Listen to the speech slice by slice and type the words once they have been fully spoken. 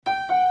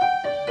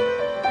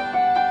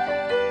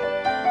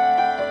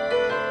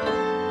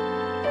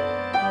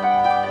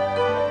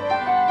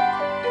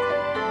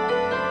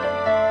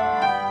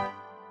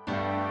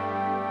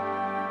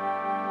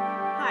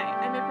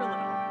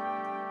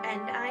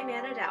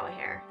shower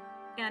hair.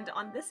 And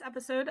on this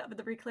episode of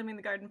the Reclaiming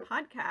the Garden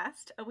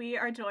podcast, we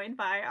are joined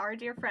by our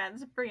dear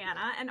friends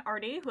Briana and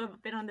Artie, who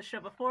have been on the show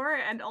before,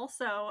 and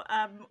also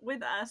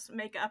with us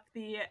make up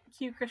the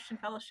Q Christian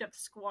Fellowship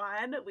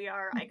squad. We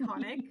are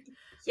iconic.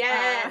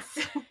 Yes!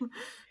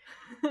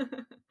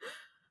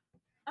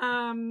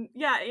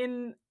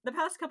 In the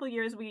past couple of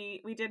years,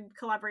 we did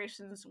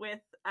collaborations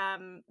with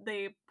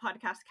the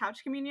podcast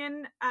Couch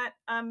Communion at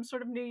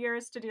sort of New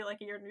Year's to do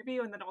like a year in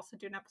review, and then also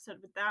do an episode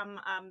with them.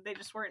 They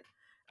just weren't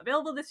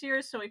available this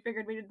year, so we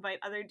figured we'd invite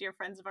other dear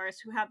friends of ours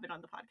who have been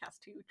on the podcast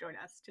to join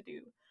us to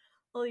do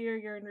a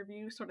year in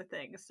review sort of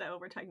thing. So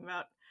we're talking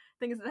about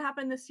things that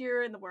happened this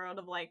year in the world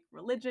of like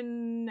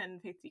religion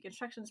and faith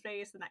deconstruction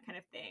space and that kind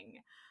of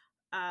thing.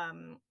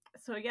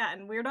 So yeah,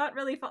 and we're not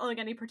really following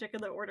any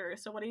particular order,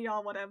 so what do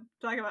y'all want to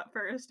talk about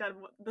first, and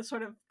the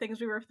sort of things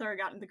we were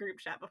throwing out in the group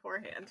chat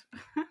beforehand?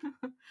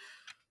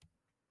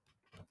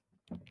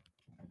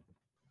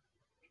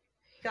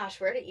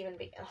 Gosh, where to even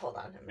begin? Hold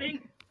on.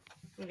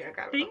 I'm gonna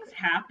grab things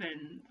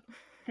happened.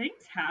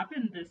 Things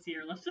happened this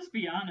year. Let's just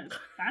be honest.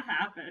 That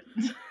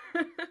happened.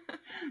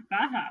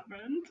 That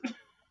happened.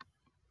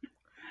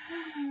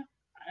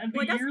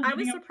 Well, I guess I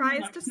was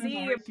surprised to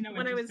see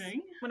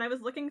when I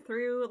was looking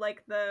through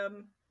like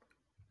the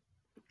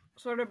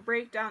sort of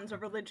breakdowns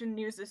of religion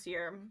news this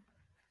year.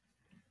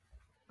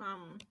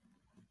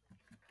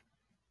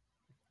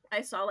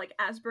 I saw like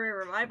Asbury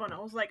Revival, and I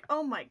was like,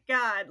 oh my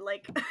god,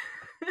 like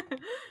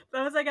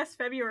that was, I guess,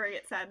 February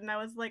it said, and I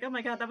was like, oh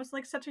my god, that was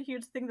like such a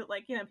huge thing that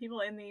like, you know, people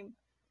in the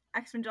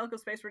evangelical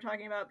space were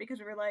talking about, because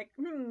we were like,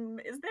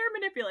 is there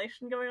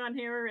manipulation going on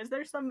here, or is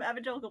there some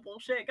evangelical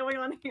bullshit going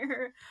on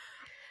here?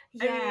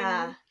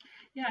 Yeah.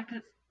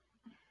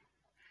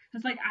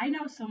 Because like I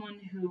know someone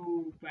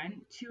who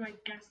went to, I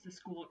guess, the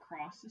school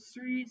across the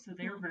street, so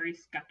they were very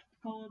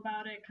skeptical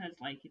about it, because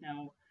like, you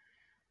know,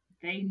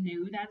 they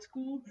knew that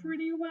school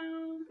pretty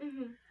well.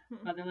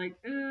 But they're like,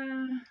 But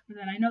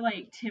then I know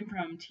like Tim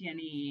from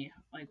TNE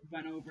like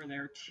went over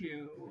there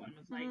too and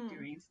was like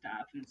doing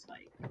stuff, and it's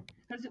like,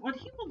 because what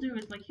he will do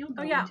is like he'll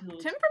go into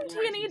those Tim from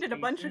TNE did a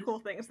bunch of cool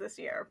things this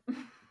year.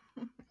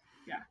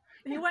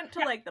 He went to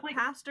like the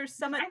pastor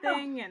summit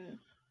thing, and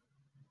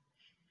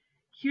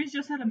he was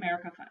just at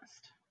America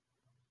Fest.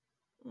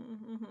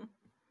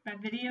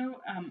 That video,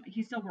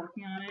 he's still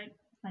working on it.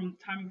 From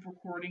the time of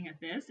recording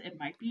at this, it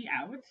might be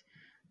out.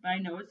 But I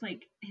know it's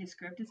like his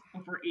script is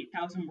over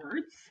 8,000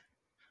 words.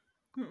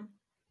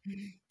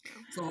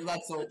 So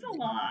that's a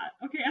lot.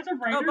 Okay, as a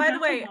writer. Oh, by the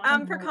way,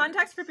 for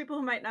context for people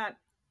who might not,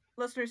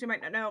 listeners who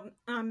might not know,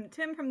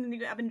 Tim from the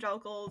New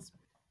Evangelicals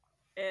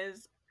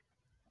is,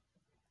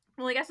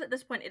 well, I guess at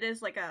this point it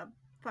is like a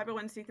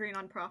 501c3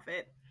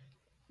 nonprofit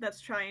that's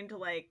trying to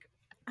like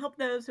help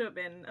those who have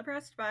been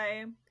oppressed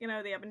by, you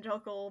know, the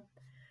evangelical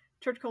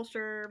church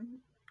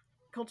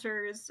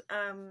cultures,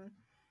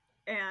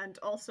 and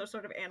also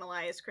sort of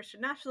analyze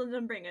Christian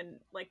nationalism, bring in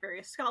like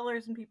various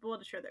scholars and people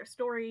to share their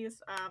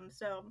stories.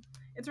 So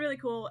it's really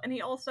cool. And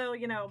he also,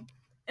 you know,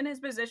 in his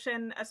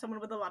position as someone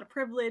with a lot of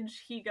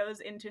privilege, he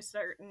goes into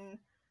certain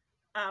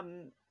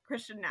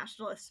Christian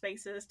nationalist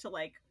spaces to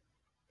like,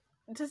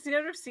 to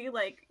sort of see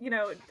like, you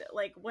know,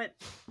 like what,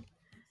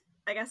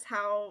 I guess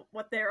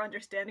what their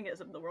understanding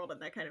is of the world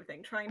and that kind of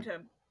thing, trying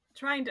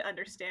to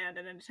understand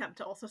in an attempt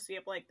to also see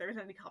if like there's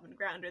any common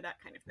ground or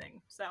that kind of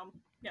thing. So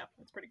yeah,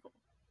 it's pretty cool.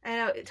 I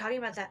know, talking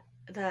about that,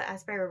 the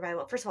Asbury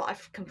Revival, first of all, I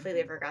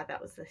completely forgot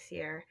that was this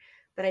year,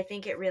 but I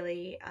think it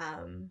really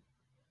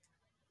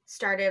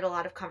started a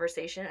lot of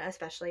conversation,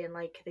 especially in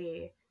like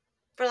the,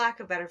 for lack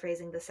of better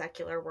phrasing, the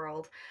secular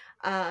world,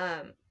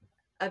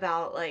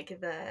 about like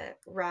the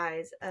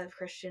rise of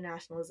Christian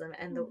nationalism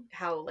and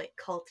how like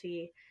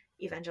culty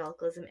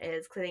evangelicalism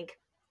is. 'Cause I think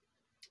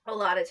a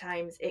lot of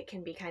times it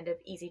can be kind of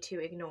easy to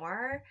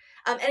ignore.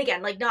 And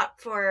again, like not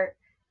for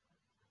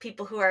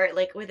people who are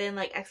like within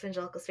like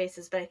evangelical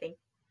spaces, but I think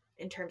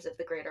in terms of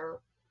the greater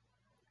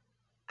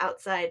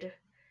outside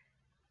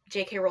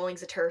J.K.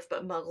 Rowling's a turf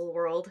but Muggle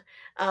world,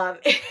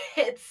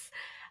 it's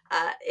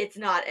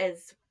not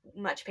as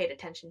much paid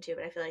attention to.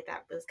 But I feel like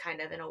that was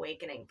kind of an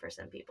awakening for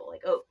some people.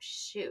 Like, oh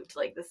shoot,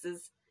 like this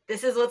is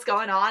what's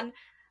going on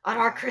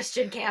our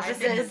Christian campuses. I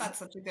think that's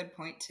such a good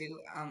point too.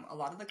 A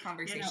lot of the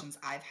conversations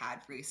I've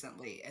had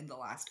recently in the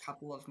last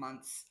couple of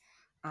months.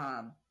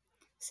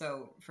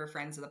 So for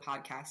friends of the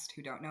podcast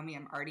who don't know me,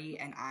 I'm Artie,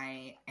 and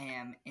I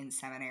am in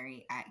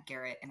seminary at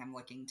Garrett, and I'm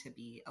looking to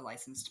be a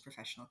licensed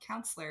professional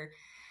counselor.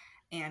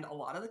 And a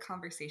lot of the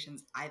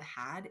conversations I've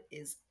had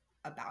is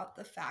about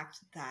the fact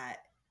that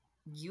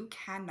you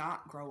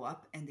cannot grow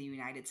up in the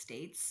United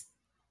States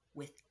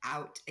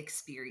without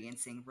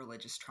experiencing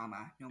religious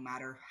trauma, no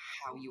matter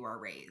how you are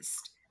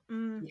raised.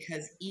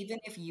 Because even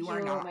if you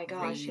are not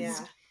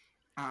raised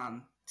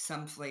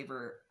some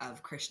flavor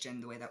of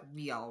Christian the way that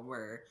we all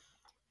were,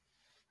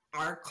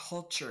 our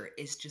culture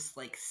is just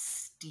like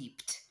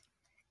steeped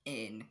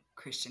in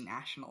Christian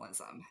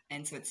nationalism.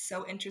 And so it's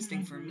so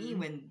interesting for me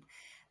when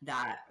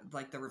that,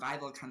 like, the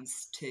revival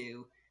comes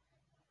to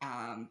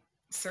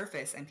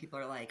surface and people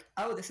are like,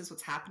 oh, this is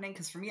what's happening.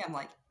 Because for me, I'm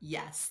like,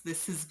 yes,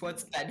 this is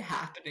what's been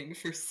happening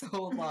for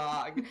so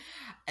long.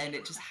 And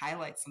it just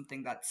highlights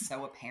something that's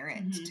so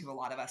apparent to a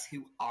lot of us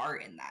who are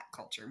in that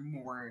culture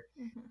more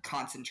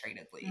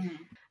concentratedly.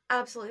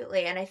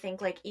 Absolutely. And I think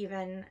like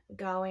even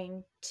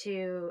going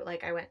to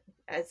like I went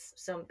as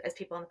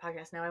people on the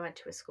podcast know, I went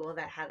to a school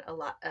that had a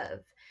lot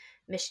of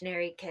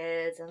missionary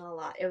kids and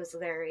it was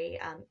very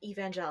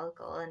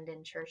evangelical and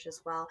in church as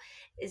well.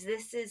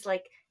 This is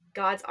like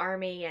God's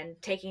army, and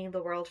taking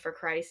the world for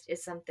Christ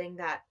is something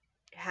that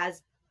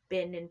has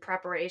been in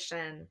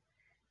preparation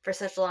for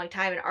such a long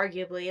time, and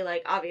arguably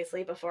like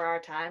obviously before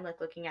our time,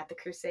 like looking at the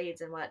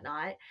Crusades and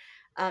whatnot.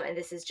 And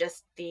this is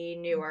just the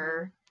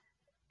newer,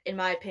 in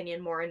my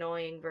opinion, more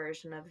annoying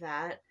version of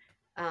that.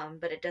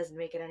 But it doesn't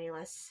make it any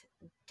less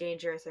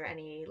dangerous or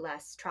any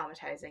less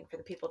traumatizing for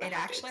the people that it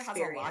have actually to has a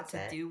lot experience to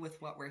it. do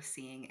with what we're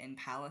seeing in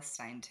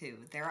Palestine too.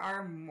 There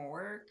are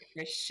more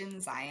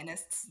Christian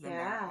Zionists than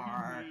there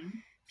are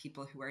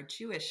people who are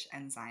Jewish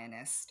and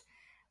Zionist,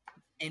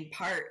 in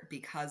part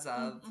because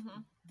of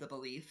the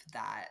belief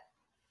that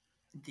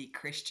the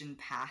Christian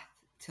path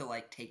to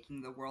like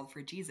taking the world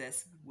for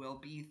Jesus will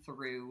be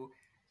through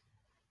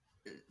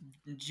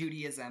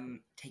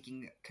Judaism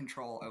taking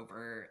control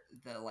over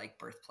the like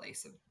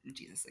birthplace of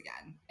Jesus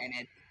again. And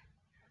it,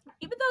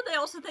 even though they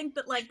also think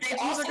that like they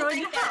Jews are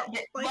going to hell.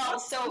 Well,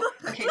 so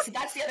okay, so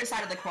that's the other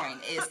side of the coin,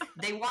 is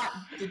they want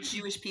the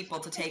Jewish people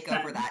to take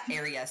over that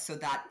area so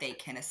that they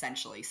can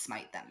essentially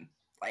smite them.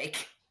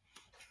 Like,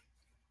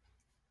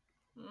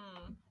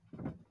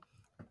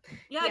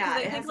 yeah,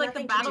 because they think like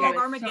the Battle of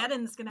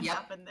Armageddon's gonna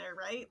happen there,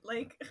 right?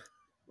 Like,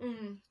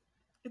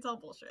 it's all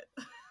bullshit.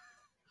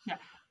 Yeah.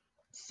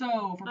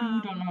 So, for people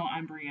who don't know,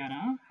 I'm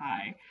Briana.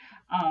 Hi.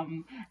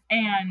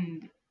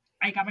 And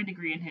I got my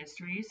degree in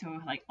history, so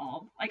I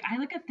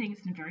look at things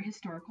in a very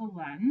historical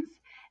lens.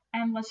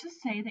 And let's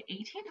just say the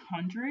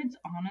 1800s,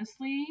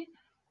 honestly,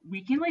 we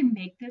can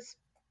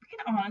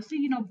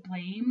honestly,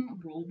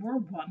 blame World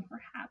War I for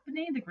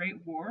happening, the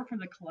Great War, for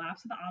the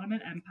collapse of the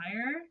Ottoman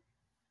Empire.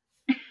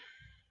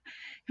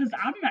 Because the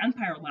Ottoman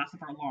Empire lasted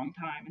for a long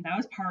time, and that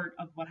was part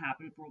of what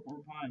happened with World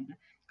War I,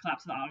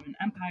 collapse of the Ottoman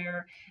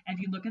Empire. And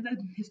if you look at the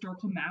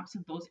historical maps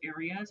of those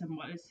areas and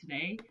what is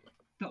today,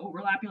 the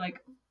overlap, you're like,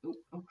 oh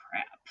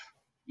crap.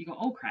 You go,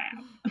 oh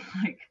crap.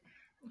 Like,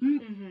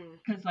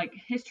 because like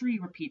history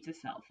repeats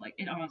itself. Like,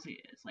 it honestly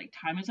is. Like,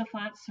 time is a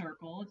flat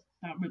circle.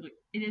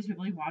 It is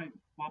really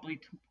wobbly,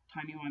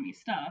 timey-wimey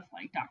stuff,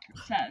 like Doctor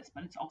says,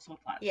 but it's also a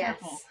flat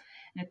circle.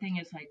 And the thing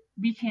is, like,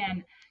 we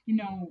can,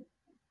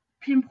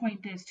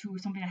 pinpoint this to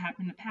something that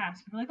happened in the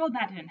past. We're like, oh,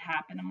 that didn't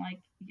happen. I'm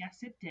like,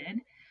 yes, it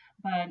did.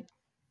 But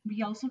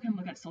we also can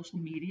look at social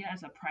media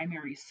as a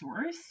primary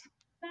source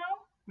now,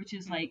 which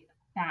is like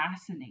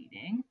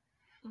fascinating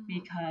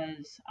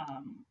because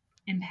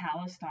in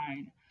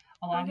Palestine,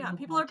 a lot of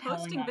people are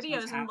posting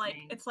videos and like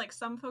it's like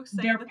some folks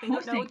say they're that they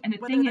posting, don't know and the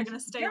whether thing they're is, going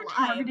to stay they're alive.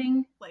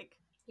 Targeting, like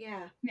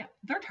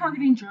they're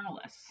targeting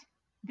journalists.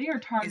 They are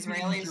targeting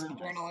Israeli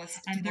journalists,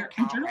 and their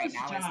count right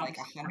now is like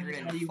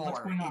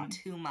 104 in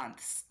 2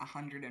 months.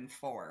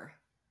 104.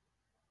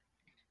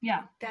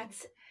 Yeah, that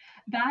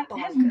bonkers,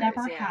 has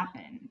never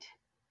happened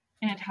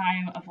in a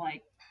time of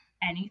like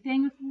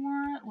anything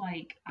before.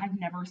 Like, I've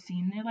never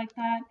seen it like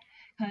that,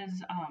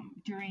 because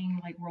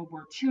during like World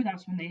War II,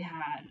 that's when they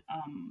had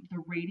the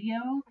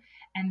radio,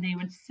 and they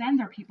would send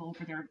their people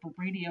over there for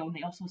radio, and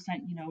they also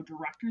sent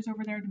directors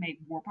over there to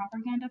make war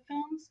propaganda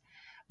films,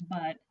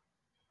 but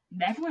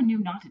everyone knew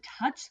not to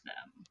touch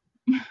them.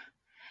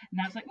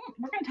 And I was like,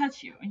 we're gonna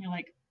touch you, and you're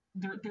like,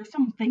 there's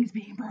some things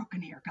being broken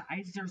here,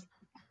 guys. There's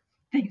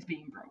things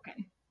being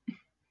broken.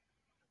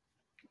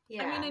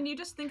 Yeah. I mean, and you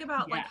just think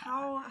about like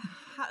how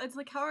it's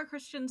like, how are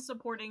Christians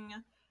supporting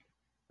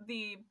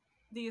the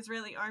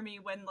Israeli army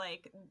when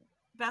like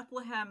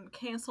Bethlehem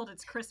canceled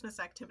its Christmas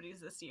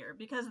activities this year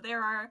because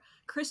there are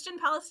Christian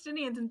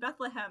Palestinians in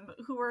Bethlehem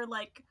who are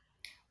like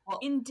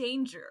in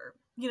danger,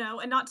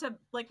 and not to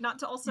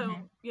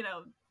also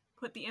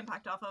put the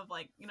impact off of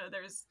like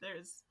there's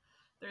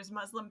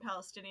Muslim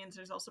Palestinians,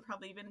 there's also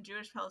probably even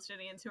Jewish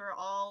Palestinians who are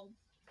all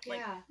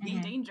like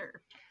in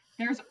danger.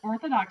 There's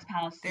Orthodox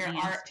Palestinians there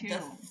are too. The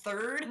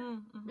third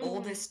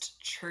oldest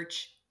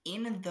church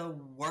in the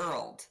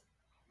world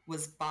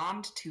was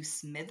bombed to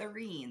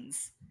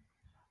smithereens,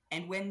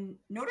 and when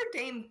Notre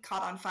Dame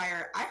caught on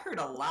fire, I heard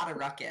a lot of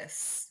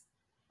ruckus.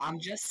 I'm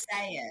just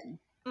saying.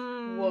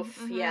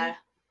 Woof. Yeah.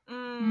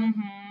 I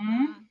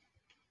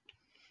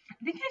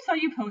think I saw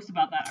you post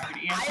about that,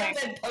 Artie. I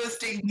have been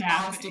posting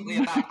constantly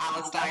about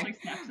Palestine.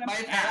 My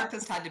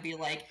therapist had to be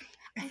like,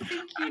 I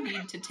think you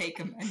need to take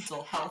a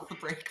mental health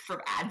break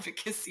from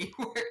advocacy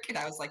work. And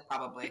I was like,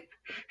 probably.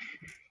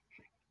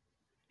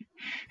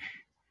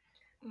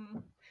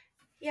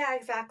 Yeah,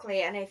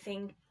 exactly. And I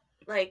think,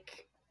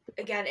 like,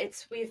 again,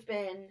 we've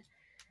been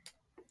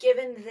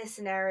given this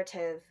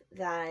narrative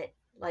that,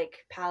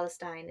 like,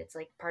 Palestine, it's,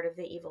 like, part of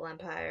the evil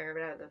empire,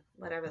 or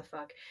whatever the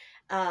fuck.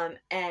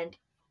 And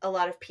a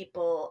lot of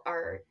people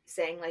are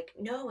saying, like,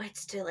 no,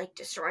 it's to, like,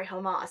 destroy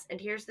Hamas. And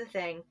here's the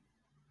thing.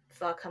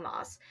 fuck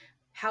Hamas.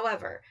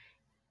 However,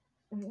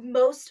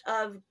 most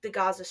of the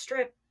Gaza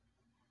Strip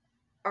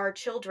are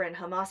children.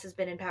 Hamas has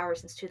been in power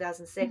since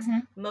 2006.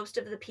 Most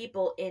of the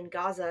people in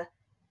Gaza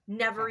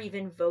never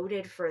even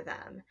voted for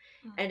them.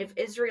 And if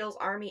Israel's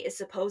army is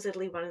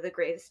supposedly one of the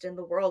greatest in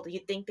the world,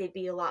 you'd think they'd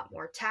be a lot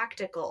more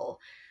tactical.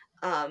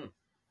 And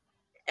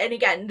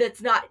again,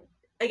 that's not,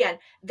 again,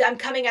 I'm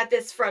coming at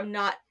this from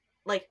not,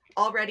 like,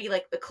 already,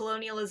 like, the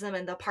colonialism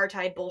and the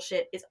apartheid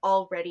bullshit is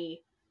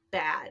already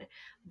bad.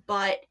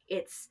 But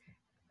it's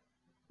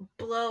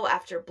blow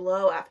after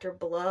blow after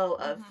blow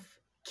of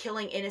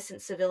killing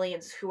innocent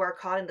civilians who are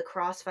caught in the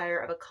crossfire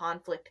of a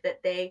conflict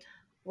that they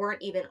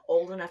weren't even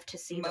old enough to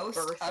see Most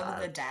the birth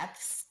of the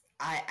deaths,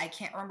 I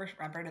can't remember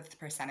the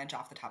percentage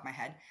off the top of my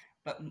head,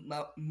 but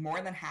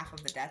more than half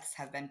of the deaths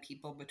have been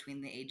people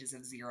between the ages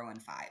of 0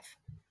 and 5.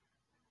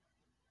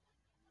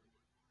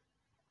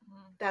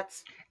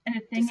 That's And the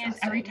thing disgusting. is,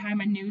 every time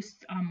a new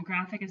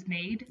graphic is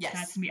made, Yes,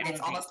 that's gonna be out it's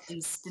of date. almost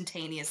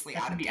instantaneously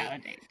That's out gonna of be date. out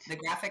of date. The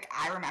graphic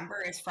I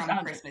remember is from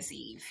Christmas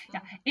Eve. Yeah,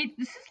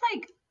 this is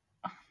like,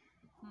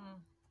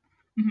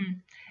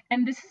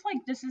 and this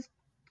is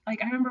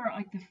like I remember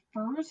like the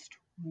first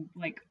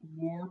like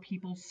war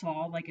people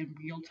saw like in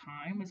real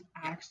time was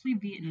actually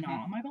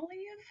Vietnam, I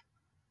believe.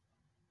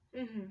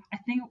 I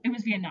think it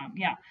was Vietnam,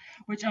 yeah.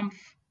 Which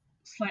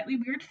slightly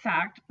weird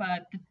fact,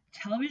 but the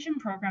television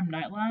program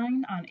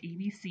Nightline on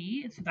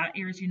ABC, so that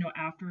airs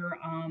after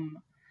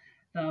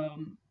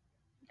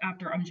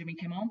Jimmy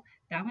Kimmel,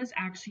 that was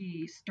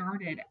actually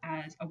started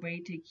as a way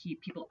to keep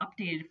people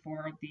updated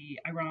for the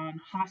Iran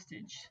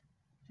hostage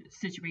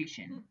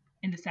situation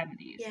in the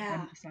 70s.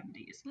 Yeah.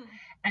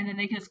 And then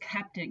they just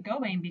kept it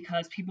going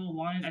because people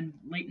wanted a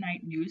late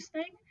night news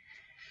thing.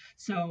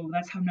 So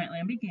that's how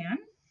Nightline began.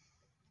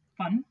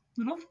 Fun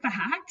little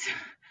fact.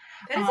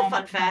 That is a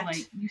fun fact.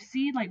 Like you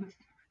see, like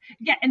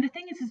and the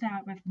thing is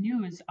that with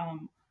news,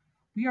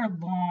 we are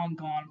long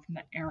gone from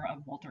the era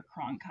of Walter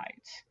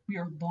Cronkite. We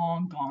are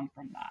long gone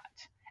from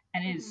that.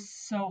 And it is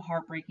so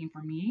heartbreaking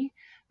for me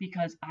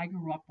because I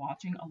grew up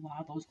watching a lot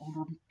of those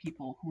older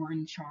people who were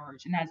in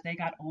charge. And as they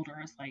got older,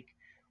 it's like,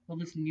 will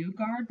this new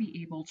guard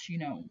be able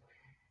to,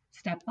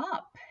 step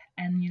up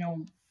and,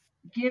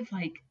 give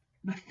like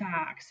the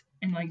facts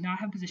and like not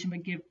have a position,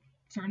 but give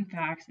certain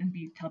facts and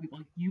tell people,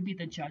 you be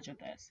the judge of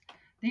this.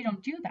 They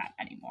don't do that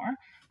anymore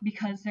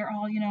because they're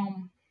all,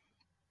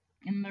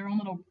 in their own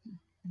little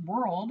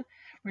world,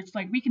 where it's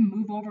like we can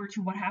move over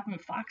to what happened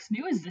with Fox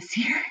News this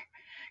year.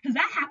 Because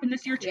that happened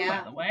this year too,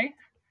 by the way.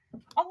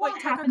 A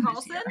lot happened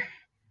this year.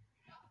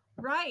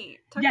 Right.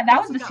 Tucker that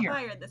was this got year.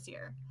 Fired this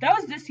year. That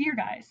was this year,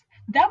 guys.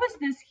 That was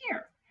this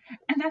year.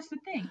 And that's the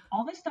thing.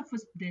 All this stuff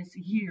was this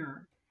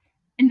year,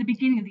 in the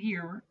beginning of the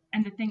year.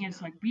 And the thing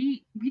is, like,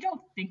 we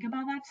don't think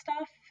about that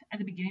stuff at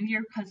the beginning of the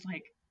year because,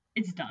 like,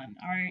 it's done.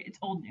 All right, it's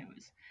old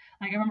news.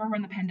 Like I remember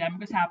when the pandemic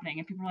was happening,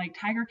 and people were like,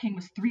 "Tiger King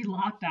was 3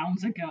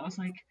 lockdowns ago." It's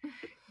like,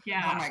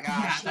 yeah, oh my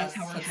gosh, yeah, that's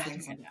how we're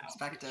things in now.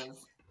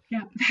 perspective.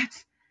 Yeah,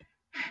 that's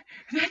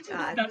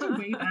a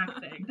way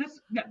back thing.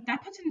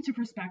 That puts it into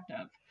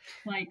perspective.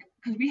 Like,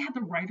 because we had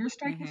the writers'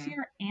 strike this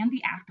year and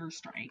the actors'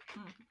 strike,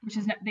 which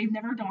is they've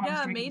never gone on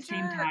strike at the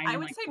same time. I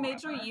would say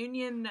major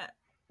union.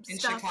 In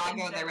stuff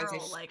Chicago, in there was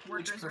general, a like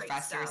huge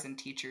professors and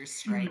teachers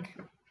strike.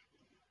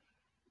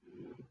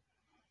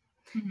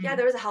 Yeah,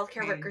 there was a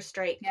healthcare worker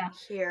strike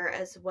here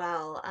as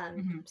well,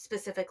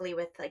 specifically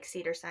with like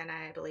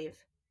Cedars-Sinai, I believe.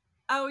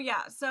 Oh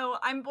yeah, so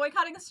I'm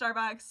boycotting a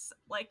Starbucks,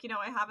 like,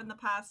 I have in the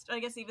past, I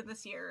guess even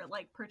this year,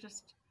 like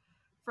purchased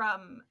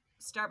from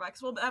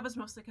Starbucks. Well, that was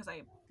mostly because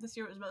this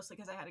year was mostly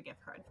because I had a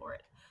gift card for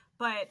it.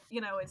 But,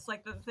 it's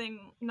like the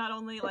thing, not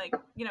only like,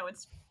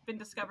 it's been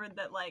discovered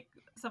that like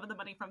some of the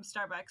money from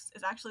Starbucks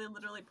is actually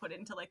literally put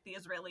into like the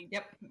Israeli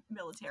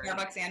military.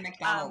 Starbucks and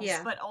McDonald's.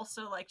 But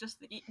also like just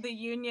the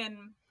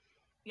union,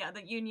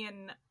 the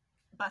union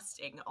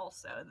busting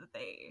also that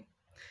they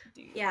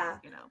do.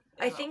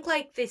 I think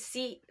like the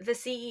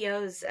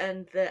CEOs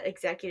and the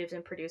executives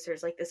and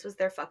producers, like this was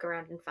their fuck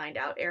around and find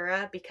out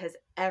era because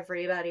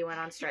everybody went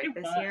on strike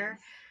this year.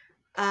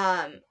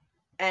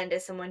 And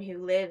as someone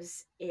who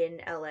lives in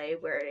LA,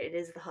 where it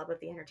is the hub of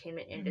the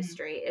entertainment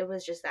industry, it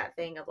was just that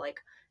thing of like,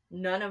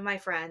 none of my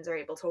friends are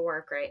able to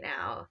work right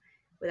now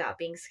without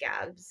being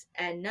scabs.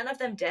 And none of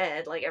them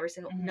did. Like every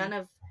single,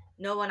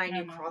 no one I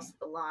knew crossed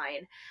the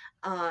line.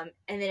 And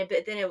then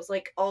it was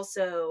like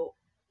also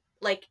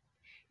like,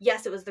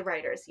 yes, it was the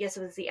writers. Yes,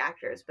 it was the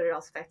actors, but it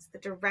also affects the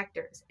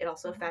directors. It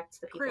also affects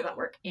the people that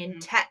work in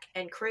tech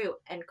and crew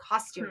and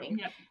costuming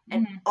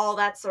and all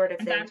that sort of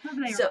thing. That's what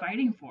they were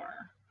fighting for.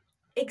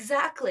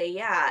 Exactly,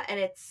 yeah. And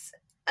it's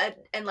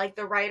and like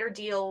the writer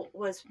deal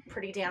was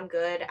pretty damn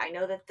good. I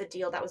know that the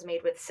deal that was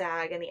made with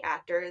SAG and the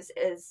actors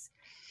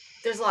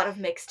there's a lot of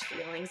mixed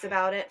feelings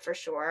about it for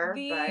sure.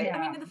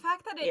 I mean, the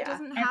fact that it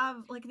doesn't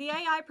have like the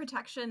AI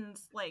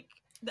protections, like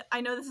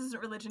I know this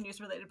isn't religion news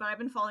related, but I've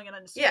been following it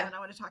on Instagram and I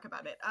want to talk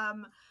about it.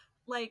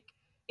 Like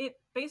it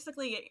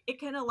basically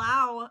it can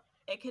allow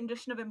a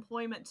condition of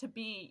employment to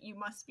be you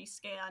must be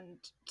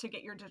scanned to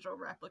get your digital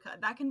replica.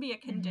 That can be a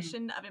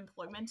condition of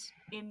employment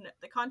in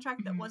the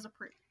contract that was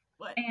approved.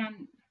 What?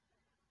 And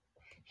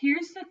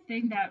here's the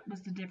thing that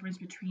was the difference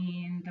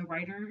between the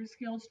Writers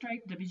Guild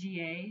strike,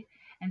 WGA,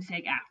 and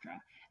SAG-AFTRA.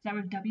 That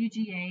with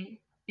WGA,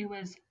 it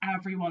was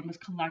everyone was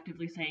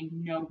collectively saying,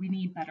 no, we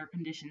need better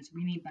conditions,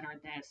 we need better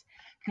this,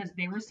 because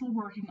they were still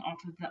working off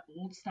of the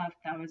old stuff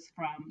that was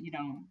from, you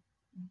know,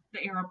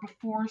 the era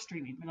before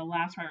streaming, when the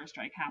last writer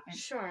strike happened.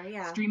 Sure,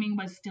 yeah. Streaming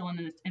was still in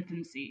its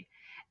infancy.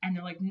 And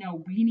they're like,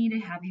 no, we need to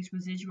have these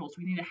residuals.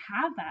 We need to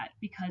have that,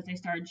 because they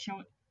started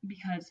showing,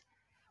 because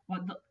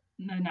what the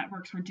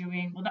networks were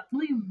doing, well, not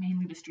really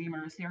mainly the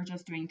streamers, they were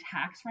just doing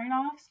tax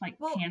write-offs, like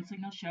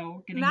canceling the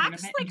show, getting rid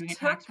of it, and doing a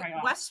tax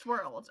write-off.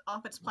 Westworld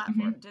off its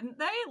platform, didn't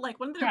they? Like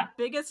one of their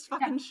biggest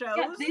fucking shows.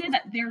 Yeah, they did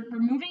that.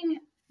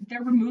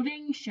 They're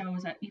removing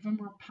shows that even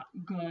were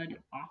good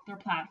off their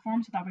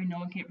platform, so that way no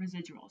one can get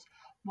residuals.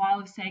 While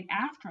with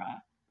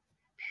SAG-AFTRA,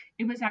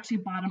 it was actually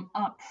bottom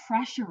up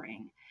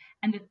pressuring.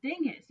 And the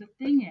thing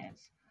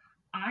is,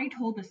 I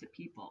told this to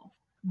people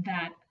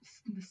that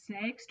the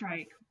SAG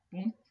strike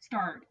won't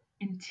start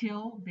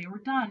until they were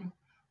done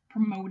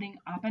promoting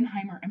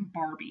Oppenheimer and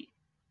Barbie,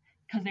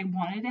 because they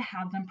wanted to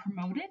have them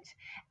promote it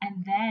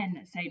and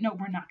then say, no,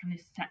 we're not going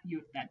to set you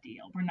with that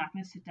deal. We're not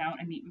going to sit down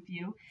and meet with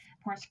you.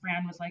 Of course,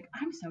 Fran was like,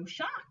 I'm so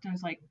shocked. I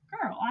was like,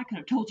 girl, I could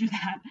have told you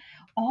that.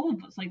 All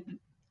of us, like,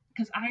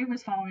 because I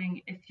was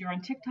following, if you're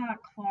on TikTok,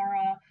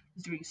 Clara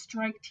was doing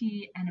Strike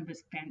Tea, and it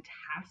was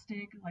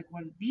fantastic. Like,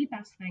 one of the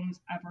best things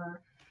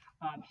ever.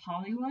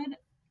 Hollywood,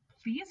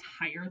 please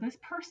hire this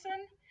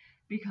person,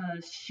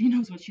 because she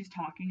knows what she's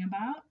talking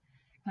about.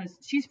 Because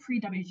she's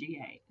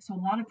pre-WGA. So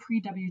a lot of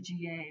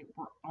pre-WGA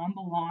were on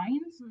the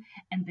lines,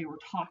 and they were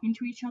talking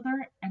to each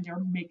other, and they were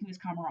making this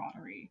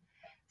camaraderie.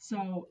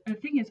 So the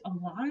thing is, a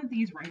lot of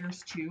these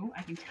writers, too,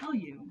 I can tell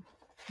you,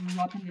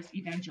 grew up in this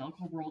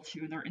evangelical world,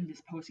 too, and they're in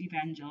this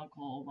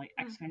post-evangelical, like,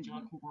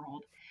 ex-evangelical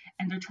world,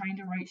 and they're trying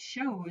to write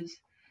shows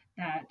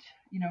that,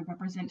 you know,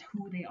 represent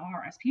who they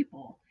are as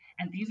people.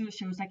 And these are the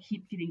shows that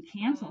keep getting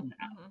canceled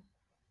now.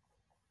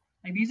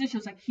 Like, these are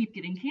shows that keep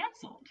getting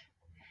canceled.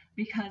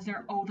 Because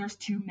there's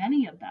too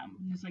many of them.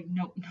 And it's like,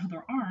 no,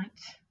 there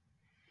aren't.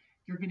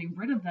 You're getting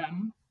rid of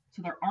them,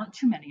 so there aren't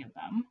too many of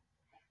them.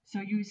 So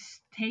you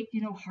take,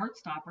 you know,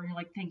 Heartstopper, and you're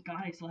like, thank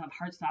God I still have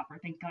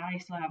Heartstopper. Thank God I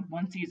still have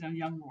one season of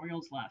Young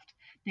Royals left.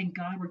 Thank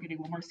God we're getting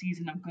one more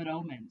season of Good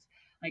Omens.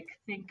 Like,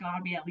 thank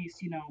God we at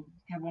least, you know,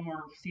 have one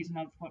more season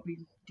of What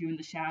We Do in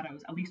the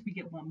Shadows. At least we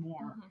get one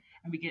more,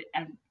 and we get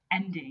an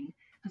ending.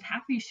 Because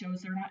half these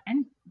shows,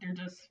 they're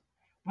just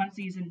one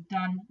season,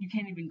 done. You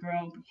can't even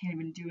grow. You can't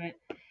even do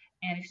it.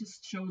 And it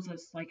just shows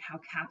us, like, how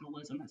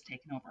capitalism has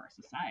taken over our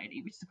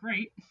society, which is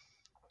great.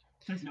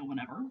 Says no one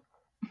ever.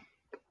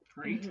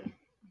 Great.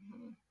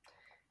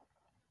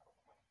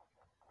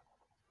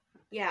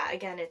 Yeah,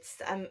 again,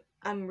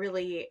 I'm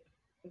really,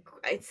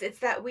 it's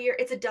that weird,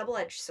 it's a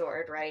double-edged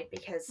sword, right?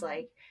 Because,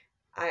 like,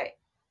 I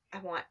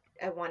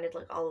wanted,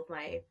 like, all of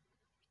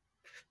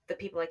the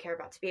people I care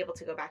about to be able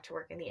to go back to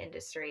work in the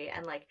industry,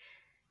 and, like,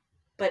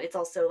 but it's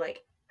also,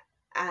 like,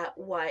 at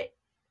what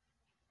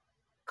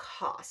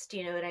cost,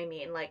 you know what I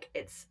mean? Like,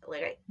 it's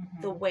like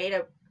the way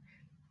to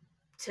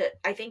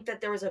I think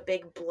that there was a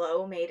big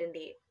blow made in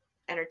the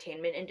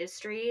entertainment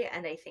industry,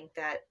 and I think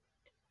that,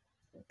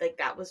 like,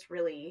 that was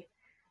really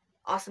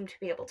awesome to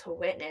be able to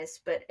witness.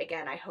 But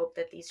again, I hope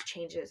that these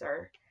changes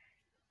are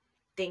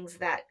things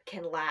that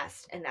can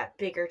last, and that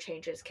bigger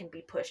changes can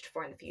be pushed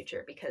for in the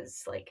future,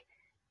 because, like,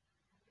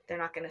 they're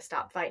not going to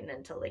stop fighting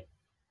until they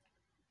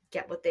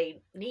get what they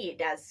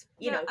need, as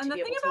you know, to be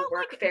able to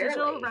work fairly.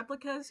 Digital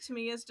replicas to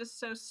me is just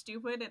so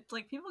stupid. It's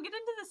like, people get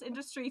into this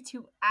industry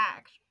to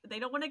act. They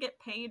don't want to get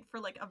paid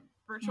for, like, a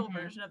virtual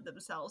version of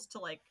themselves to,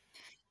 like,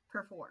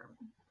 perform,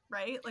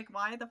 right? Like,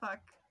 why the fuck?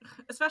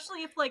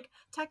 Especially if, like,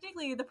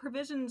 technically the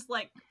provisions,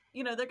 like,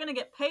 you know, they're gonna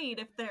get paid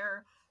if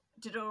their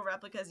digital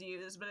replicas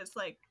used, but it's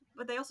like,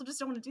 but they also just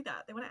don't want to do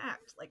that. They want to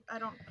act. Like, I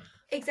don't.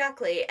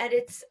 Exactly. And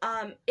it's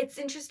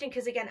interesting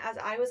because, again, as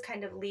I was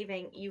kind of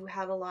leaving, you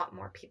have a lot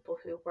more people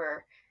who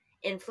were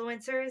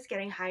influencers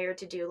getting hired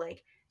to do,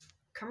 like,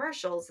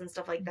 commercials and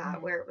stuff like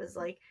that, where it was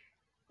like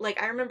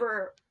I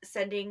remember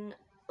submitting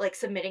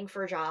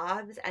for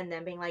jobs and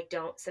then being like,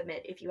 don't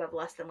submit if you have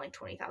less than, like,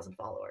 20,000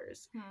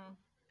 followers.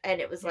 And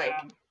it was like,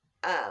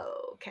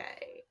 oh,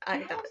 okay.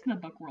 I thought in the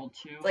book world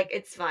too. Like,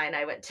 it's fine.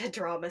 I went to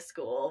drama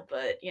school,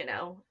 but, you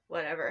know,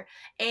 whatever.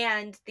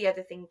 And the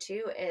other thing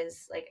too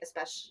is, like,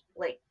 especially,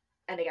 like,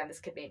 and again, this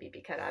could maybe be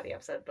cut out of the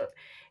episode, but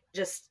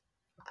just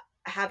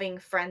having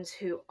friends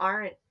who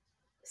aren't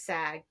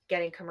SAG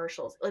getting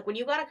commercials. Like, when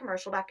you got a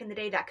commercial back in the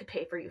day, that could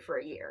pay for you for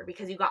a year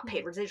because you got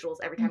paid residuals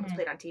every time it was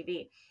played on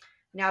TV.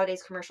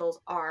 Nowadays, commercials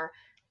are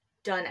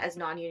done as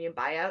non-union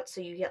buyouts,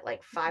 so you get,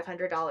 like,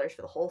 $500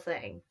 for the whole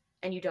thing,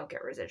 and you don't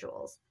get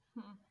residuals.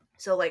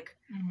 So, like,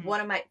 one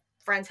of my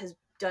friends has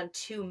done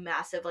 2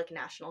 massive, like,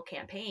 national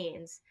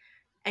campaigns,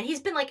 and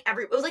he's been, like,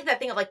 it was like that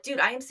thing of, like, dude,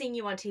 I am seeing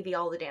you on TV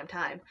all the damn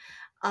time.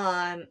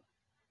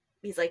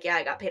 he's like, yeah,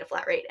 I got paid a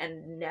flat rate,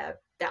 and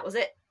that was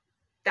it.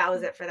 That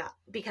was it for that,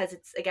 because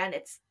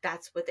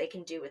that's what they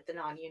can do with the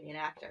non-union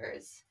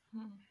actors.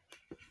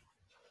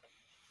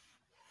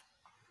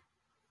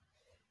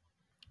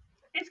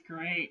 It's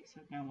great,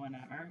 said no one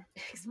ever.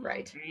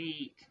 Right.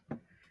 Great.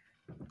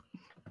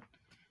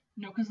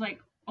 No, because like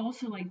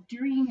also like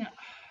during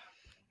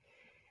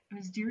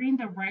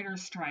the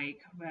writer's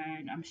strike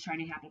when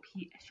Shiny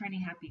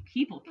Happy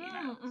People came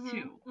out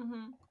too.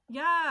 Mm-hmm.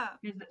 Yeah.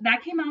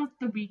 That came out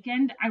the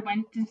weekend I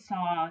went and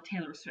saw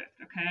Taylor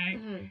Swift. Okay.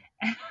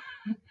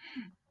 Mm-hmm.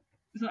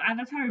 So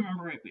that's how I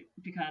remember it,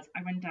 because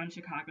I went down to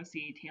Chicago to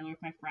see Taylor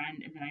with my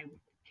friend, and then I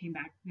came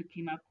back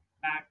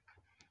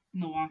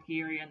Milwaukee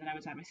area, and then I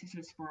was at my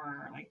sister's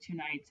for like 2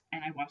 nights,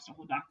 and I watched the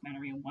whole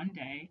documentary in one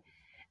day.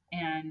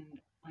 And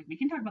like, we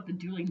can talk about the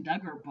dueling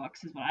Duggar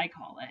books, is what I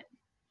call it,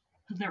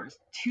 because there was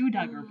 2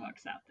 Duggar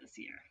books out this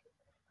year.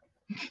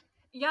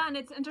 Yeah, and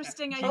it's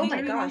interesting. Oh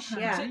my gosh,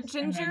 yeah.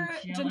 Ginger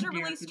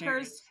released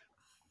hers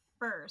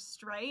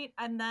first, right?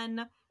 And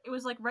then it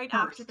was like right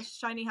after the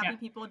Shiny Happy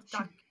People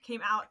doc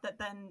came out that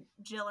then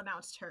Jill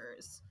announced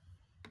hers.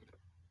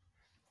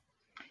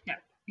 Yeah.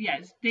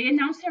 Yes, they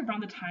announced it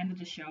around the time that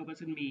the show was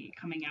going to be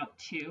coming out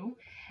too,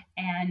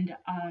 and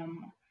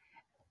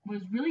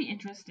was really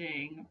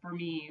interesting for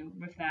me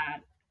with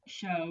that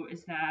show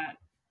is that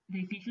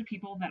they featured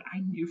people that I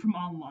knew from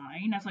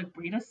online. I was like,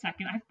 wait a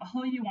second, I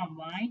follow you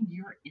online,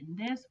 you're in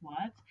this, what?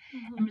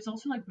 Mm-hmm. And it was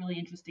also like really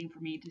interesting for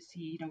me to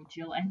see, you know,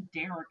 Jill and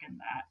Derek in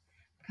that,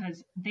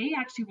 because they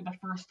actually were the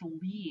first to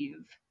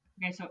leave.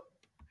 Okay, so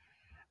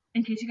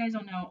in case you guys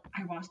don't know,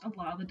 I watched a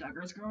lot of the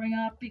Duggars growing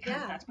up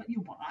because that's what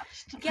you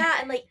watched. Yeah,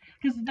 and like,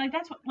 because like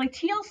that's what, like,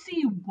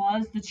 TLC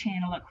was the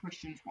channel that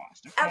Christians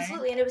watched. Okay?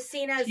 Absolutely, and it was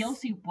seen as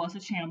TLC was the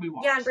channel we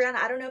watched. Yeah, and Briana,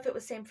 I don't know if it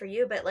was same for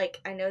you, but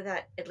like I know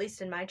that at least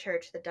in my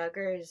church, the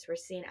Duggars were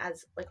seen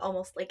as like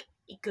almost like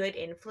good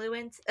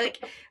influence.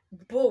 Like,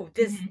 whoa,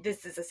 this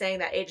is a saying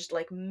that aged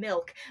like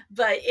milk,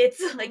 but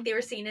it's like they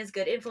were seen as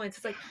good influence.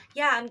 It's like,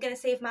 yeah, I'm gonna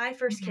save my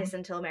first kiss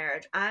until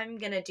marriage. I'm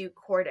gonna do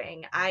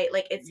courting.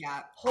 It's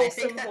wholesome. I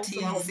think that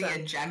TLC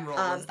in general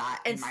was that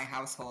in my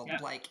household.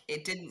 Like,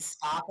 it didn't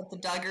stop at the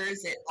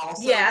Duggars. It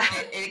also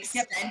it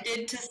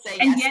extended to say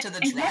yes to the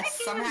dress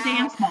somehow.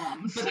 Dance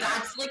moms. But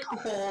that's like a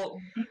whole.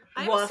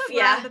 I'm so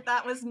glad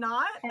that was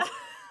not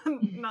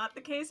not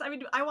the case. I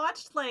mean, I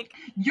watched like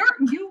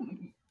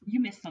you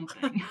missed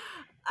something.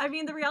 I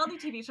mean, the reality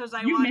TV shows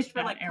I watched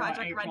for like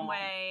Project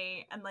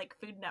Runway and like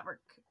Food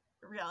Network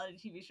reality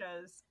TV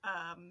shows,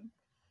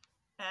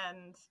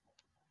 and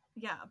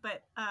yeah,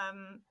 but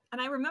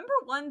and I remember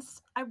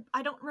once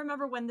I don't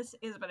remember when this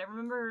is, but I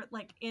remember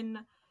like in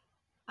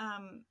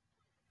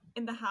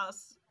the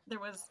house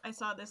I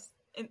saw this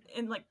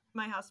in like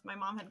my house. My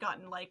mom had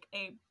gotten like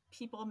a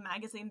People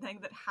magazine thing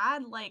that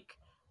had like,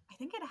 I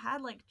think it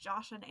had like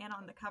Josh and Anna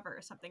on the cover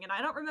or something, and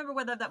I don't remember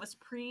whether that was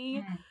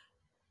pre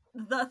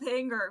the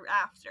thing or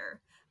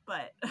after,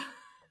 but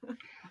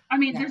I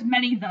mean, there's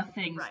many the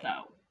things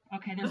though.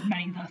 Okay, there's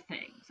many the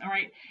things. All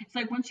right, it's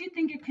like once you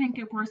think it can't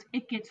get worse,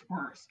 it gets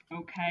worse.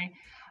 Okay,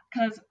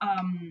 because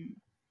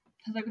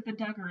like with the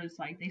Duggars,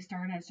 like they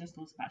started as just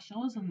those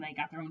specials, and they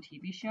got their own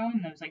TV show,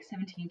 and there was like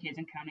 17 kids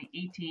and counting,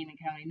 18 and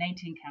counting,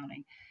 19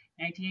 counting.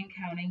 19 and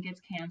counting gets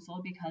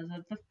canceled because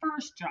of the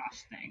first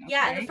Josh thing. Okay?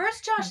 Yeah, and the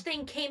first Josh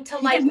thing came to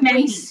light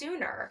way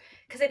sooner,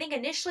 because I think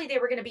initially they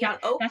were going to be on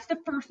Oak. That's the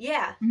first.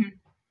 Yeah.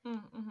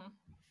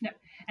 Yep.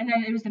 And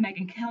then it was the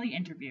Megyn Kelly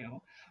interview,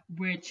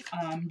 which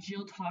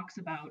Jill talks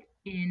about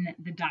in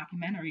the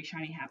documentary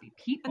Shiny Happy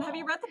People. And have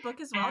you read the book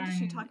as well? Does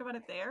she talk about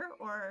it there,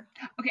 or?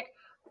 Okay,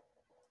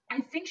 I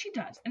think she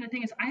does. And the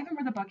thing is, I haven't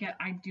read the book yet.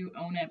 I do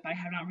own it, but I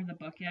have not read the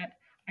book yet.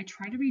 I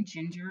tried to read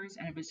Ginger's,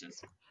 and it was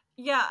just...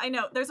 Yeah, I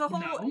know. There's a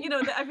whole, you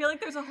know, I feel like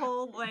there's a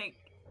whole, like,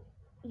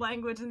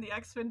 language in the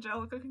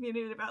evangelical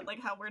community about, like,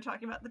 how we're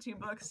talking about the 2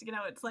 books. You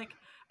know, it's like,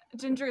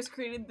 Ginger has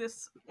created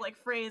this, like,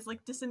 phrase,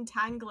 like,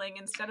 disentangling,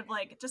 instead of,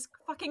 like, just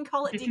fucking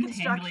call it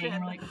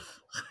deconstruction. Like,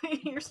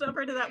 you're so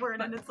afraid of that word,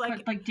 and it's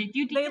like, did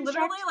you deconstruct? They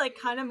literally, like,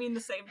 kind of mean the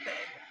same thing.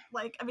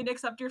 Like, I mean,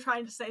 except you're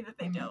trying to say that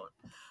they don't.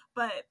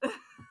 But,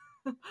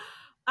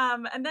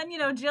 and then, you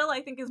know, Jill,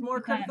 I think, is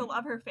more critical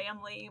of her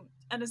family,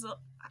 and is,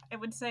 I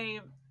would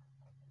say...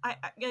 I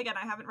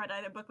haven't read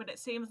either book, but it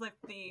seems like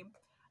the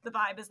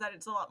vibe is that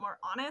it's a lot more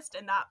honest,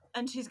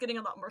 and she's getting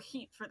a lot more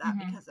heat for that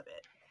because of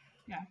it.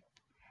 Yeah.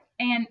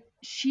 And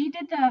she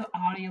did the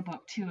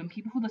audiobook too, and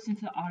people who listened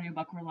to the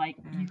audiobook were like,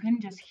 you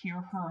can just hear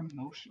her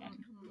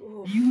emotion.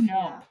 Ooh, you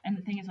know. Yeah. And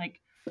the thing is,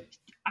 like,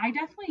 I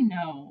definitely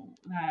know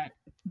that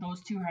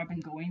those 2 have been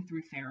going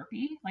through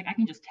therapy. Like, I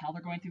can just tell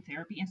they're going through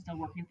therapy and still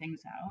working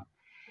things out.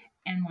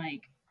 And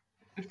like,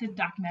 with the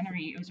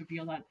documentary, it was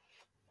revealed that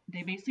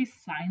they basically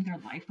signed their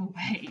life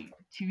away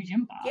to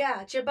Jim Bob.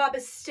 Yeah, Jim Bob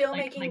is still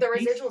making the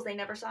residuals. They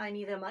never saw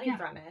any of the money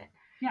from it.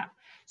 Yeah.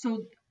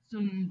 So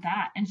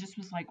that, and just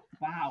was like,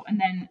 wow. And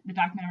then the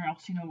documentary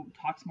also, you know,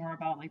 talks more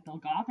about like Bill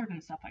Gothard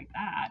and stuff like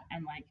that.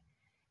 And like,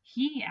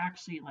 he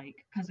actually,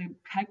 like, because the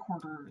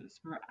headquarters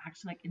were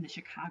actually like in the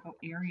Chicago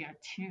area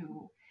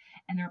too.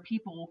 And there are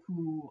people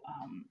who,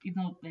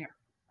 even though they're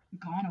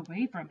gone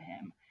away from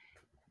him.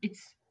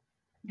 It's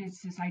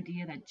this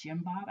idea that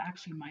Jim Bob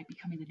actually might be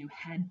becoming the new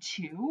head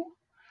too,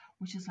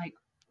 which is like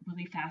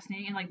really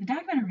fascinating. And like the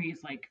documentary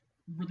is like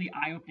really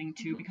eye-opening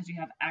too, because you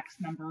have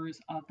ex-members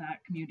of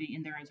that community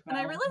in there as well.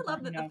 And I really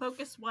love that the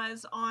focus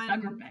was on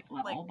level,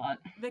 like but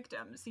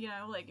victims, you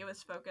know, like it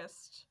was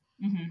focused.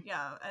 Mm-hmm.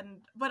 Yeah,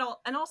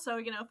 and also,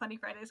 you know, Funny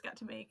Fridays got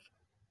to make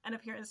an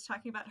appearance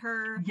talking about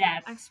her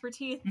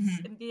expertise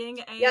in being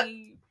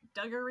a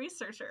Duggar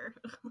researcher.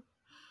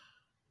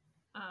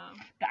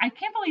 I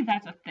can't believe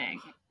that's a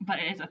thing, but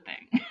it is a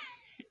thing.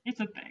 It's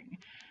a thing.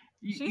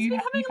 She's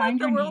becoming like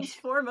the world's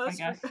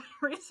foremost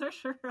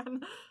researcher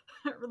on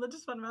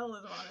religious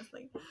fundamentalism,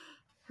 honestly.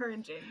 Her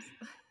and James.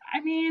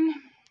 I mean,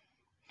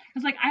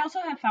 because like I also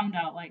have found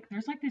out like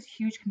there's like this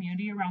huge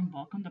community around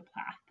Welcome to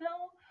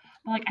Plathville,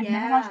 but like I've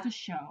never watched the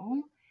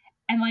show,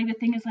 and like the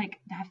thing is like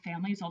that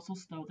family is also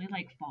slowly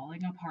like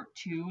falling apart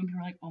too, and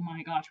people are like, oh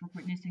my gosh, we're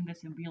witnessing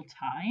this in real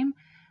time,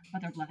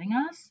 but they're letting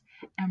us,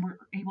 and we're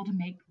able to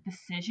make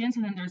decisions.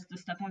 And then there's the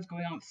stuff that was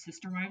going on with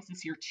Sister Wives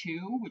this year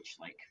too, which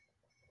like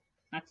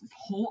that's this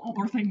whole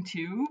other thing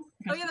too.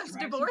 Oh yeah, there's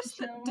divorce.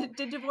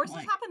 Did divorces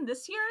happen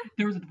this year?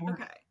 There was a divorce.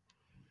 Okay.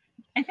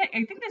 I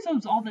think this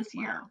was all this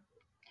year.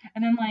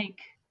 And then like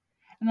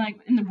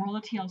in the world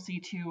of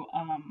TLC too,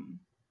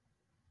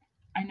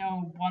 I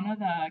know one of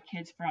the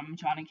kids from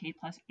John and Kate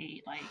Plus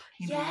 8 like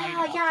came to light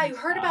up. Yeah, I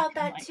heard about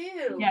that like,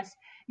 too. Yes,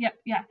 yep,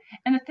 yeah.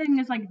 And the thing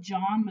is like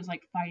John was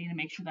like fighting to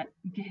make sure that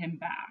get him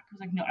back. He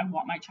was like, no, I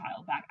want my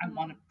child back. I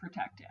want to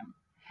protect him.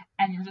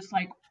 And you're just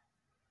like,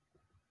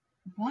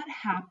 what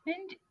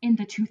happened in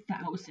the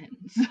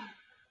 2000s?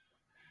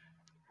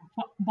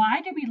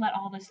 Why did we let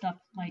all this stuff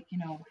like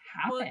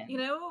happen? Well, you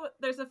know,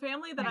 there's a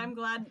family that I'm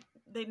glad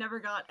they never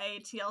got a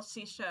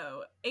TLC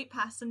show. 8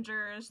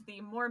 Passengers,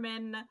 the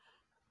Mormon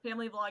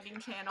family vlogging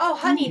channel. Oh,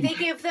 honey, they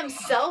gave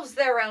themselves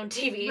their own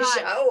TV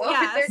show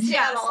over their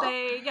channel.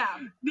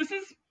 This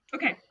is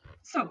okay.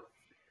 So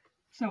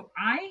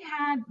I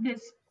had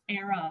this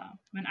era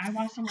when I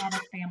watched a lot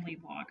of family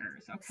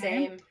vloggers.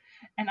 Okay, same.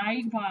 And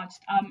I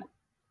watched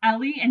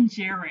Ellie and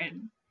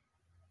Jared,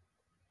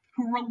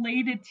 who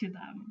related to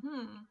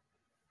them.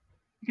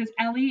 Because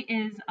Ellie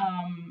is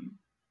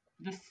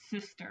the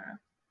sister.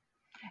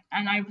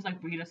 And I was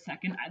like, wait a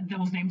second,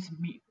 those names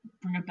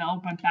ring a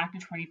bell. Went back to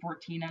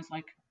 2014 as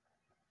like,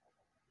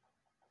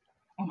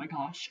 oh my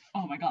gosh,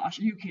 are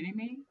you kidding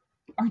me?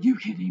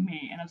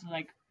 And I was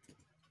like,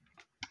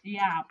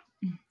 yeah.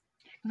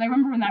 Because I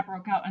remember when that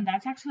broke out, and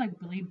that's actually like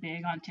really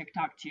big on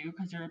TikTok too,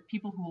 because there are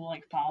people who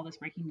like follow this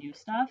breaking news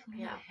stuff.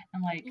 Yeah.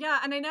 And like,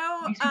 and I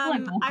know these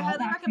people, like, I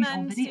highly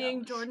recommend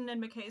seeing Jordan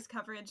and McKay's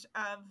coverage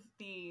of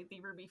the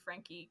Ruby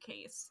Frankie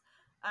case,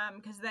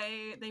 because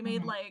they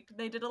made like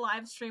they did a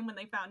live stream when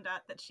they found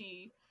out that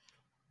she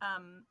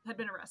had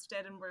been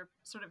arrested, and were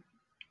sort of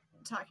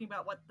talking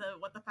about what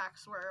the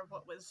facts were,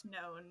 what was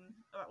known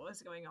about what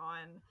was going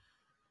on,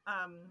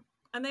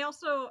 and they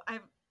also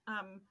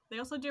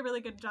do a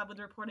really good job with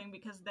reporting,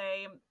 because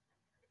they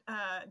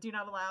do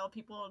not allow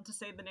people to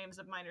say the names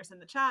of minors in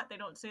the chat. They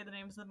don't say the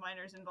names of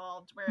minors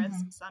involved, whereas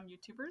some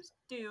YouTubers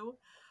do,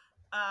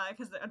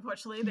 because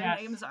unfortunately their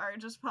names are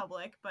just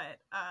public. But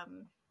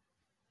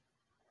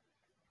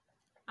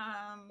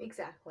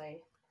exactly.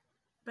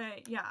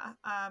 But yeah,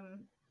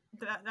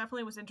 that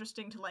definitely was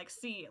interesting to like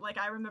see. Like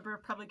I remember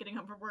probably getting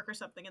home from work or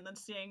something, and then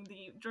seeing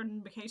the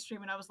Jordan McKay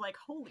stream, and I was like,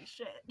 holy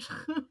shit,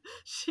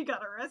 she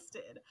got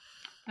arrested.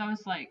 That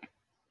was like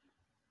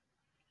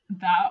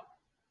that.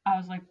 I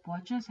was like,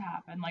 what just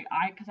happened? Like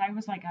because I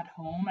was like at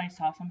home, I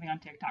saw something on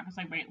TikTok. I was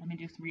like, wait, let me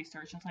do some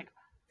research. I was like,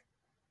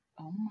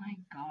 oh my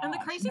god. And the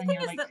crazy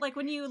thing is that like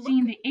when you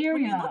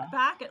look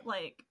back at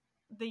like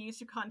the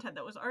YouTube content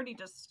that was already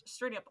just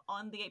straight up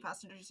on the 8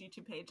 Passengers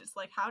YouTube page, it's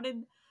like,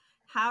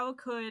 how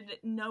could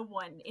no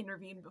one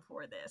intervene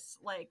before this?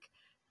 Like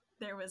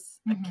there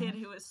was a kid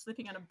who was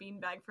sleeping on a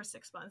beanbag for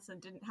 6 months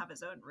and didn't have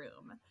his own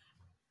room.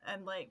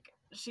 And like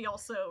she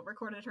also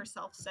recorded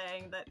herself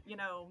saying that, you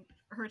know,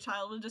 her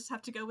child would just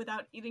have to go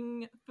without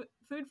eating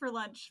food for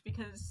lunch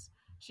because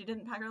she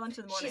didn't pack her lunch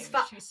in the morning.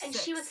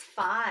 She was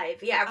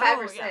 5. Yeah, 5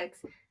 or 6.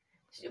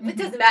 It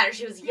doesn't matter.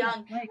 She was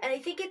young. And I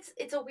think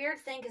it's a weird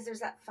thing, because there's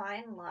that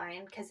fine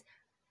line, because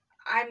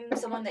I'm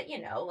someone that,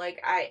 you know,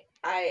 like I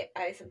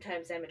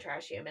sometimes am a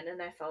trash human,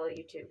 and I follow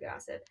YouTube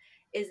gossip,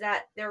 is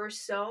that there's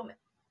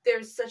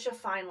such a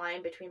fine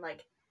line between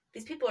like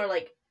these people are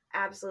like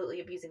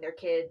absolutely abusing their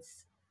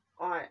kids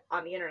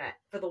on the internet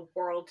for the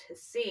world to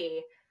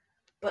see,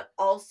 but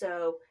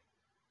also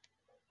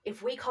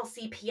if we call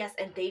CPS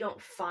and they don't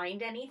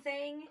find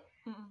anything,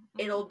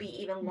 it'll be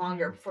even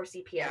longer before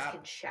CPS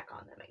can check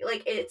on them.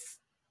 Like it's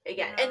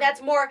again, and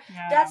that's more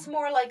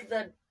like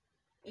the,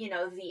 you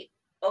know, the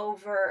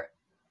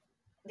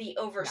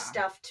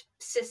overstuffed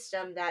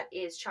system that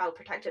is Child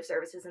Protective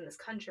Services in this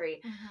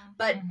country.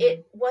 But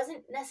it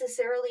wasn't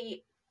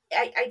necessarily,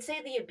 I'd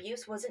say the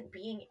abuse wasn't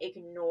being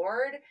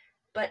ignored,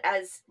 but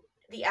as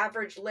the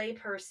average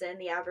layperson,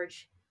 the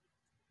average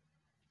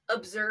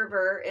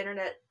observer,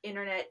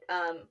 internet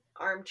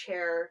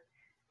armchair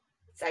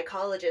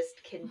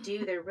psychologist can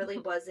do, there really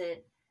wasn't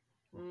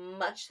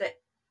much that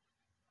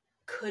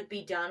could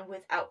be done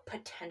without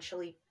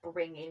potentially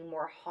bringing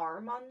more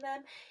harm on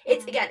them.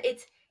 It's again,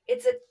 it's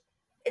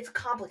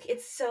complicated.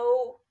 It's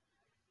so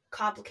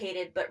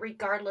complicated, but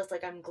regardless,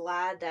 like, I'm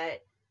glad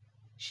that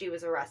she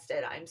was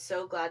arrested. I'm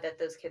so glad that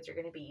those kids are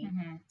going to be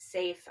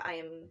safe.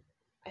 I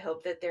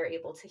hope that they're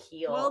able to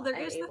heal. Well, there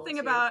is the thing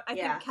about, I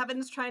think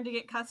Kevin's trying to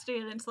get custody,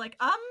 and it's like,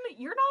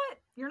 you're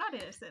not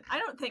innocent. I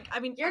don't think. I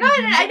mean, you're not.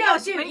 I know,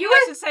 dude. Maybe you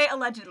have to say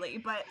allegedly,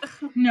 but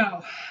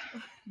no.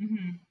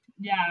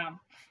 Yeah,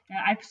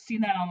 I've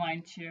seen that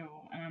online too,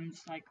 and I'm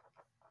just like,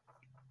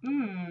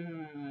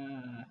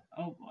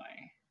 oh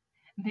boy.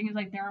 The thing is,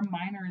 like, there are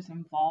minors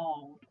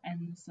involved,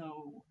 and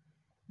so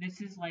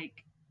this is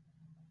like,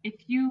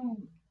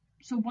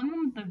 so one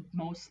of the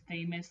most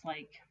famous,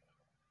 like,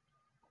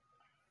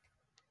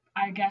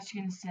 I guess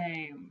you can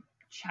say,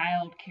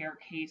 child care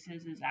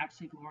cases is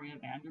actually Gloria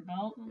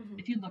Vanderbilt. Mm-hmm.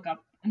 If you look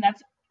up, and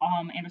that's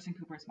Anderson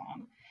Cooper's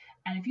mom,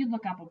 and if you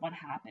look up at what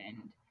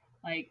happened,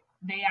 like,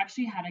 they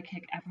actually had to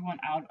kick everyone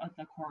out of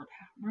the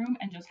courtroom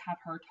and just have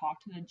her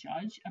talk to the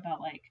judge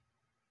about, like,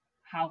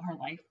 how her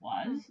life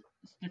was,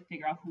 to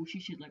figure out who she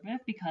should live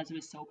with, because it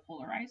was so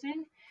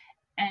polarizing.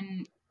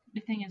 And the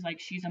thing is, like,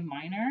 she's a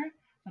minor,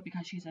 but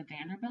because she's a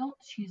Vanderbilt,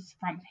 she's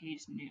front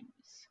page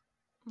news.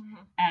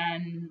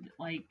 And,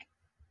 like,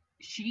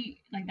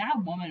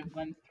 that woman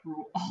went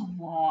through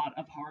a lot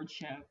of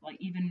hardship, like,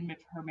 even with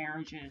her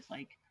marriages,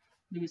 like,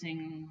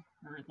 losing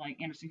her,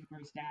 like, Anderson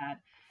Cooper's dad,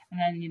 and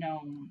then, you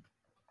know,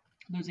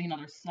 losing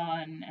another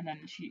son, and then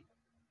she,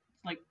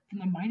 like, from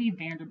the mighty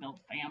Vanderbilt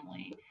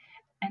family.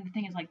 And the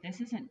thing is, like,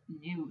 this isn't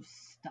new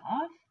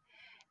stuff.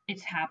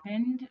 It's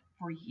happened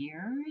for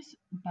years,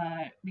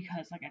 but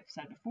because, like I've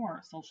said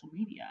before, social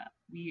media,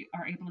 we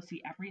are able to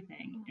see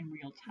everything in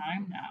real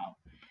time now.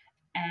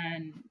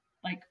 And,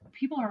 like,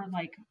 people are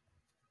like,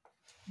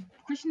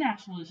 Christian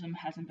nationalism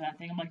hasn't been a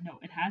thing. I'm like, no,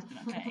 it has been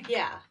a thing.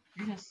 Yeah.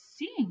 You're just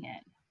seeing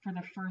it for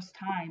the first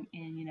time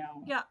in, you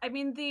know. Yeah, I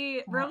mean,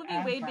 the Roe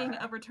v. Wade being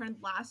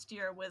overturned last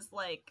year was,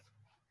 like,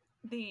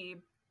 the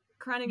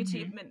crowning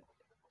achievement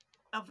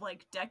of,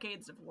 like,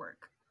 decades of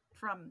work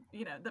from,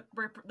 you know, the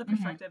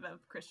perspective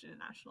of Christian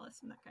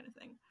nationalists and that kind of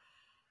thing.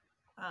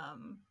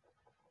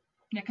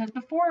 Yeah, because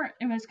before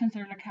it was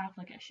considered a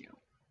Catholic issue.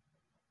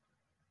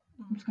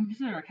 It was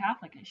considered a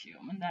Catholic issue,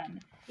 and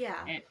then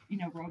it, you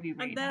know, Roe v.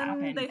 Wade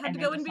happened. And then they had to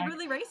go and be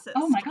really racist.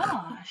 Oh my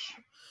gosh.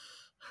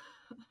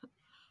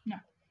 No.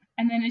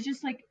 And then it's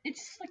just like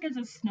as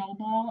a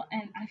snowball,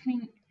 and I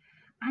mean,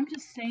 I'm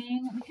just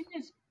saying, we can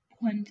just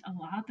point a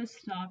lot of this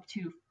stuff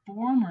to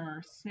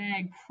former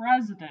SAG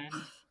president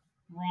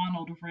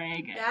Ronald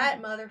Reagan.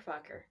 That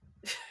motherfucker.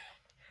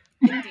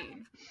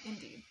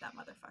 Indeed, that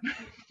motherfucker.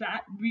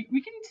 That we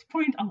can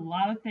point a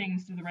lot of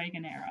things to the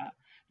Reagan era,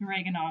 the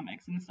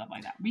Reaganomics and stuff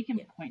like that. We can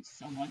point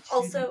so much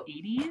to the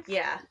 80s.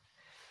 Yeah.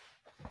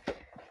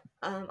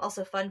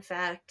 Also, fun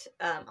fact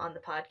on the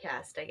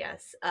podcast, I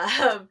guess.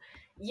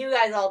 You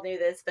guys all knew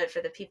this, but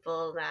for the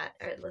people that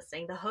are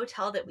listening, the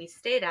hotel that we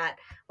stayed at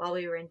while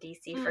we were in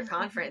DC for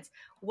conference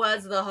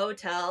was the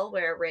hotel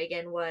where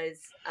Reagan was.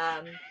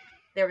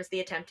 There was the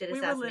attempted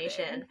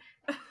assassination.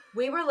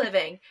 We were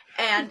living,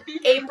 and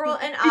April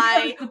and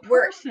I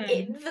were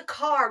in the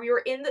car. We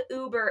were in the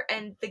Uber,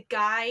 and the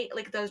guy,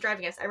 like, that was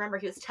driving us, I remember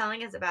he was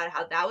telling us about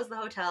how that was the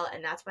hotel,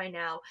 and that's why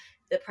now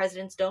the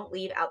presidents don't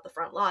leave out the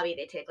front lobby.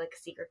 They take, like,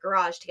 a secret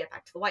garage to get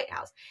back to the White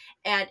House.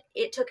 And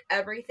it took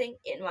everything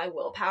in my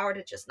willpower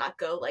to just not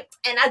go, like,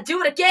 and I'd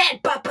do it again!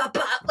 Bah, bah,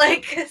 bah.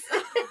 Like, cause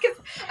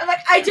I'm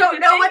like, I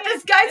don't know what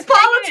this guy's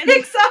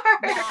politics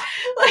are!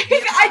 Like,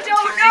 I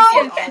don't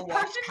know! All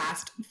walked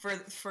past,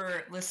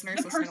 for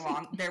listeners listening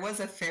along, there was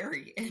a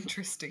very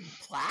interesting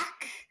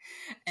plaque.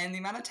 And the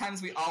amount of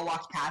times we all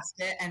walked past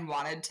it and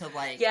wanted to,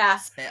 like,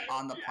 spit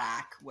on the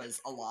plaque was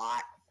a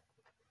lot.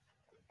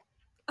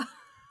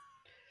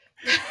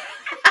 Here's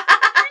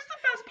the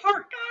best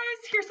part,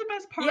 guys. Here's the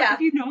best part. Yeah.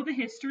 If you know the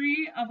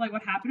history of, like,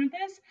 what happened with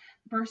this,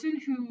 the person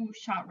who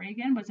shot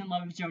Reagan was in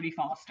love with Jodie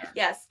Foster.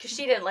 Yes, because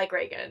she didn't like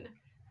Reagan.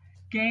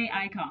 Gay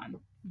icon,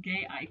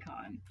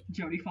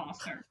 Jodie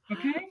Foster.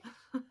 Okay.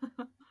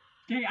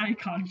 Gay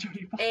icon,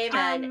 Jodie Foster.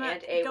 Amen.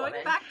 And a going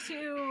woman. back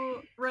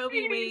to Roe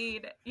v.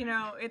 Wade, you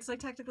know, it's like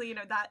technically, you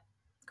know, that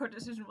court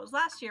decision was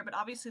last year, but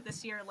obviously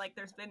this year, like,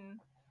 there's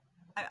been.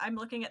 I'm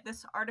looking at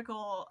this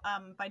article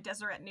by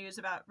Deseret News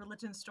about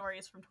religion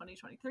stories from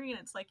 2023, and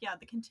it's like,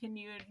 the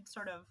continued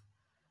sort of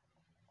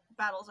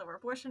battles over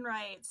abortion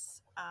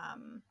rights.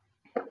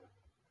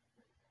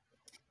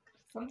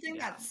 Something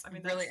that's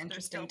really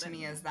interesting to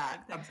me is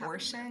that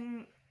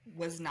abortion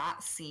was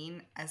not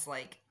seen as,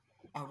 like,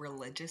 a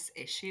religious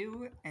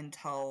issue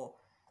until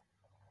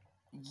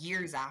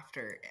years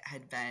after it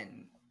had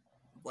been,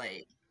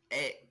 like,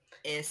 it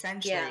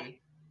essentially... Yeah.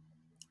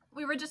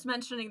 We were just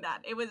mentioning that.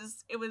 It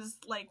was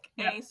like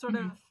a sort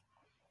of,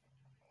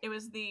 it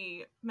was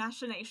the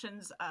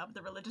machinations of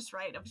the religious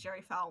right of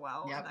Jerry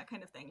Falwell and that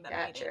kind of thing that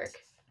made it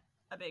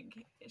a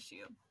big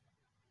issue.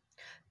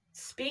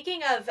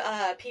 Speaking of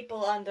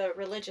people on the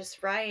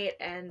religious right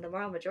and the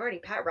moral majority,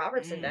 Pat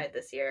Robertson died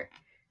this year.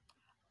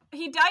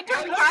 He died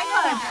during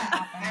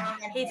Pride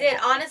Month. He did.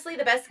 Honestly,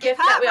 the best gift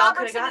Pat that we all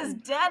could have Robertson gotten.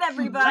 is dead,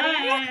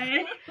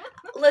 everybody.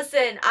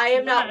 Listen, I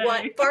am not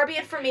one. Far be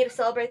it from me to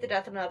celebrate the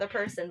death of another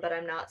person, but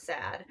I'm not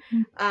sad.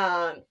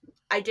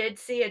 I did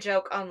see a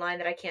joke online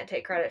that I can't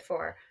take credit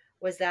for.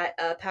 Was that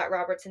Pat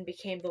Robertson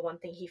became the one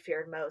thing he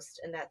feared most,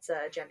 and that's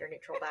a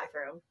gender-neutral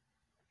bathroom.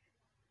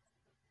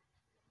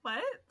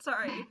 What?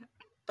 Sorry.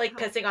 Like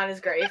pissing on his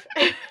grave.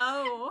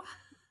 Oh.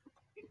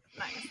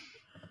 Nice.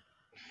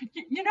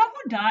 You know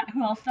who died?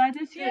 Who else died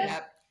this year?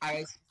 Yep,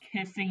 I was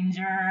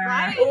Kissinger.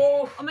 Right?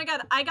 Oh my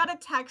god, I got a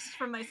text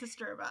from my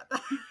sister about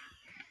that.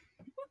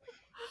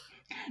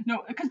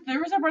 No, because there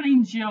was a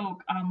running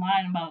joke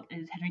online about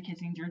is Henry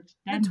Kissinger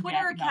dead? The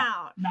Twitter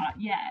account. Not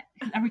yet.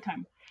 Every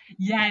time.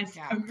 Yes.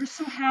 Yeah. And we're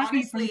so happy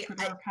Honestly, for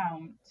the Twitter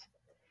account.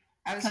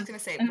 I was just going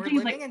to say, we're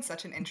living in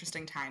such an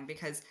interesting time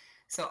because,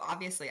 so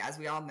obviously, as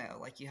we all know,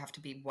 like, you have to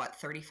be,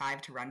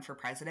 35 to run for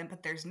president,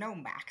 but there's no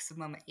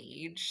maximum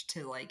age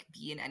to, like,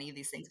 be in any of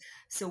these things.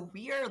 So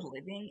we are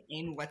living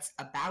in what's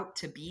about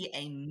to be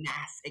a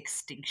mass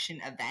extinction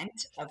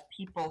event of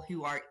people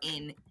who are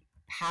in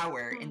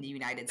power in the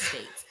United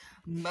States.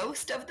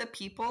 Most of the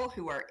people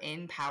who are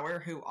in power,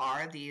 who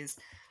are these,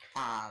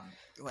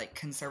 like,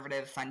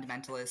 conservative,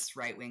 fundamentalist,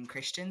 right-wing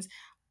Christians,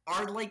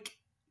 are, like,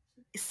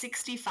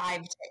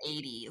 65 to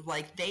 80.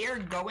 Like, they are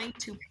going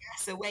to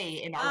pass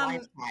away in our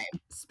lifetime.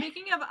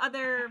 Speaking of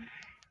other...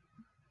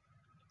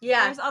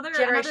 Yeah, there's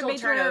another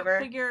major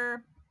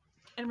figure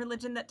in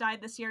religion that died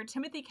this year,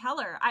 Timothy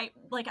Keller. I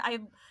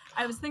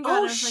was thinking about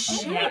it, I was like,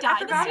 did he die I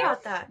forgot this year?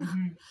 about that.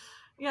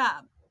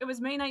 Yeah, it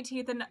was May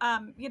 19th, and,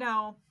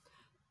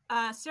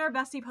 Sarah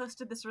Bessie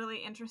posted this really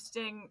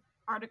interesting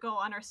article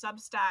on her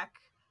Substack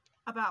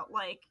about,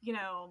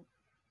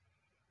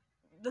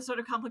 the sort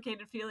of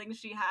complicated feelings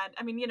she had.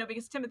 I mean,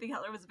 because Timothy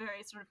Keller was a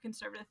very sort of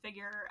conservative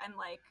figure, and,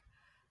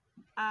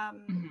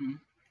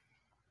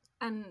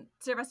 and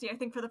Sarah Bessie, I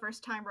think for the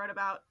first time, wrote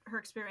about her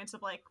experience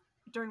of,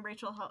 when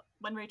Rachel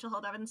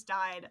Held Evans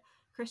died,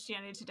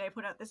 Christianity Today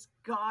put out this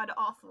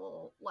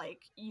god-awful,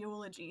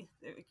 eulogy.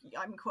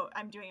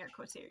 I'm doing air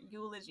quotes here.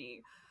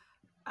 Eulogy.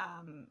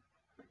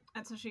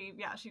 And so she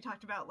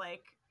talked about,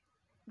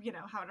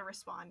 how to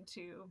respond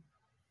to,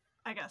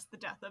 I guess, the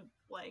death of,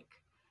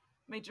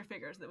 major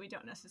figures that we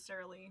don't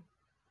necessarily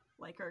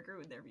like or agree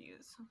with their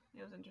views.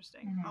 It was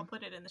interesting. Mm-hmm. I'll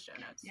put it in the show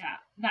notes. Yeah,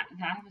 that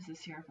was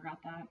this year. I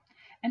forgot that.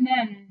 And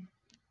then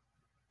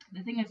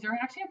the thing is, there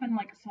actually have been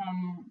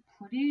some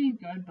pretty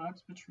good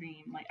books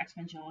between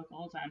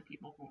ex-evangelicals and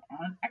people who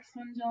aren't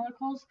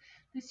ex-evangelicals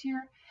this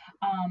year.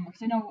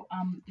 Because I know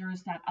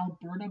there's that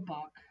Alberta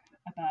book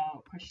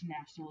about Christian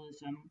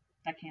nationalism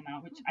that came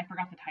out, which I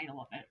forgot the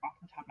title of it off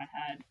the top of my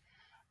head,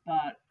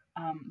 but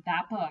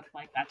that book,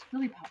 that's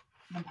really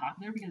been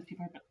popular because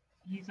people are.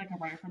 He's a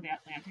writer from the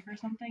Atlantic or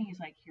something. He's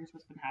here's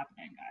what's been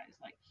happening, guys.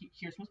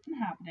 Here's what's been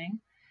happening.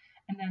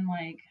 And then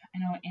I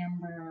know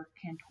Amber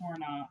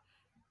Cantorna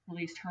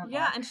released her book.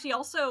 Yeah, and she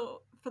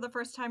also for the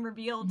first time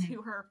revealed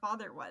who her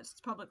father was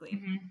publicly.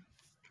 Mm-hmm.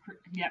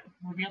 Yep,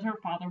 revealed who her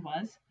father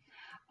was.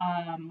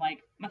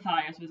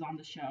 Matthias was on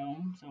the show,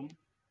 so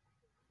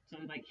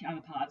on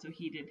the pod, so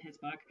he did his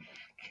book.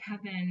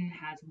 Kevin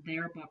has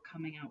their book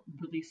coming out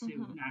really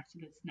soon,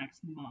 actually this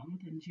next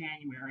month in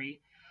January.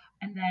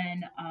 And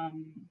then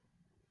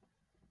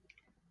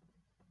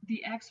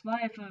the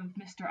ex-wife of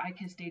Mr. I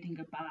Kissed Dating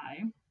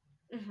Goodbye,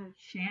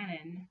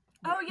 Shannon.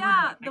 Oh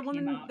yeah, the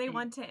woman they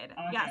wanted.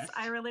 August. Yes,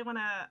 I really want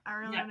to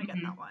get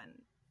that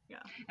one.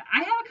 Yeah. I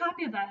have a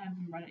copy of that. I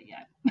haven't read it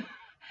yet.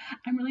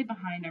 I'm really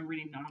behind on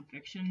reading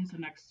nonfiction, so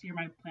next year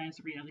my plan is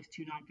to read at least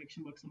 2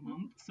 nonfiction books a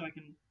month so I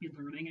can be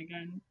learning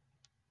again.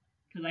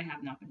 Because I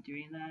have not been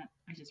doing that.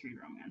 I just read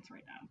romance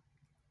right now.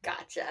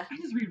 Gotcha. I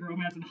just read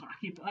romance and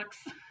hockey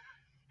books.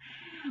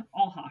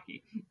 All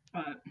hockey.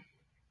 But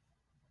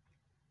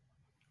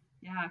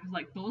yeah,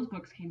 because those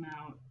books came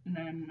out, and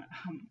then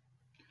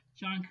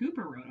John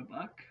Cooper wrote a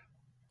book.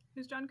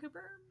 Who's John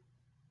Cooper?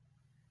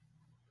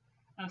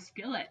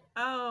 Skillet.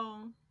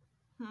 Oh.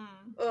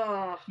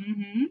 Ugh.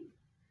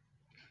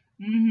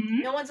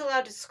 No one's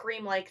allowed to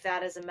scream like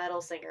that as a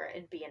metal singer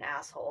and be an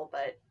asshole,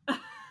 but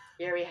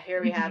here we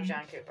have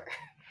John Cooper.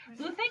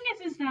 So the thing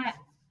is that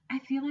I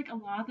feel like a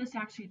lot of this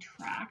actually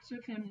tracks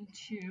with him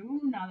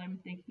too, now that I'm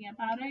thinking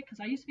about it, because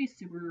I used to be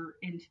super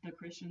into the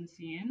Christian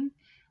scene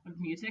of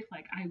music.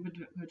 I would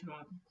go to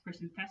a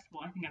Christian festival.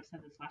 I think I've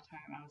said this last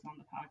time I was on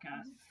the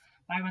podcast,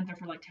 but I went there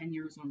for 10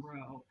 years in a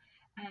row.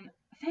 And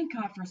thank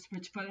God for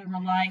Switchfoot and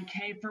Reliant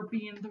K for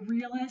being the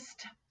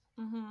realist.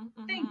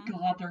 Thank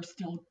God they're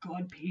still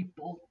good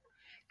people.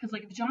 Because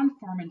if John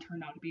Foreman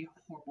turned out to be a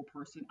horrible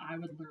person, I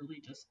would literally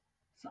just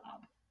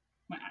sob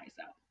my eyes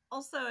out.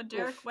 Also,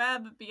 Derek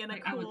Webb being a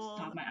cool I would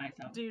sob my eyes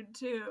out. Dude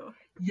too.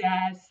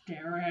 Yes,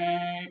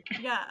 Derek.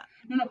 Yeah.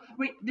 No,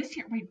 wait, this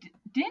year,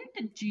 didn't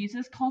the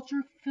Jesus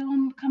Culture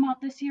film come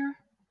out this year?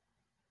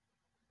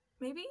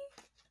 Maybe?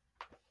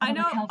 I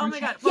know. Oh my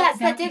God. Yes,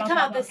 that did come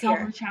out this year.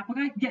 Calvary Chapel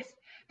guy? Yes.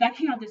 That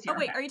came out this year. Oh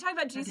wait, okay. are you talking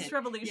about Jesus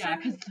Revolution? Yeah,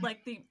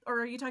 or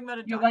are you talking about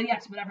a? Yeah, well,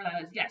 yes, whatever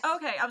that is. Yes.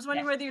 Okay, I was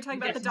wondering whether you're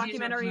talking about the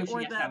documentary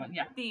or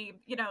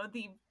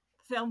the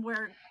film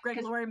where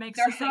Greg Laurie makes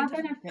a saint of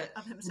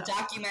himself. The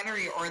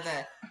documentary or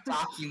the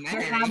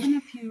documentary. There have been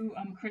a few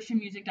Christian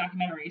music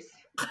documentaries.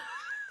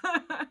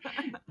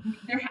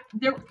 there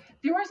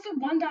was the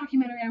one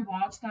documentary I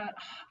watched that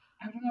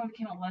I don't know if it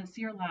came out last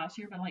year,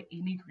 but like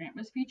Amy Grant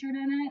was featured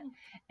in it,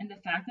 and the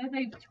fact that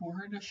they tore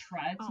her to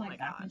shreds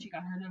back when she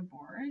got her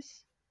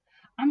divorce.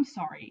 I'm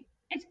sorry,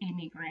 it's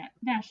Amy Grant,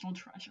 national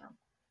treasure.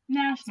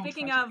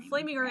 Speaking of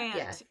Flamey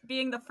Grant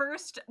being the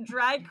first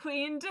drag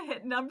queen to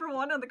hit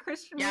 #1 on the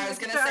Christian music I was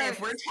gonna say, if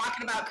we're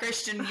talking about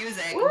Christian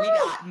music, we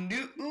got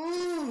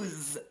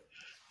news.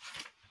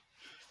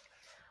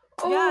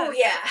 Oh,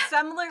 yes.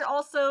 Semler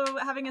also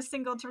having a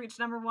single to reach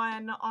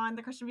 #1 on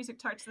the Christian music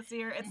charts this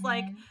year. It's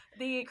like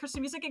the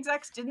Christian music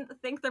execs didn't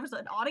think there was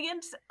an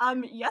audience.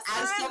 Yes,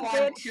 as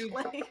someone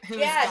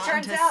who's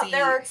turns out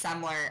there are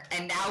Semler,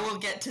 and now we'll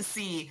get to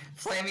see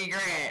Flamey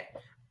Grant.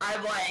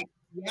 I'm like,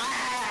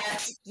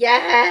 yes.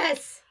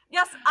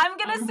 I'm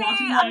gonna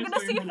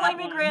see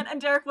Flamey Grant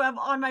and Derek Webb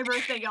on my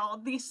birthday, y'all.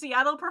 The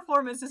Seattle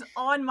performance is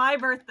on my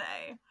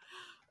birthday.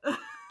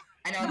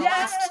 I know the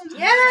last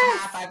year and a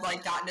half I've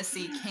gotten to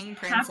see King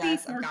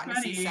Princess, I've gotten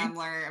to see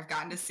Semler,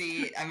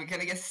 I'm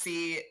gonna get to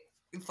see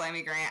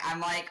Flamey Grant. I'm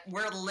like,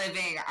 we're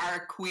living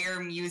our queer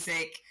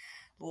music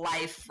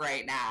life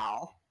right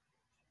now.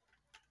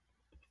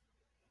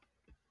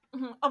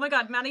 Oh my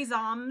god, Maddie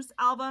Zom's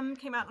album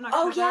came out in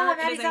October. Oh yeah,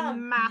 Maddie It is Zom. a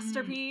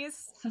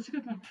masterpiece. Such a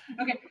good one.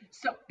 Okay,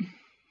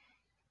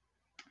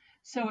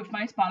 so if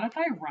my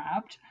Spotify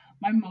Wrapped,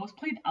 my most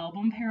played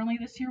album apparently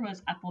this year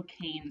was Ethel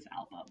Cain's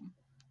album.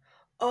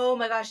 Oh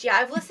my gosh, yeah,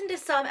 I've listened to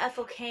some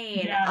Ethel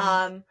Cain. Yes.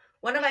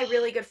 One of my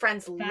really good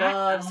friends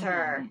loves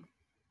her.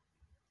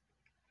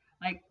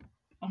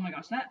 Oh my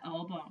gosh, that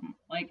album,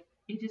 it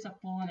is a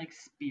full-on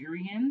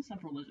experience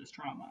of religious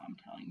trauma, I'm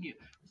telling you.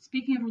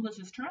 Speaking of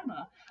religious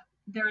trauma,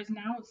 there is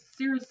now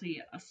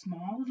seriously a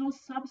small little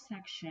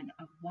subsection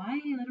of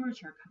YA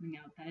literature coming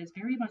out that is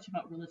very much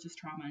about religious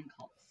trauma and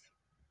cults.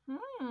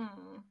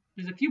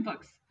 There's a few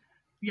books.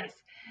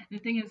 Yes. The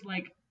thing is,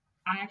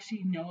 I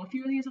actually know a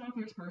few of these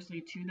authors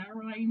personally too that are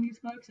writing these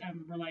books,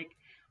 and we're like,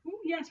 ooh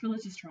yes,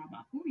 religious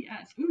trauma. Ooh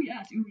yes, ooh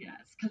yes, ooh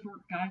yes. Because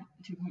we're gotten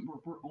to a point where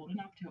we're old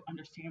enough to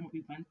understand what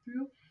we went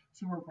through,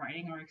 so we're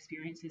writing our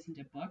experiences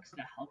into books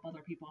to help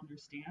other people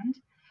understand.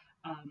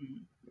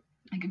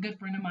 A good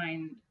friend of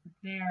mine,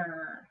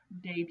 their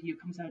debut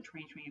comes out in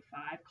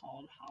 2025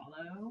 called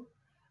Hollow.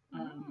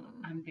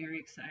 I'm very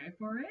excited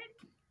for it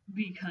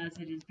because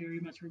it is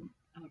very much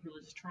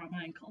religious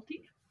trauma and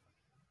culty.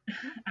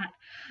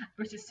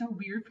 Which is so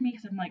weird for me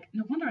because I'm like,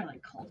 no wonder I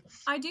like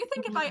cults. I do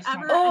think if I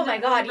ever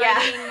I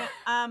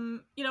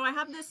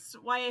have this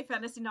YA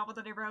fantasy novel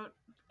that I wrote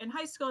in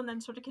high school and then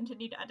sort of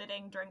continued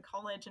editing during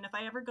college, and if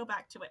I ever go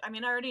back to it, I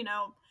already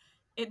know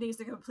it needs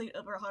a complete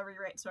overhaul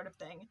rewrite sort of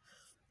thing,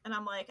 and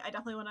I'm like, I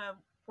definitely want to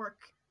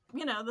work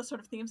the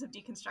sort of themes of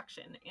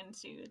deconstruction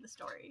into the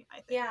story, I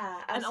think.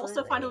 Yeah, absolutely. And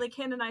also finally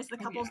canonize the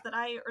couples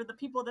the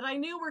people that I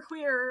knew were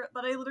queer,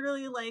 but I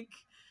literally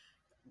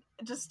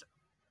just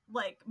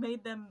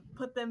made them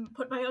put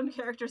my own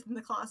characters in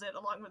the closet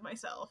along with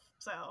myself.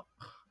 So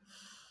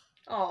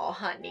oh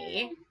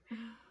honey.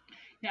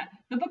 Yeah,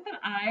 the book that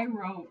I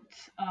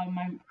wrote,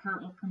 my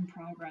current work in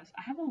progress,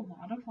 I have a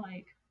lot of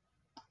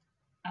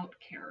out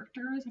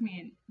characters.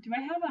 Do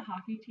I have a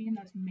hockey team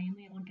that's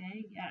mainly all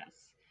gay?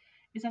 Yes.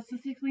 Is that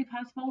statistically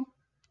possible?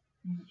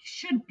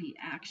 Should be,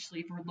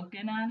 actually, if we're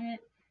looking at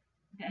it.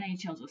 The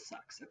NHL just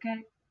sucks,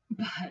 okay?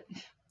 But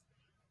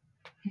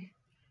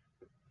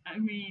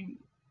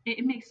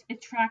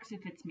it tracks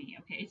if it's me,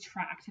 okay? It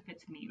tracks if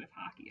it's me with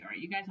hockey, all right?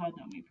 You guys all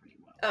know me pretty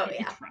well. Oh,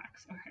 It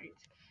tracks, all right?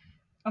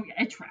 Oh,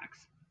 yeah, it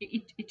tracks.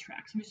 It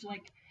tracks. Which,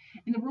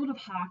 in the world of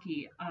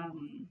hockey,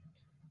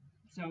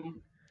 so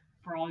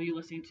for all of you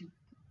listening to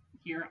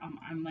here,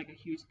 I'm a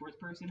huge sports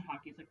person.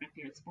 Hockey is my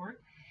favorite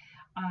sport.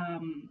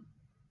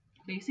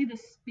 Basically,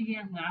 this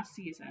began last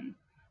season,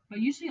 but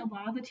usually a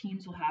lot of the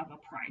teams will have a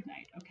pride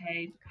night,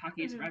 okay?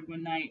 Hockey is for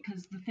everyone night,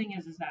 because the thing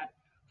is that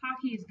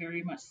hockey is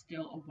very much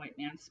still a white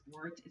man's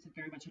sport. It's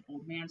very much an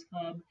old man's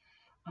club.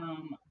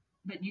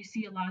 But you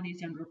see a lot of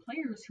these younger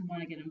players who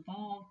want to get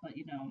involved, but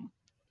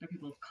they're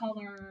people of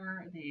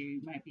color, they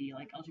might be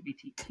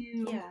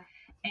LGBTQ,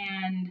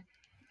 and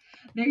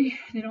they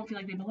don't feel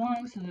like they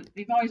belong, so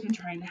they've always been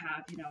trying to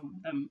have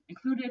them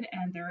included.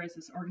 And there is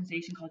this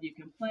organization called You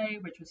Can Play,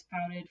 which was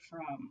founded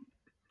from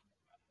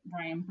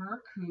Brian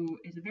Burke, who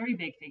is a very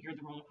big figure in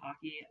the world of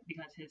hockey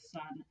because his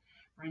son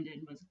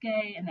Brendan was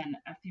gay, and then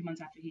a few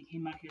months after he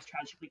came out, he was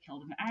tragically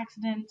killed in an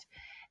accident,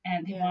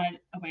 and they wanted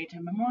a way to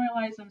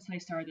memorialize him, so they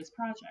started this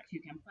project,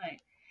 You Can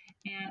Play.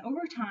 And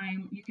over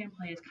time, You Can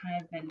Play has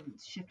kind of been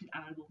shifted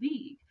out of the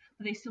league,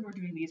 but they still were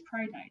doing these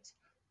pride nights.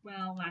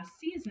 Well, last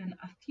season,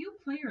 a few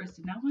players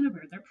did not want to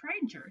wear their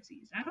pride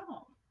jerseys at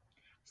all.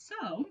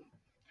 So,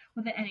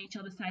 what the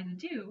NHL decided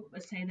to do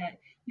was say that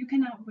you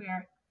cannot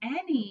wear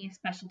any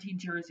specialty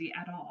jersey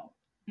at all.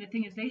 And the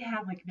thing is, they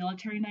have like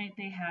military night.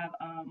 They have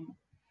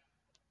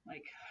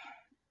like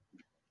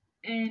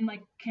in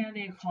like Canada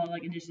they call it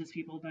like Indigenous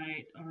People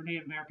Night or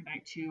Native American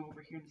Night too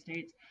over here in the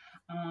States.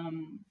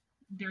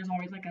 There's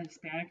always like a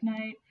Hispanic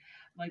night.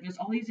 Like there's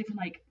all these different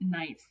like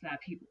nights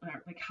that people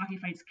are like Hockey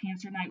Fights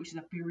Cancer Night, which is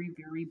a very,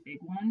 very big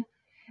one.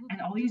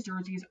 And all these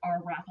jerseys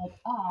are raffled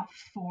off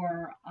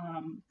for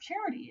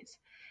charities.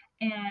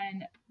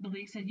 And the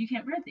league said, you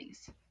can't wear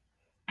these.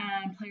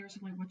 And players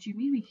are like, what do you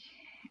mean?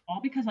 All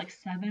because like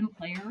 7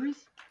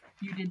 players,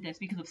 you did this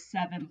because of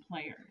 7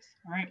 players,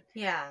 right?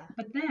 Yeah.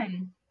 But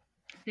then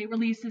they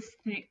released this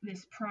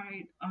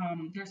pride,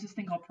 there's this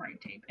thing called pride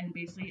tape. And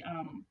basically,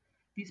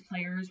 these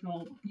players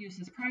will use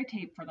this pride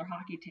tape for their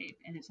hockey tape.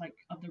 And it's like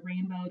of the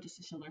rainbow just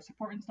to show their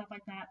support and stuff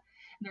like that.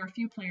 And there are a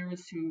few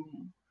players who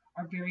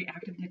are very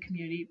active in the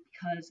community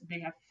because they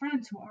have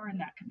friends who are in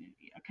that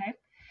community, okay?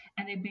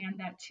 And they banned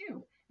that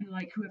too. And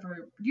like,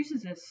 whoever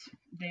uses this,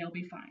 they'll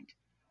be fined.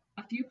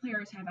 A few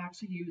players have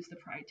actually used the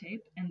pride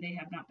tape, and they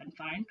have not been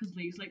fined because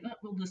league's like, oh,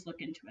 we'll just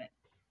look into it.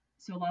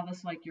 So a lot of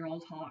us like, you're all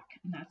talk,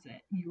 and that's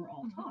it. You're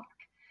all talk.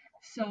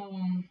 So,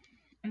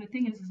 and the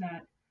thing is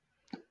that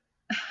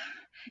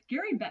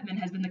Gary Bettman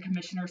has been the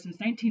commissioner since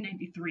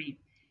 1993.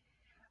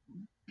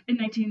 In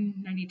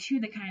 1992,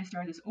 they kind of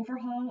started this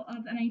overhaul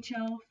of the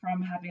NHL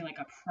from having like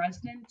a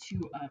president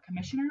to a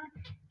commissioner.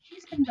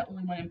 He's been the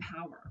only one in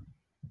power.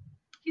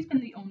 He's been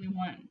the only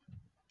one.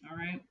 All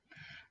right.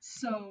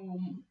 So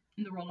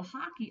in the world of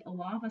hockey, a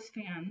lot of us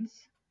fans,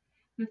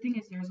 the thing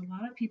is there's a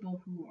lot of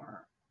people who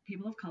are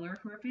people of color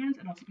who are fans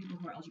and also people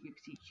who are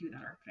LGBTQ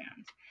that are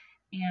fans.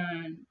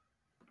 And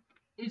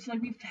it's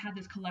like we've had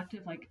this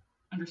collective like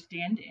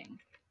understanding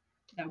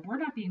that we're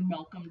not being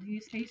welcomed in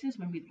these spaces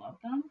when we love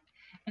them.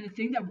 And the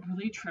thing that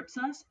really trips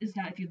us is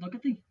that if you look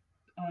at the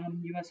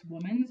U.S.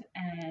 women's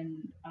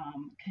and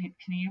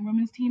Canadian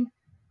women's team,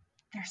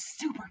 they're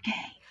super gay.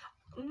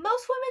 Most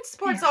women's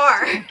sports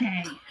are. Super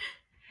gay.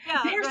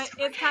 Yeah, right.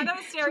 It's kind of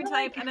a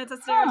stereotype, and it's a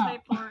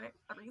stereotype for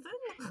a reason.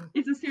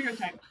 It's a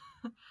stereotype.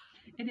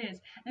 It is.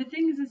 And the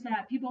thing is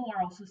that people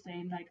are also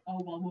saying, like,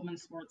 oh, well,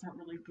 women's sports aren't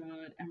really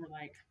good. And we're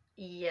like,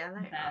 yeah,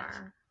 they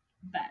are.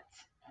 Bet.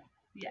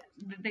 Yeah,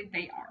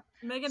 they are.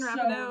 Megan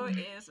Rapinoe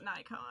is an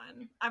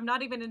icon. I'm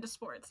not even into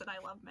sports, and I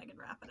love Megan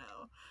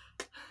Rapinoe.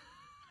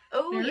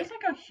 Oh, There's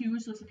like a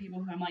huge list of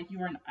people who I'm like,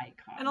 you're an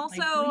icon. And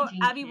also like,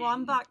 Abby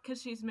Wambach,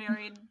 because she's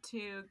married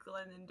to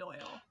Glennon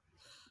Doyle.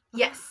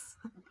 Yes.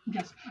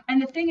 Yes.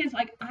 And the thing is,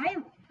 like, I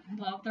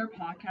love their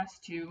podcast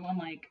too. And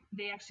like,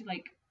 they actually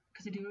like,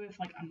 because they do it with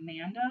like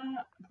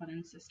Amanda,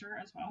 Glennon's sister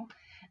as well.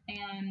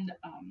 And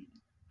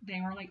they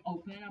were like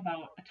open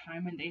about a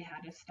time when they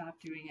had to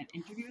stop doing an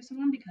interview with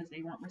someone because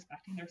they weren't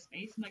respecting their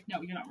space. I'm like,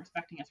 no, you're not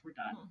respecting us. We're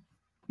done.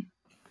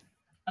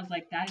 I was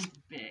like, that is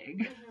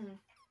big.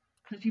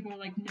 Because people are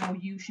like, no,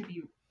 you should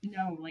be,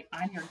 no, like,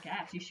 I'm your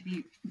guest. You should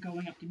be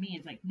going up to me.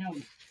 It's like, no,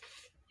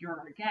 you're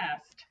our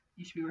guest.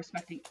 You should be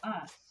respecting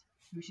us.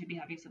 We should be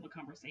having civil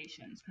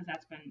conversations. Because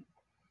that's been,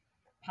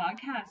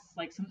 podcasts,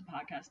 like some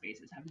podcast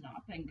spaces have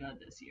not been good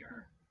this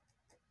year.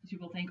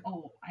 People think,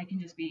 oh, I can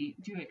just do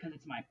it because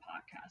it's my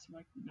podcast. I'm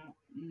like, no,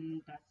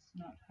 that's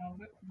not how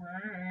it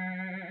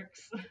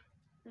works.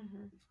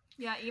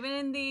 Yeah, even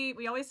in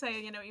we always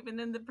say, even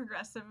in the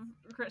progressive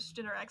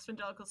Christian or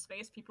evangelical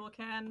space, people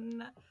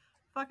can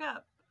fuck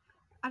up.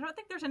 I don't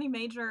think there's any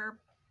major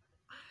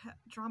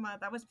drama.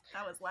 That was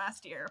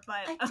last year,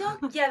 but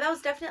yeah, that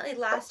was definitely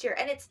last year.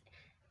 And it's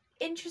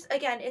interesting,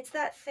 again, it's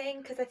that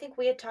thing, because I think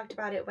we had talked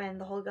about it when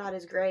the whole God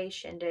is Grey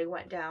shindig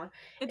went down.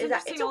 It's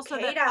interesting it's also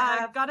okay that to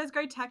have... God is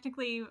Grey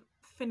technically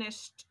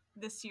finished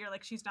this year.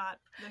 Like, she's not,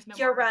 there's no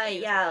You're more right,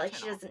 yeah, like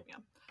channel. she doesn't...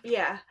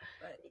 Yeah.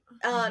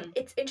 But,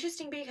 it's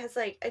interesting because,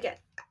 like, again,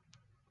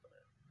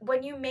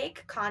 when you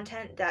make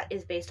content that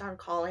is based on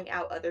calling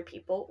out other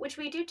people, which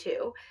we do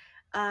too,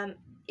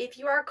 if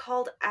you are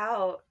called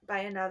out by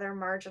another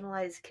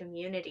marginalized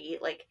community,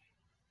 like,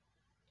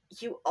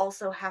 you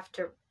also have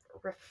to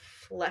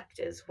reflect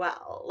as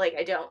well. Like,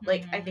 I don't,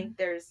 like, I think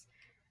there's,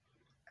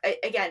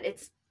 again,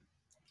 it's,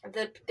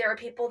 there are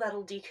people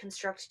that'll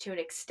deconstruct to an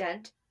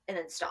extent and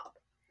then stop.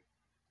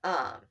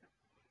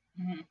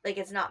 Like,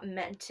 it's not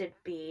meant to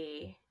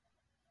be,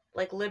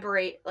 like,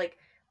 learning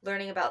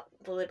about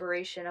the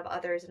liberation of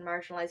others in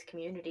marginalized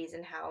communities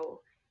and how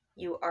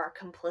you are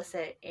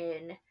complicit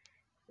in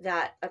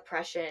that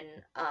oppression,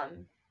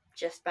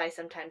 just by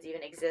sometimes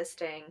even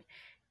existing.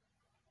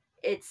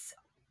 It's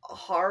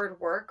hard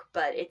work,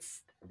 but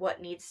it's what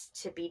needs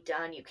to be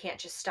done. You can't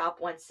just stop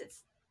once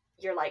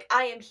you're like,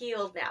 I am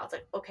healed now. It's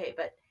like, okay,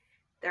 but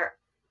there are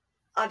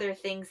other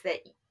things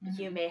that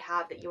you may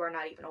have that you are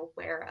not even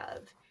aware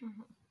of.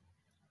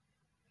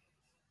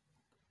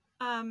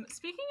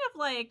 Speaking of,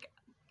 like,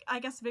 I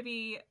guess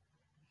maybe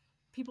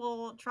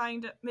people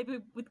trying to, maybe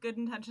with good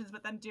intentions,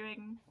 but then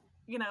doing,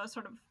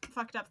 sort of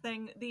fucked up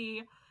thing,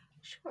 the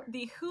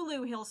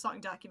Hulu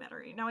Hillsong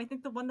documentary. Now, I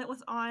think the one that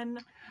was on,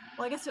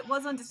 well, I guess it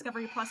was on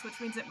Discovery Plus, which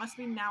means it must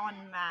be now on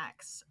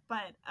Max,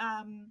 but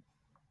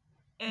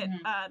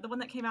the one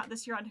that came out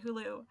this year on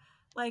Hulu,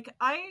 Like,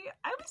 I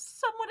was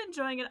somewhat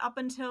enjoying it up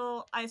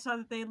until I saw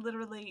that they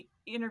literally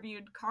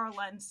interviewed Carl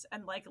Lentz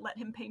and, like, let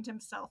him paint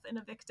himself in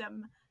a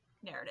victim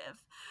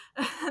narrative.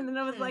 And then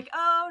I was like,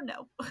 oh,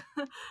 no.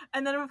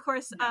 And then, of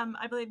course,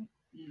 I believe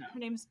her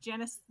name's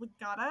Janice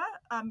Ligata.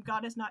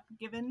 God is Not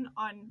Given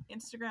on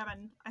Instagram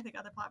and I think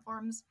other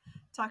platforms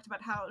talked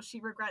about how she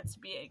regrets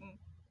being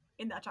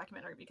in that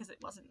documentary because it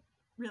wasn't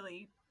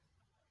really,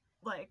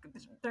 like,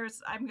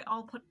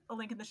 I'll put a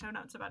link in the show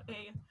notes about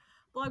a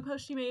blog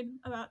post she made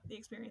about the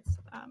experience.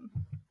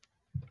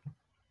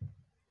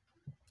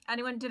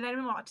 Did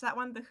anyone watch that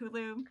one, the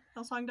Hulu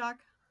Hillsong doc?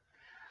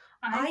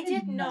 I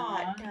did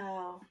not.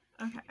 No.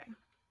 Okay.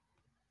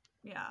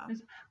 Yeah.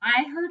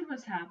 I heard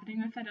what's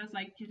happening with it. I was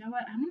like, you know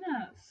what? I'm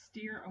gonna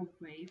steer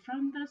away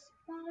from this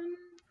one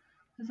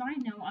because I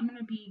know I'm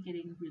gonna be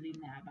getting really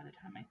mad by the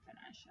time I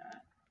finish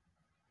it.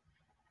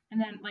 And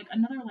then, like,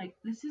 another, like,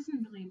 this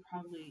isn't really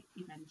probably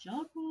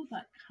evangelical,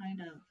 but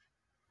kind of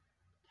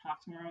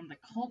talks more on the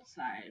cult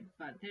side,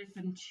 but there's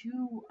been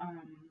 2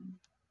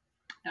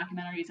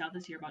 documentaries out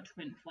this year about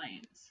twin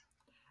flames.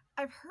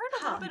 I've heard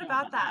a little bit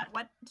about that.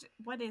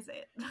 What is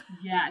it?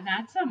 Yeah,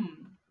 that's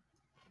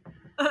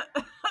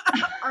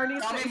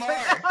Artie's Tell me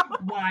more.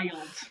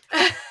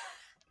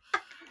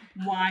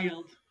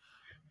 Wild.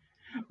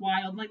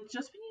 Like,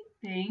 just when you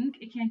think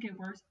it can't get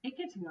worse, it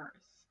gets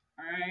worse.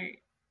 All right,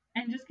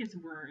 and it just gets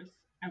worse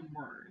and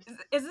worse.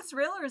 Is this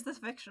real or is this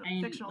fictional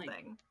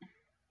thing?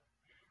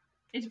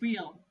 It's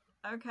real.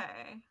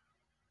 Okay.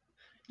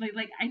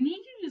 Like I need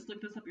you to just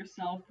look this up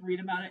yourself, read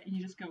about it, and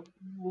you just go,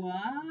 what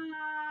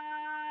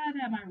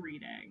am I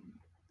reading?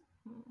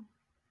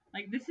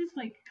 Like, this is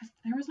like, because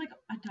there was like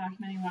a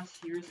documentary I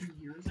watched years and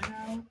years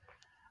ago,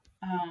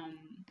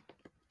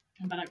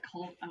 about a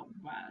cult out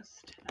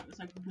west that was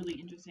like really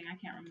interesting. I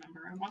can't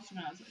remember. I watched it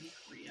when I was in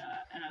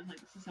Korea, and I was like,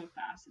 this is so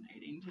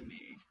fascinating to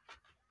me.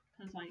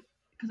 And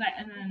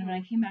then when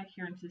I came back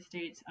here into the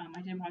States,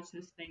 I did watch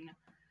this thing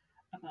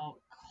about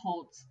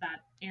cults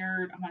that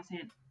aired, I want to say,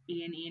 at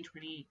A&E in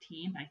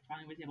 2018. I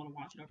finally was able to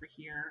watch it over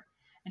here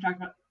and talked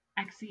about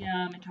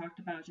Axiom and talked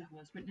about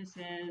Jehovah's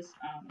Witnesses,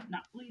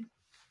 not really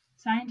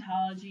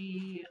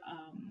Scientology,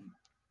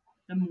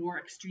 the more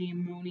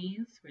extreme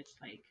Moonies, which,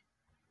 like,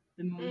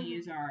 the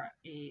Moonies are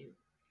a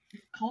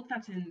cult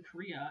that's in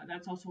Korea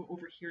that's also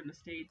over here in the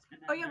States.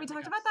 And then we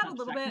talked about that a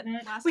little bit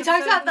last We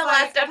talked about the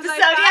last episode,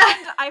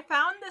 I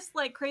found this,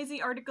 like,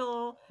 crazy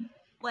article,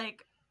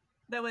 like,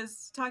 that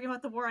was talking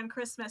about the war on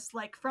Christmas,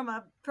 like, from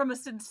a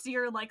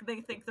sincere, like,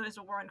 they think there's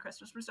a war on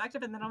Christmas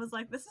perspective, and then I was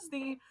like,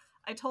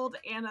 I told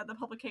Anna the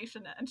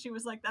publication, and she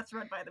was like, that's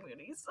read by the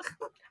Moonies.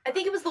 I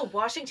think it was the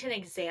Washington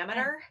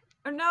Examiner.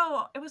 Or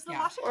no, it was the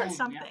Washington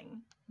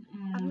something.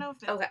 I don't know if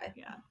it's... Okay.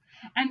 Yeah.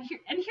 And here's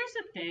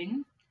the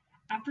thing.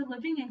 After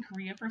living in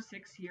Korea for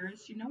 6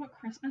 years, you know what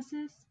Christmas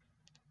is?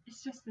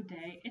 It's just a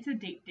day. It's a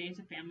date day. It's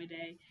a family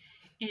day.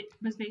 It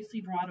was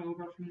basically brought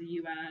over from the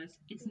U.S.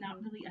 It's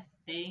not really a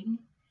thing.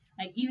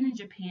 Like, even in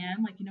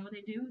Japan, like, you know what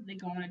they do? They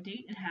go on a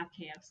date and have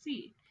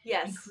KFC.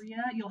 Yes. In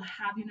Korea, you'll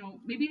have,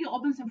 maybe you'll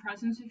open some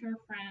presents with your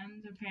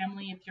friends and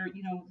family. If you're,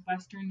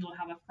 Western, you'll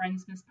have a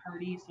Friendsmas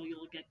party, so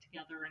you'll get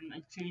together and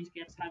exchange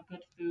gifts, have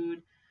good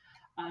food.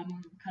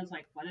 Because,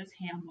 like, what is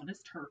ham? What is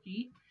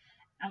turkey?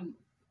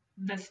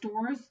 The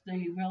stores,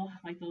 they will,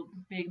 like, the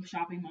big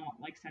shopping mall,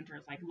 like,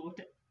 centers, like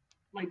Lotte,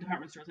 like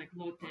department stores, like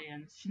Lotte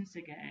and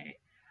Shinsegae,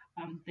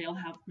 they'll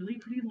have really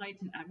pretty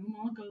lights, and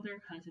everyone will go there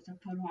because it's a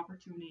photo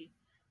opportunity.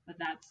 But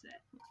that's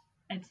it.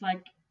 It's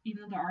like,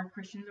 even though there are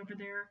Christians over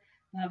there,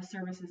 they'll have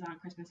services on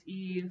Christmas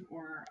Eve,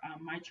 or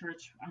my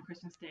church on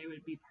Christmas Day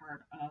would be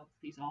part of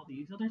all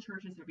these other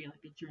churches. There'd be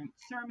like a joint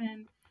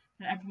sermon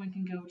that everyone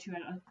can go to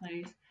at a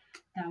place.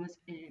 That was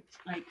it.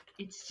 Like,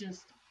 it's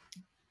just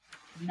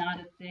not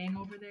a thing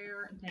over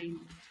there.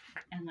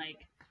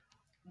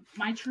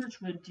 My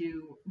church would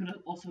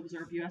also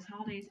observe U.S.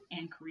 holidays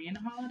and Korean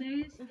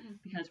holidays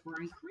because we're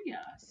in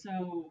Korea.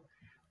 So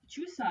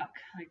Chuseok,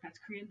 like, that's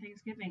Korean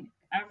Thanksgiving.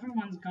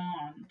 Everyone's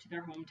gone to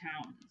their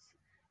hometowns.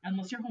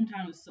 Unless your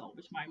hometown was Seoul,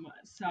 which mine was.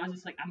 So I was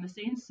just like, I'm going to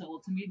stay in Seoul.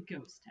 It's going to be a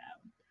ghost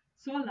town.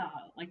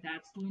 Seolla, like,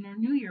 that's Lunar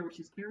New Year, which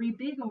is very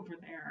big over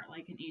there,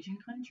 like, in Asian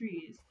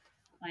countries.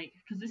 Like,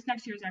 because this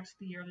next year is actually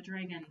the year of the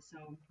dragon,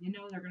 so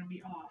they're going to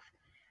be off.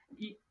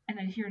 And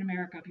then here in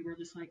America, people are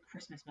just like,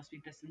 Christmas must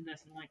be this and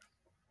this. And, like,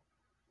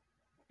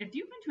 if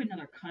you've been to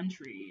another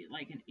country,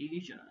 like in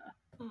Asia,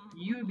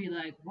 you would be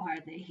like, why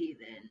are they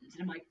heathens?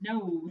 And I'm like,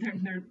 no,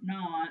 they're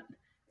not.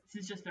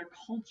 This is just their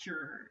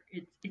culture.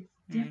 It's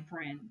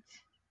different.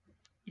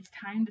 It's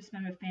time to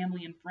spend with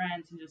family and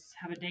friends and just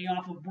have a day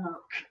off of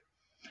work.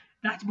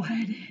 That's what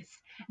it is.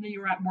 And then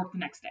you're at work the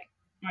next day.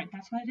 Right?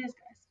 That's what it is,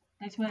 guys.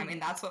 That's what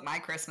that's what my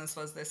Christmas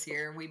was this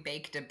year. We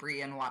baked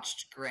debris and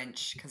watched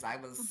Grinch because I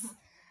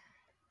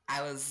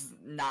was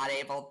not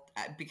able,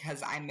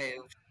 because I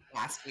moved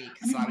last week,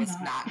 so I was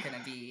not going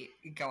to be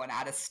going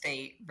out of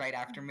state right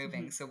after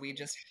moving. So we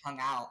just hung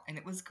out, and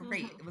it was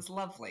great. It was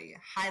lovely.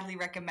 Highly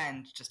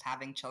recommend just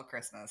having chill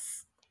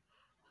Christmas.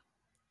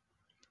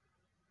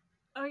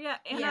 Oh yeah,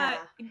 Anna,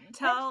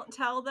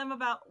 tell them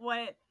about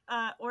what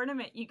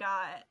ornament you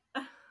got.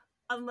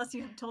 Unless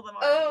you have told them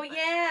already.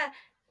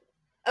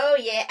 Oh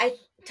yeah, I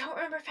don't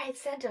remember if I had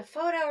sent a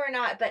photo or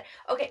not, but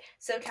okay.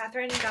 So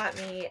Catherine got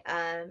me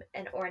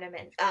an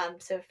ornament.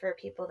 So for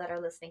people that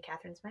are listening,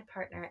 Catherine's my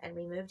partner, and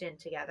we moved in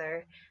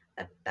together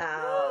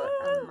about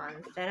a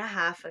month and a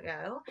half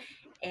ago.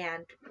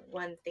 And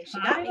one thing she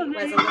got me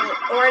was a little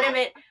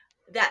ornament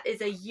that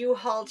is a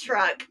U-Haul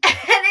truck, and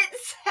it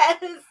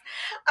says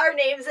our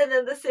names and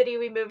then the city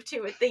we moved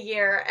to with the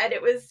year, and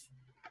it was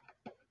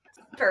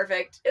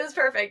perfect. It was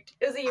perfect.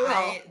 It was a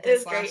U-Haul. It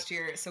was great. Last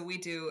year, so we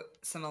do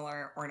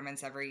similar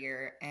ornaments every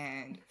year,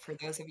 and for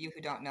those of you who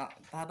don't know,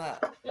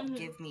 Bubba,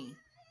 give me.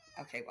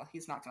 Okay, well,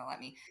 he's not gonna let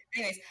me.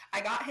 Anyways,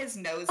 I got his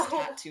nose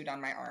tattooed on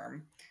my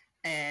arm,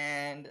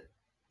 and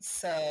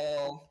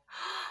so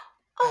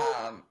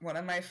one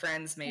of my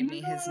friends made me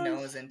his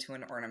nose into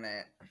an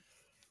ornament.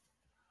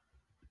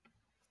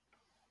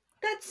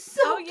 That's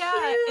so cute.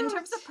 In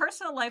terms of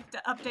personal life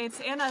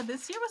updates, Anna,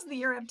 this year was the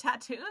year of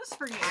tattoos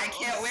for you. I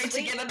can't wait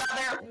to get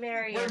another.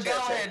 Mary, we're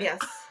going. Yes.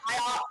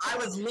 I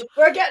was looking.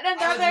 We're getting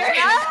another. I was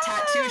looking at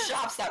tattoo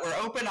shops that were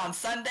open on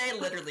Sunday.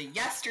 Literally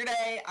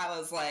yesterday, I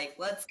was like,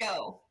 "Let's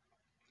go."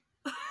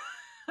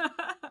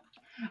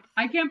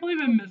 I can't believe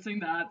I'm missing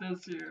that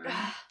this year.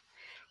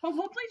 Well,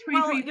 hopefully 2025.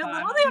 Well, you'll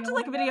literally have to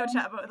like video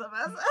chat both of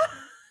us.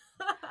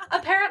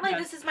 Apparently,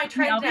 this is my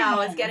trend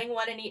now, is getting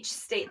one in each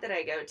state that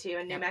I go to,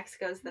 and New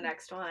Mexico's the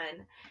next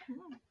one.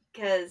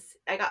 Because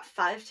I got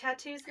 5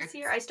 tattoos this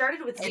year. I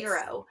started with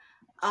 0.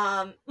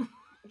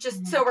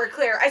 Just so we're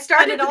clear, I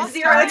started with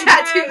 0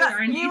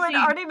 tattoos. You and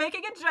Artie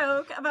making a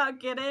joke about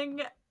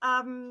getting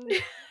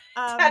Winnie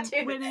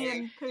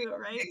and Pooh,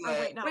 right? Oh,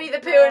 wait, no. Winnie the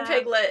Pooh and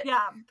Piglet.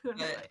 Yeah, Pooh and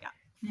Piglet, yeah.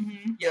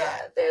 Mm-hmm.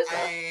 Yeah, there's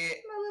my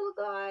little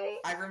guy.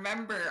 I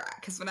remember,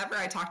 because whenever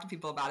I talk to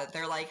people about it,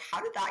 they're like, how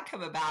did that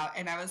come about?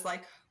 And I was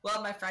like,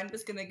 well, my friend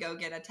was going to go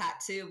get a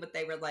tattoo, but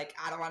they were like,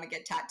 I don't want to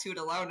get tattooed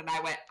alone. And I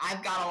went,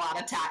 I've got a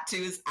lot of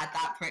tattoos. At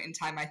that point in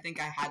time, I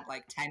think I had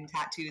like 10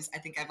 tattoos. I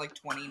think I have like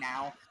 20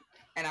 now.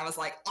 And I was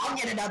like, I'll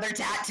get another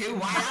tattoo.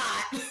 Why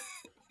not?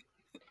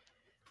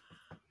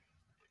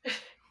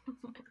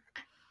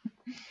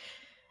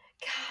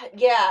 God,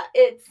 yeah,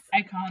 it's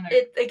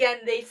iconic. Again,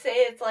 they say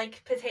it's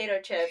like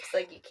potato chips.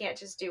 Like, you can't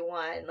just do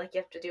one. Like,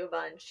 you have to do a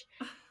bunch.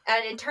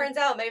 And it turns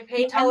out my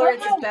pain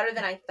tolerance is better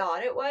than I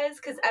thought it was.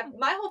 Because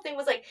my whole thing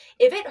was like,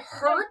 if it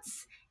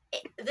hurts,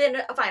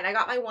 then fine, I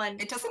got my one.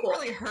 It doesn't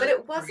really hurt. But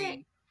it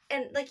wasn't.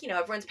 And, like, you know,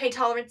 everyone's pain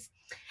tolerance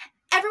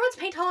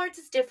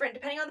is different.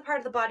 Depending on the part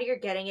of the body you're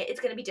getting it, it's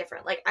going to be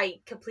different. Like,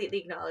 I completely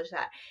acknowledge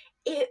that.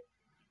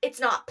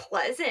 It's not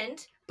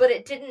pleasant, but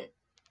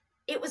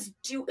it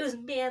was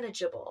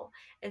manageable.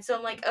 And so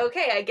I'm like,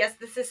 okay, I guess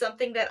this is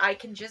something that I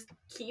can just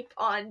keep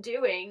on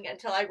doing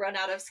until I run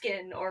out of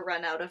skin or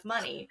run out of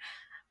money.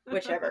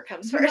 Whichever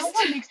comes first. You know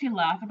what makes me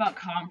laugh about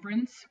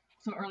conference?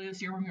 So earlier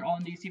this year when we were all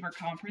in DC for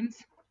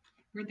conference,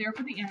 we were there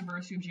for the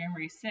anniversary of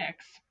January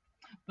 6th,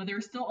 but they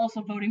were still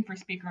also voting for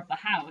Speaker of the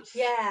House.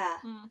 Yeah.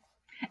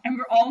 And we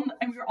were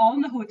all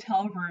in the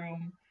hotel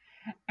room,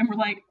 and we're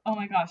like, oh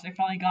my gosh, I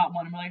finally got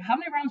one. And we're like, how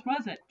many rounds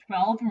was it?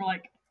 12? And we're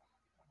like,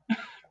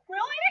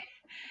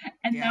 really?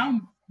 And now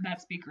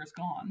that speaker is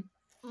gone.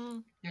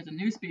 There's a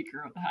new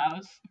Speaker of the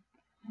House.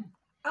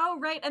 Oh,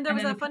 right. And there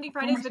was a Funny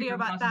Fridays video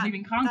about that,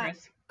 leaving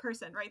Congress. That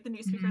person, right? The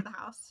new Speaker of the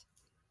House.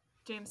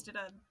 James did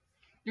a...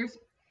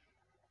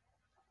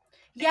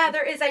 Yeah,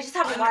 there is. I just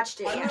haven't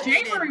watched it yet.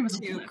 January was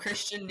to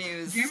Christian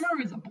news.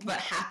 January was a what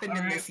happened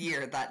in this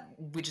year that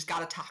we just got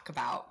to talk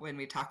about when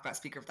we talk about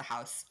Speaker of the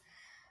House.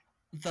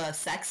 The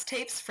sex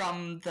tapes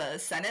from the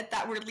Senate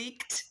that were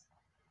leaked.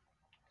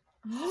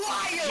 Wild!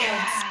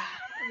 Yeah.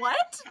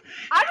 What?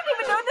 I didn't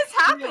even know this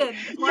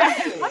happened.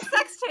 What? What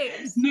sex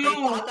tapes?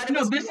 No,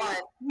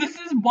 this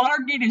is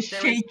Watergate is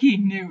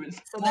shaking news.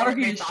 So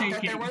Watergate is shaking.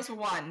 That there was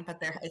one, but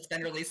it's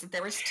been released that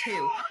there was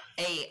 2.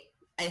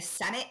 A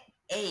Senate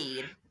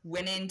aide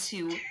went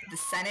into the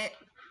Senate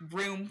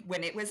room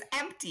when it was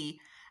empty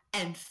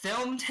and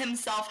filmed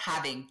himself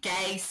having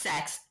gay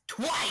sex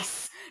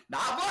twice.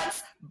 Not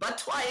once, but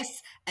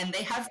twice. And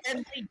they have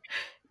been leaked.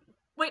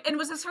 Wait, and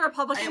was this a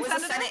Republican senator? It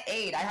was senator? a Senate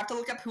aide. I have to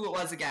look up who it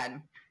was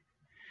again.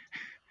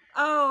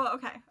 Oh,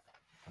 okay.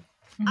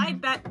 I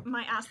bet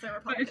my ass they're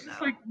Republican,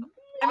 though. Like,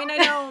 I mean, I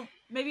know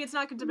maybe it's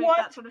not good to make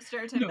that sort of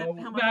stereotype that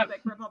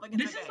homophobic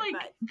Republicans this are is gay,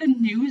 like the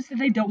news that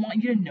they don't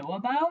want you to know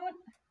about.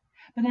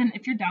 But then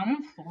if you're down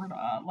in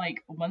Florida,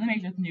 like, one of the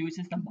major news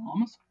is the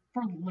Moms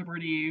for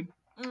Liberty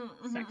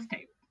sex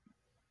tape.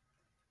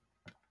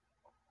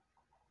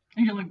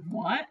 And you're like,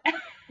 what?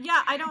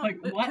 Yeah, I don't... Like,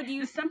 what? Could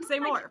you say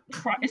more?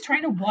 It's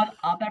trying to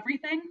one-up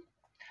everything.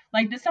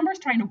 Like, December's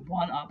trying to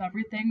one-up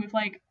everything with,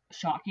 like,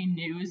 shocking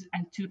news,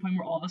 and to the point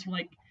where all of us were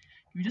like,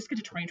 you just get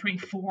to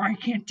 2024, I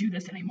can't do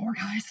this anymore,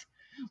 guys.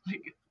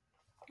 Like,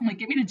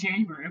 get me to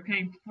January,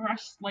 okay?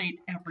 Fresh slate,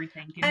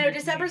 everything. I know,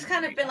 December's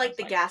kind of been like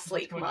the gas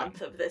leak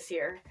month of this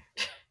year.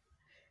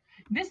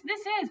 This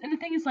is, and the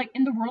thing is, like,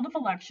 in the world of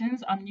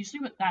elections,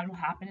 usually that will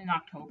happen in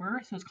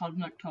October, so it's called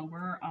an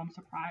October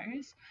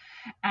surprise,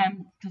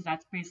 because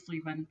that's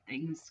basically when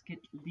things get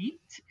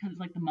leaked, because it's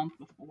like the month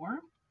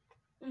before,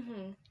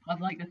 of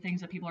like the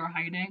things that people are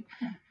hiding.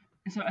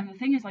 And the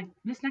thing is, like,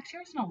 this next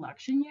year is an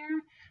election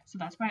year, so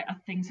that's why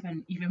things have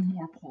been even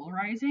more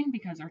polarizing,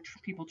 because there are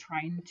people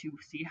trying to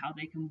see how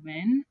they can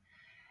win,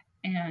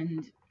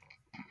 and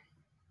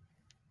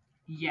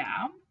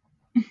yeah,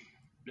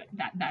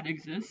 that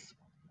exists.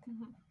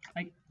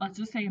 Like, let's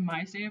just say in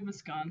my state of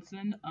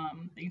Wisconsin,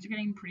 things are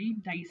getting pretty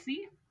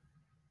dicey.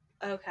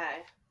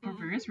 Okay. For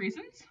various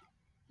reasons.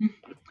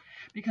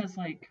 Because,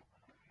 like,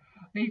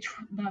 the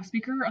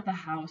Speaker of the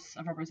House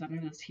of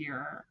Representatives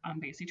here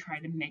basically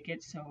tried to make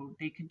it so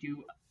they could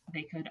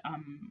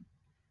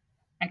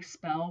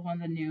expel one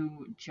of the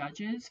new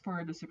judges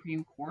for the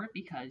Supreme Court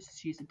because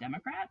she's a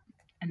Democrat,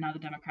 and now the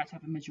Democrats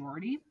have a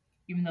majority,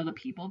 even though the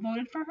people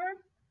voted for her.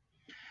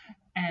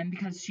 And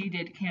because she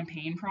did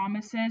campaign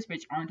promises,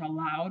 which aren't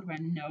allowed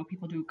when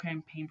people do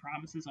campaign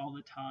promises all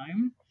the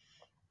time.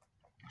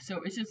 So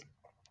it's just,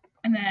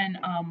 and then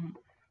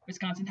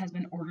Wisconsin has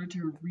been ordered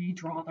to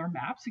redraw their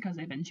maps because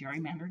they've been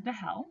gerrymandered to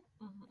hell.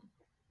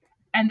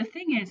 And the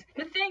thing is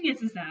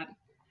that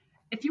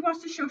if you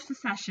watch the show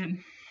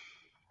Succession,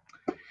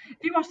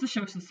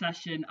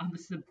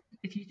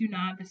 if you do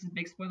not, this is a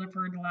big spoiler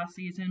for the last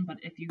season, but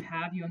if you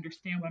have, you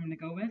understand what I'm going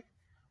to go with.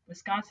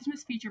 Wisconsin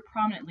was featured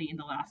prominently in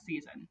the last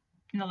season.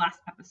 In the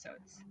last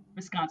episodes,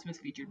 Wisconsin was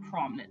featured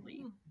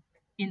prominently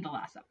in the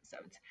last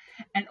episodes.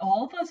 And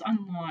all of us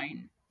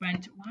online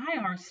went, why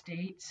our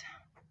state?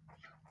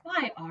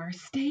 Why our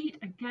state?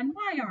 Again,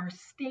 why our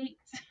state?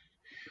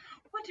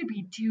 What did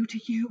we do to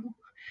you?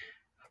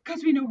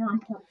 Because we know we're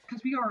important,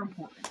 because we are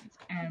important.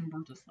 And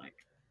we're just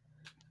like,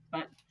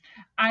 but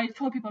I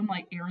told people, I'm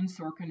like, Aaron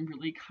Sorkin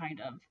really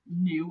kind of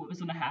knew what was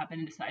going to happen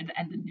and decided to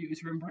end the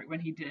newsroom right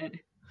when he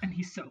did. And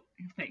he's so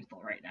thankful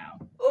right now.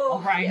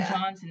 Oh, Ryan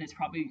Johnson is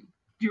probably...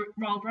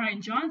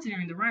 Ryan Johnson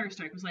during the writer's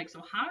strike was like,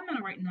 so how am I going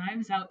to write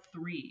Knives Out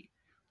 3?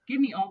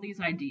 Give me all these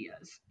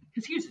ideas.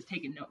 Because he was just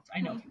taking notes. I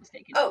know he was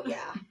taking notes. Oh,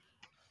 yeah.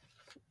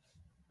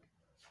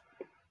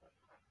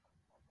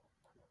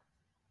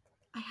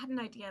 I had an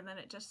idea and then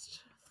it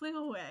just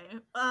flew away.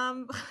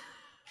 Let's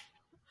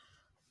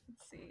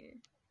see.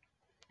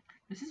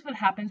 This is what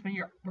happens when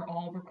we're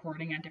all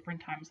recording at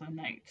different times of the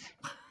night.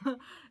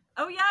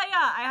 Oh, yeah.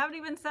 I haven't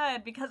even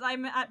said, because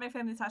I'm at my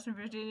family's house in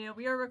Virginia,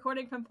 we are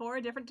recording from 4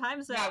 different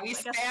time zones. Yeah, we I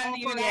guess span all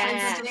the 4 United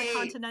times in the States.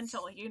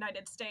 continental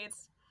United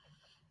States.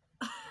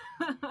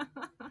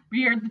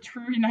 We are the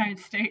true United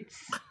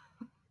States.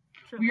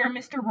 Truly. We are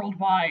Mr.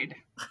 Worldwide.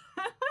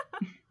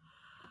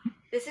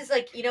 This is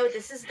like,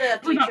 this is the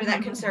future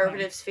that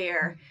conservatives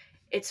fear.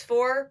 It's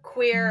 4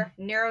 queer,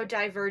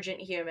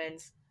 neurodivergent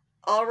humans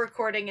all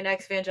recording an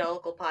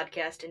evangelical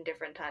podcast in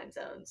different time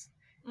zones.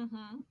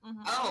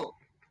 Oh,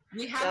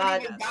 we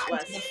haven't even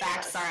gotten to the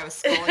fact. Sorry, I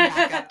was scrolling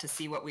back up to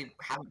see what we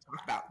haven't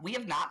talked about. We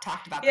have not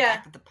talked about the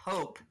fact that the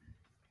Pope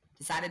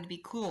decided to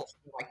be cool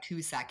for like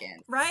 2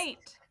 seconds. Right.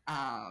 But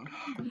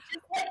honestly,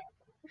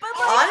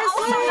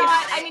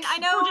 I mean, I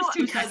know just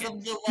 2 because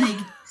seconds. of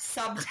the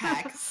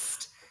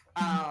subtext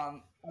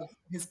of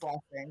his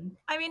blessing.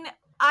 I mean,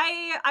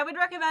 I would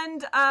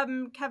recommend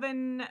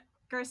Kevin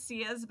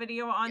Garcia's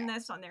video on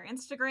this on their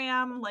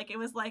Instagram. Like, it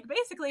was like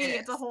basically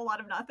it's a whole lot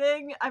of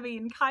nothing. I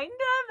mean, kind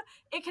of.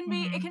 It can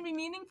be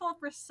meaningful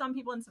for some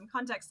people in some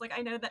context. Like,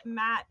 I know that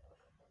Matt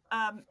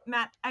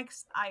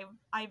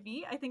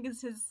XIV, I think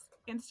is his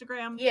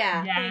Instagram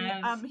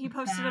thing. He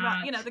posted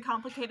about the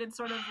complicated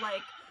sort of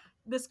like,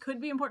 this could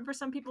be important for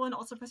some people, and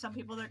also for some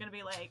people they're gonna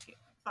be like,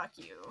 fuck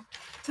you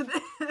to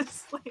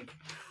this. Like,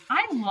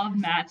 I love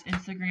Matt's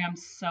Instagram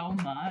so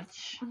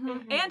much.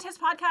 And his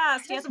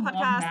podcast. He has a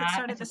podcast that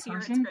started this year.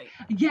 It's great.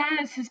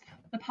 Yes,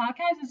 the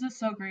podcast is just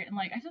so great, and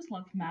like, I just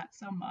love Matt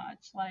so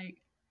much.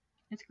 Like,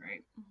 it's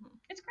great.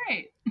 It's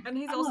great. And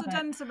he's also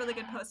done some really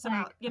good posts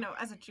about,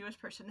 as a Jewish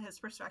person, his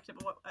perspective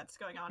of what's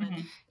going on.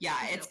 And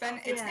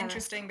it's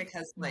interesting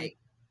because like,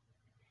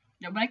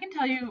 but I can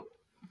tell you.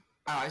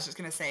 Oh, I was just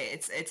gonna say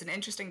it's an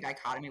interesting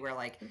dichotomy where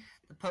like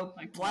the Pope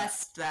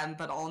blessed them,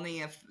 but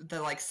only if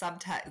the like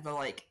subtext,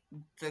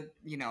 the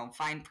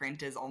fine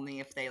print is only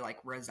if they like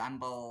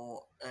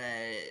resemble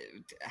a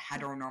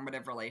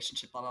heteronormative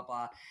relationship, blah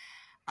blah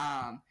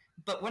blah.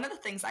 But one of the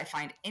things I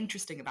find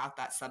interesting about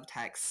that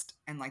subtext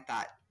and like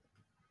that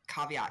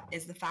caveat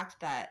is the fact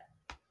that,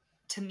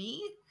 to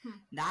me,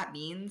 that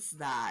means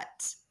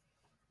that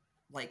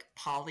like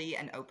poly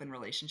and open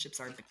relationships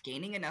are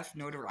gaining enough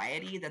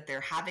notoriety that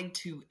they're having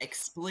to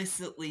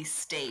explicitly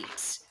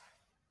state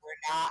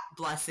we're not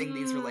blessing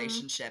these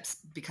relationships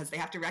because they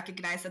have to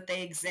recognize that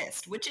they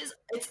exist, which is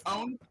its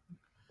own.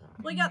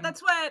 Well, yeah,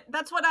 that's what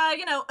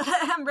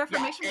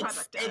Reformation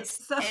Project does.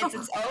 It's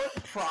its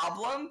own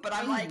problem, but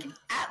I'm like,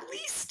 at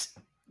least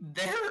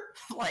they're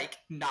like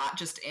not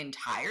just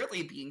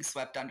entirely being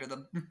swept under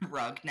the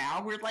rug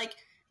now. We're like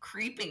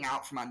creeping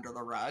out from under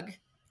the rug.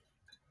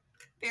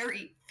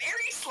 Very,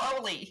 very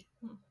slowly.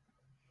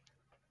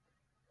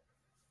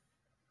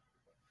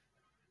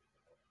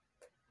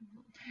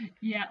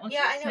 Yeah, let's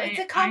Yeah, just I know. say It's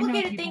a I know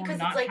complicated people thing who because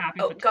were it's not like, happy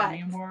oh, with the go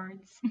Tony ahead.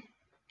 Awards.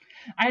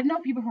 I know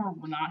people who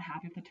were not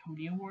happy with the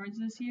Tony Awards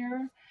this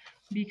year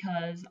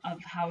because of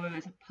how it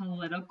was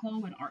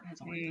political when art has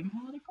always been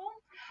political.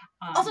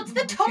 Also, it's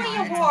the This Tony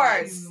year we had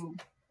Awards.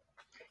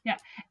 yeah,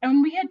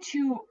 and we had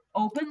two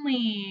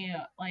openly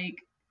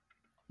like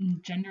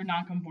gender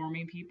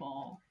non-conforming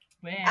people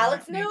win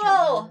Alex major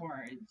Newell.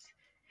 awards.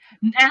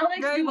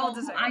 Alex Very well Newell,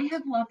 who deserved. I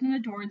have loved and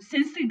adored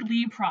since the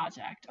Glee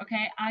Project.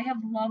 Okay, I have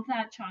loved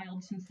that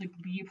child since the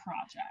Glee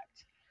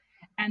Project.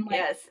 And like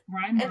Yes.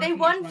 Ryan Murphy And they is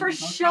won one for of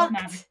the most Shucked.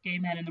 problematic gay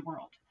men in the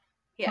world.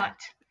 Yeah.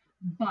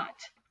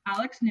 But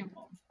Alex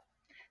Newell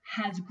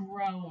has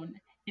grown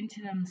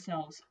into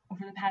themselves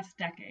over the past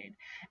decade,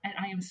 and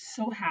I am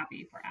so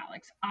happy for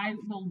Alex. I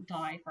will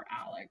die for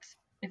Alex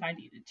if I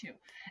needed to.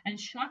 And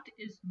Shucked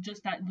is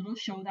just that little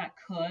show that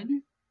could.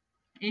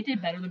 It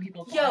did better than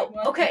people thought it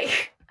would. Okay.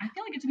 I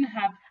feel like it's gonna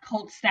have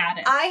cult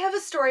status. I have a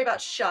story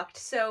about Shucked.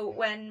 So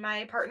when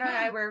my partner and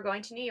I were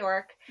going to New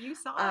York, You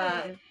saw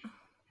it.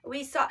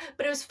 we saw,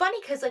 but it was funny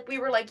because like we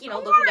were like,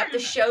 looking up the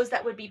shows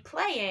that would be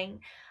playing,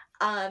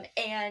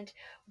 and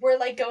we're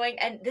like going,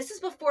 and this is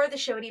before the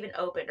show had even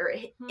opened, or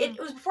it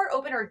was before it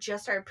opened or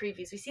just started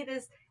previews. We see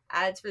this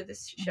ads for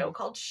this show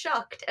called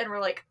Shucked, and we're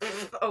like,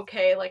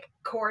 okay, like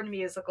corn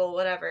musical,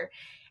 whatever.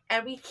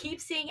 And we keep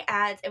seeing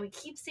ads and we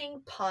keep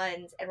seeing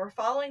puns, and we're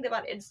following them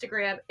on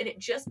Instagram, and it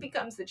just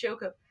becomes the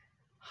joke of,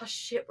 oh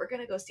shit, we're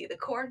gonna go see the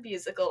corn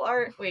musical,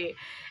 aren't we?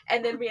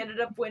 And then we ended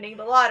up winning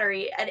the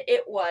lottery, and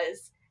it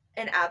was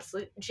an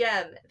absolute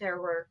gem.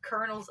 There were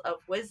kernels of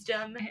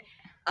wisdom.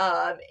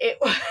 It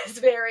was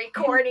very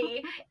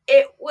corny.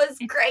 It was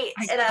great,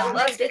 and I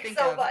loved it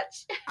so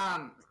much.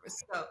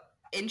 So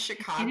in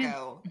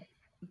Chicago,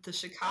 the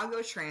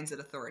Chicago Transit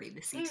Authority,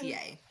 the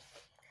CTA,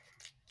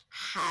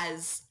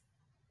 has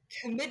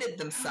committed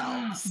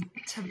themselves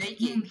to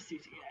making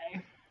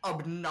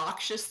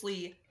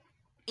obnoxiously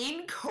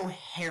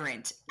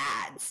incoherent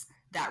ads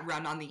that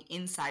run on the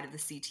inside of the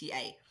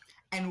CTA.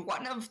 And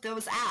one of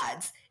those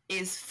ads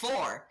is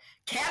for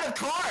Can of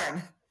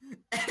Corn.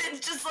 And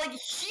it's just like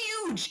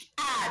huge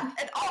ad.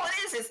 And all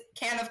it is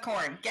can of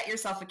corn. Get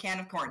yourself a can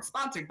of corn.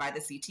 Sponsored by the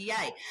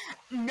CTA.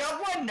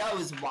 No one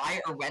knows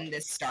why or when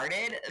this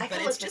started, but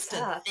it's just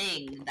a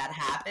thing that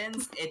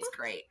happens. It's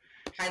great.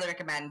 Highly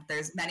recommend.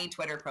 There's many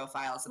Twitter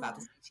profiles about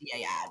the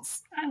CTA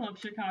ads. I love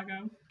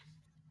Chicago.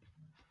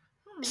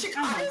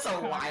 Chicago's a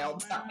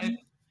wild time.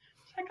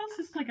 Chicago's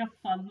just like a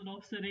fun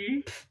little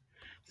city.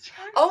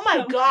 Oh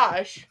my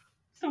gosh.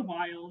 So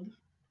wild.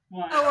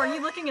 What? Oh, are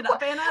you looking it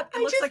up, Anna? It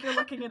looks like you're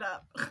looking it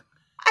up.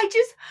 I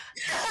just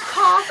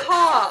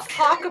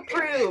Hawk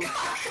approved.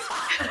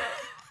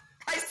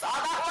 I saw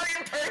that one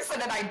in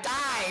person and I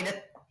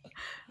died.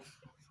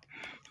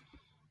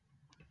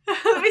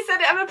 Let me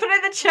send it. I'm gonna put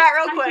it in the chat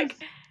real quick.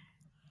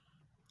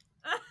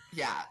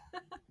 Yeah.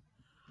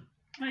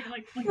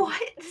 Like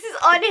what? This is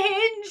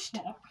unhinged.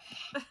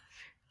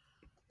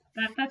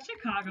 That's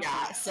Chicago.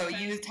 Yeah. So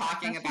you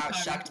talking about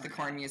Shucked the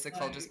Corn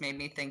musical just made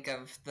me think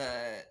of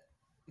the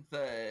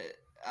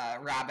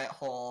rabbit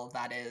hole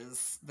that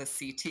is the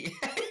CTA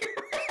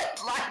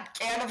like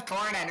can of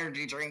corn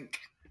energy drink.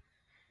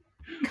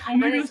 Oh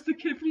my gosh, the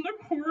kid from the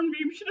corn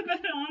meme should have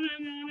been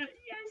on it.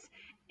 Yes,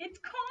 it's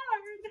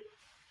corn.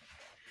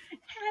 It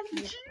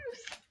has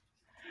juice.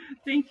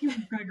 Thank you,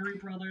 Gregory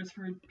Brothers,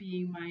 for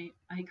being my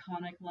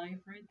iconic life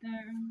right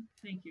there.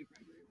 Thank you,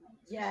 Gregory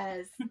Brothers.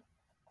 Yes.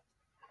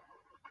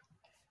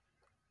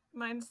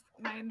 Mine's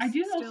I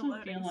do still also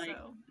loading, feel like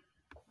so.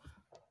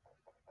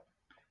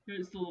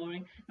 It's still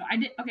loading. No, I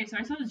did. Okay, so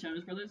I saw the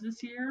Jonas Brothers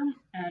this year,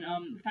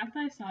 and the fact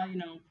that I saw,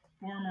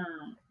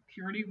 former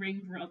purity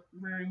rearing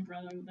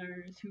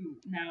brothers who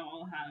now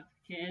all have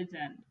kids,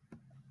 and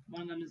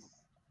one of them is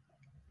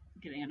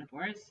getting a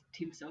divorce.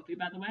 Team Sophie,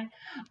 by the way.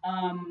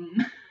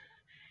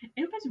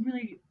 It was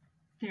really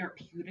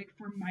therapeutic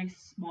for my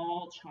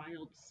small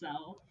child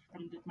self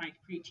from my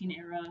preteen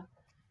era,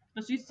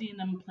 especially seeing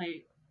them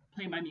play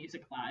my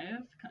music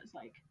live, because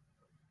like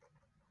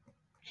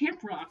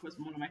Camp Rock was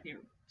one of my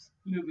favorite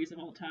movies of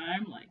all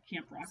time. Like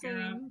Camp Rock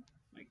era,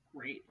 like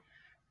great.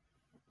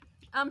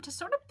 To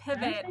sort of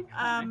pivot,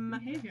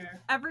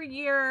 every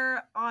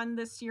year on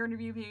this year in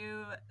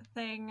review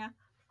thing,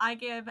 I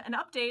give an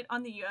update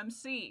on the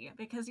UMC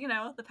because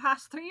the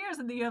past 3 years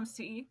in the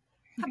UMC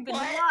have been a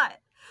lot.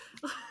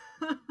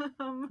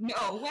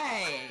 No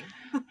way.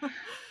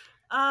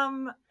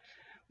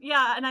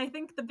 Yeah, and I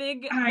think the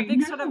big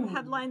sort of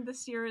headline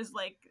this year is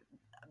like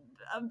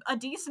a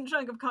decent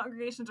chunk of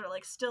congregations are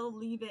like still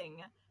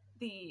leaving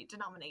the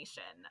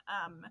denomination.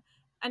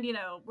 And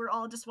we're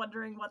all just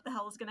wondering what the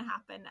hell is going to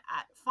happen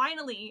at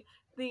finally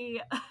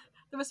there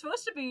was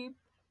supposed to be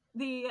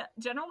the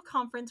general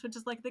conference, which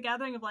is like the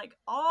gathering of like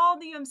all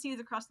the UMCs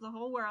across the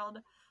whole world.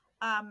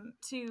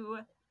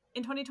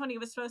 In 2020 it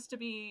was supposed to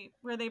be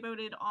where they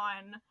voted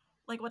on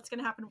like what's going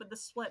to happen with the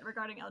split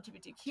regarding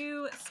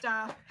LGBTQ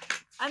stuff,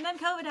 and then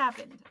COVID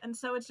happened, and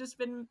so it's just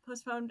been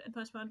postponed and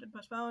postponed and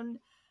postponed,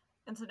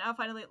 and so now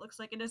finally it looks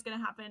like it is going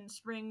to happen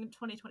spring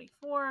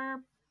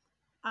 2024.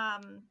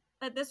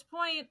 at this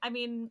point, I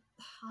mean,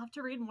 I'll have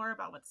to read more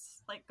about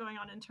what's like going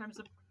on in terms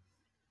of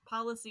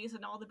policies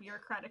and all the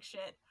bureaucratic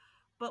shit.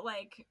 But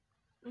like,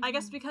 I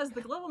guess because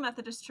the Global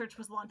Methodist Church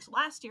was launched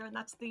last year and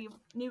that's the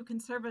new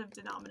conservative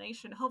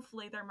denomination,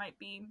 hopefully there might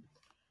be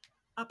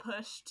a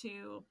push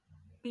to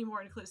be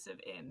more inclusive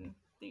in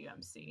the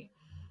UMC.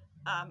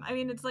 I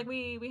mean, it's like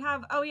we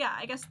have, oh yeah,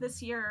 I guess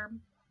this year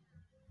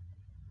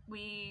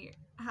we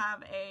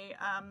have a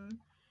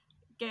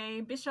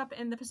gay bishop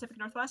in the Pacific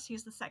Northwest.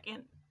 He's the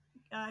second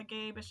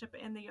gay bishop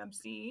in the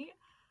UMC.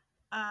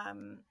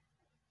 And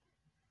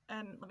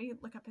let me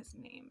look up his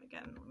name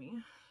again.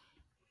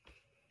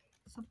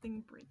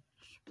 Something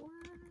Bridgeforth?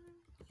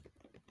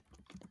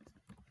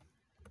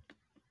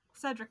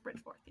 Cedric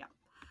Bridgeforth, yeah.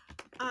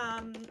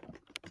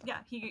 Yeah,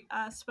 he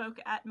spoke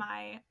at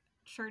my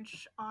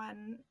church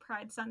on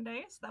Pride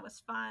Sunday, so that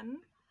was fun.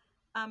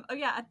 Oh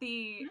yeah, at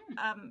the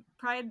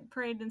Pride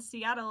Parade in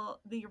Seattle,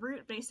 the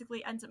route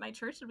basically ends at my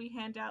church, and we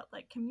hand out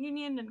like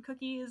communion and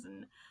cookies,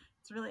 and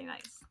it's really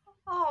nice.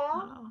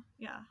 Aww.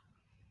 Yeah.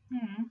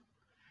 Hmm.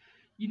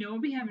 You know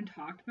what we haven't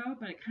talked about,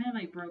 but it kind of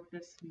like broke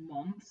this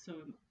month,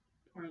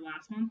 or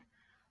last month,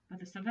 but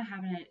the stuff that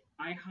happened at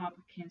IHOP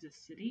Kansas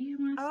City,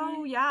 I want to say.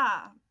 Oh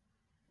yeah.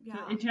 Yeah.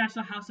 So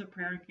International House of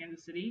Prayer in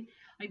Kansas City.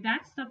 Like,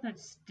 that's stuff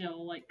that's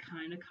still, like,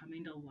 kind of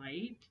coming to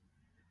light.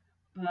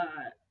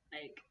 But,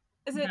 like...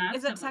 Is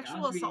it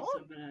sexual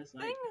assault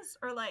things?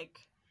 Or,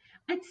 like...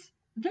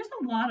 There's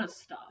a lot of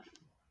stuff.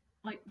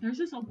 Like, there's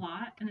just a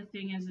lot. And the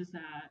thing is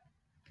that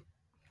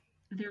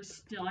there's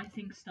still, I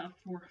think, stuff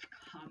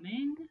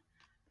forthcoming.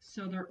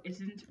 So there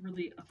isn't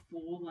really a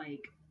full,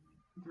 like,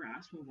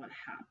 grasp of what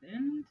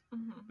happened.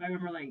 Mm-hmm. But I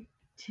remember, like,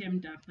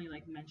 Tim definitely,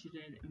 like, mentioned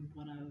it in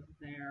one of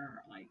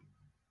their, like,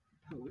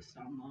 post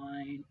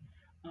online.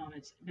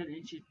 It's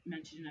been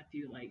mentioned in a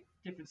few like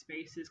different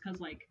spaces because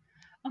like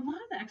a lot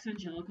of the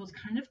evangelicals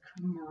kind of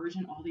converge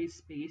in all these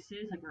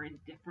spaces. Like we're in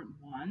different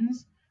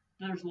ones.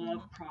 There's a lot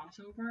of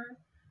crossover,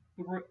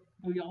 but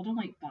we all don't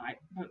like vibe.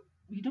 But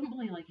we don't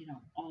really like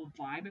all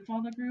vibe with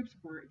all the groups.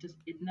 We're just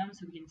in them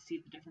so we can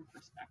see the different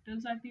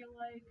perspectives. I feel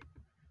like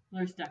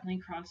there's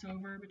definitely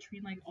crossover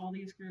between like all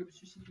these groups.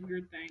 Just a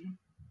weird thing.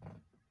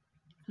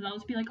 So I'll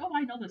just be like, oh,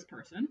 I know this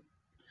person.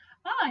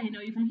 I know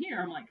you from here.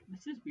 I'm like,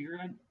 this is weird.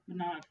 I would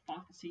not have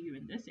thought to see you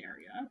in this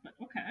area, but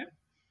okay.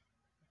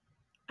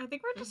 I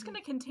think we're just going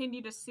to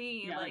continue to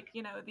see,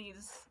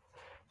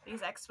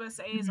 these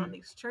exposés on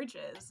these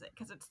churches,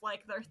 because it's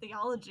like their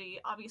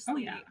theology,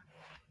 obviously,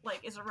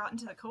 like, is rotten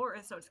to the core,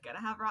 so it's going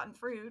to have rotten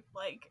fruit,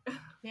 like...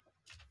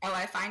 Oh,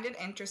 I find it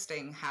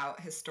interesting how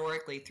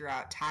historically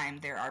throughout time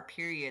there are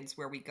periods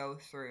where we go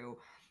through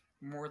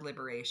more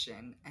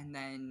liberation and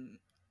then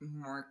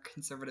more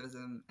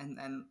conservatism and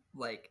then,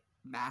 like,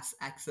 mass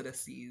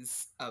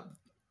exoduses of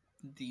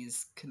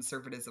these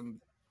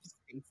conservatism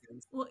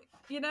spaces. Well,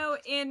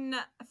 in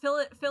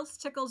Phil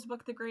Tickle's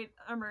book, The Great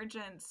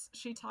Emergence,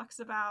 she talks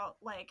about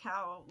like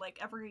how like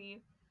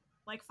every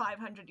like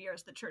 500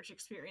 years the church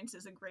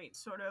experiences a great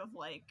sort of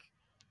like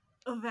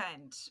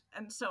event,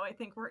 and so I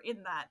think we're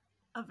in that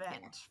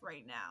event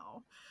right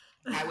now.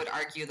 I would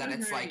argue that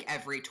it's like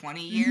every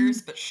 20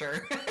 years, but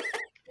sure.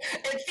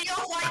 It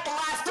feels like the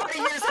last 20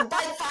 years have been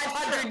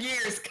 500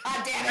 years.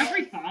 God damn it.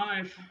 Every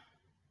 5.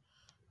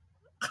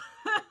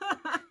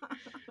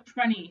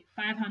 20,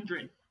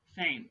 500,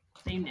 same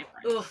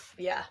difference. Oof,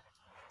 yeah.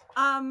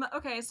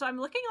 Okay, so I'm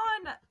looking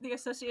on the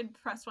Associated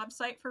Press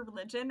website for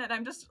religion, and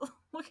I'm just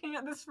looking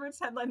at this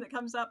first headline that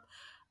comes up.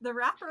 The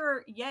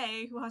rapper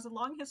Ye, who has a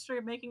long history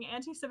of making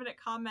anti-Semitic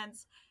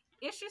comments,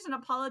 issues an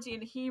apology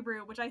in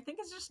Hebrew, which I think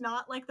is just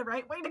not, like, the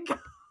right way to go.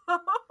 No.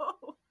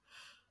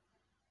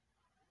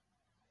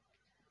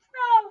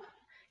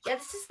 Yeah,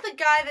 this is the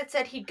guy that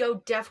said he'd go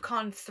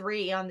DEFCON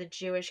 3 on the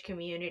Jewish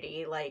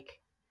community, like,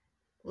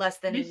 less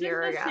than a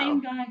year ago. This is the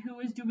same guy who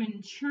was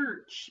doing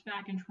church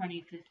back in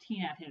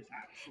 2015 at his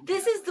house.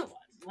 This is the...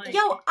 Like,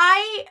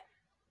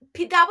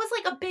 that was,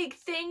 like, a big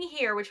thing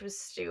here, which was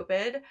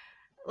stupid.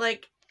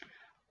 Like,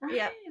 right.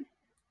 Yeah.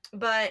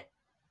 But,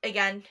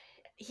 again,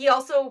 he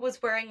also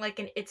was wearing, like,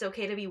 an It's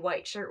Okay to Be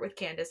White shirt with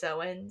Candace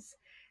Owens.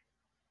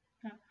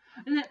 Yeah.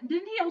 And then,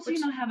 didn't he also,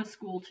 have a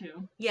school,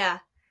 too? Yeah.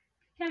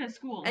 He had a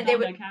school, and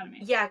Academy.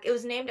 Yeah, it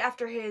was named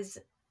after his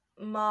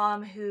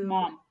mom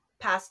who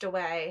passed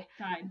away.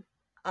 Died.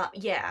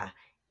 Yeah.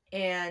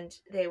 And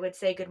they would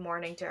say good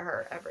morning to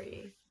her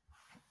every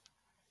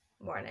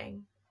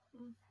morning.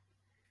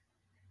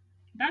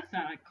 That's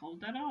not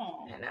cold at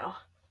all. I know.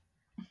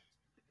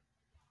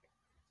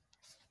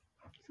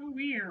 So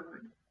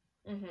weird.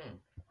 Mm-hmm.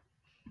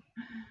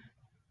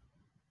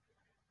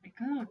 Like,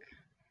 look,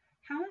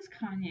 how is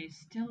Kanye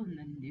still in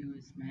the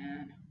news,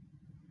 man?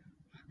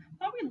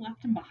 I thought we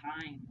left him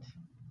behind.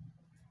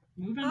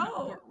 Moving on to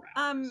other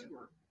rappers who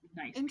are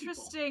nice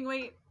interesting. People.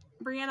 Wait,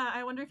 Briana,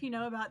 I wonder if you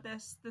know about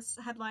this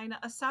headline.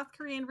 A South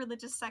Korean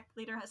religious sect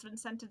leader has been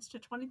sentenced to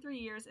 23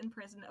 years in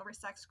prison over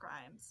sex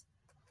crimes.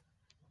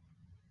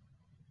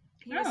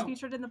 He was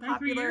featured in the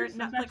popular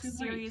Netflix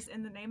series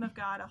In the Name of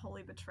God, A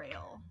Holy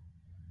Betrayal.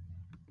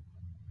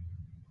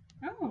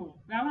 Oh,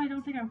 that one I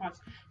don't think I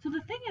watched. So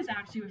the thing is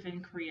actually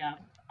within Korea,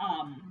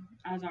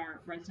 as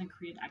our resident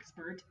Korean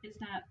expert, is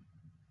that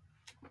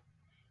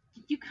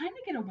you kind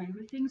of get away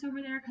with things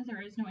over there because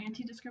there is no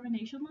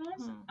anti-discrimination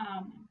laws.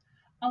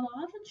 A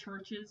lot of the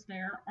churches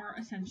there are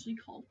essentially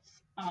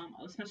cults,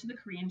 especially the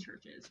Korean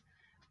churches.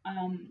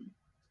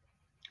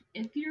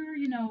 If you're,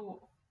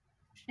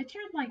 if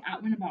you're like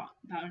out and about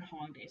in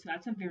Hongdae, so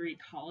that's a very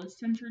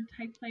college-centered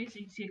type place,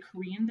 and you see a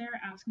Korean there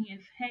asking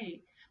if,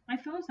 hey, my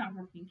phone's not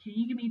working, can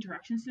you give me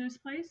directions to this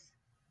place?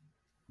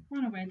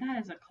 Run away. That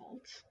is a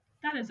cult.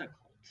 That is a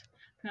cult.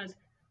 Because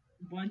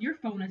one, your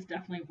phone is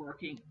definitely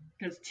working.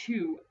 Because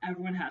two,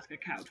 everyone has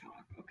Kakao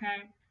Talk.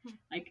 Okay,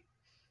 like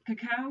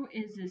Kakao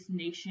is this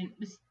nation.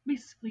 This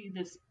basically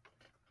this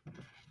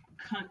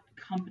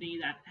company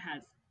that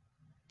has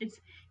its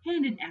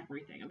hand in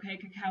everything. Okay,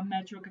 Kakao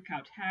Metro,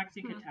 Kakao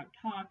Taxi, Kakao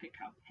Talk,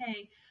 Kakao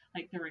Pay.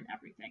 Like they're in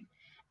everything.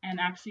 And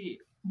actually,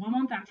 1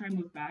 month after I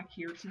moved back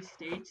here to the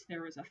States,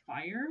 there was a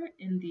fire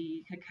in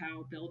the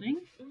Kakao building,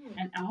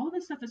 and all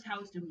this stuff is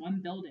housed in one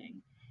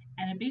building,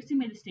 and it basically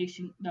made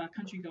the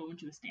country go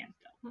into a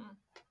standstill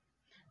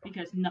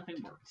because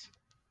nothing worked.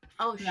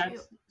 Oh,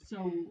 shoot.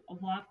 So a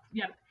lot,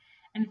 yep.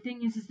 And the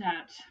thing is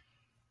that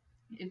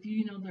if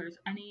there's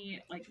any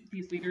like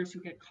these leaders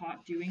who get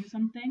caught doing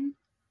something,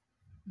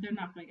 they're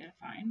not going to get a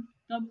fine.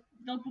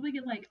 They'll probably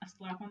get like a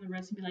slap on the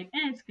wrist and be like,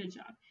 it's a good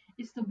job.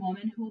 It's the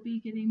woman who will be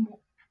getting more.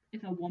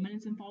 If a woman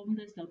is involved in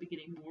this, they'll be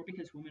getting more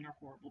because women are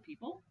horrible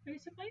people,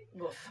 basically.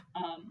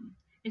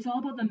 It's all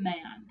about the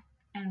man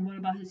and what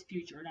about his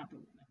future, not the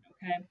woman,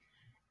 okay?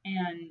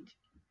 And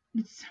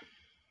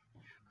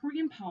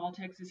Korean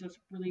politics is just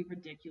really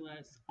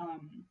ridiculous.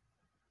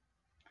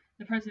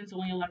 The president's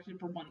only elected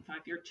for 1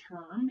 5-year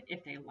term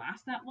if they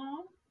last that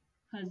long,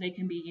 because they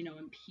can be,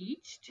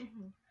 impeached.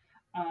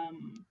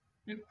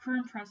 The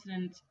current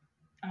president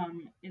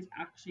is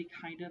actually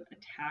kind of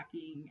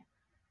attacking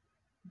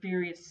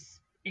various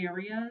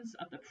areas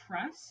of the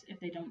press if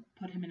they don't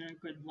put him in a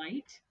good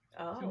light.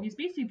 So he's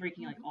basically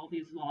breaking like all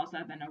these laws that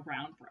have been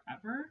around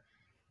forever,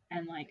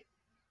 and like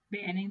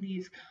banning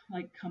these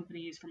like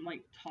companies from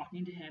like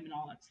talking to him and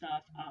all that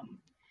stuff.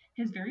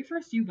 His very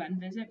first UN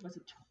visit was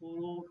a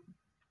total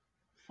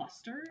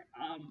fluster,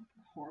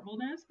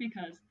 horribleness,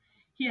 because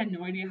he had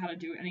no idea how to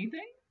do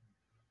anything.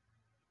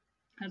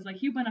 Because like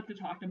he went up to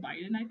talk to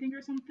Biden, I think,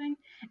 or something,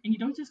 and you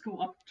don't just go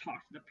up to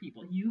talk to the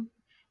people.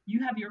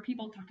 You have your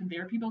people talk to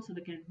their people so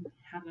they can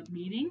have a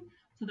meeting,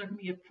 so there can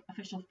be an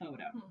official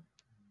photo.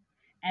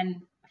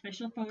 And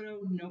official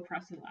photo, no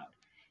press allowed.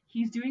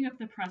 He's doing up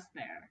the press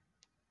there.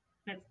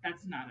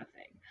 That's not a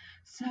thing.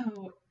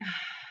 So,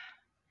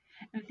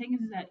 and the thing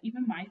is that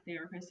even my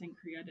therapist in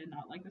Korea did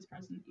not like this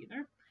president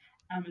either.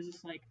 It was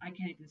just like, I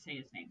can't even say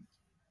his name.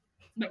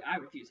 Like, I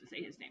refuse to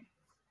say his name.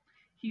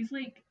 He's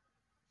like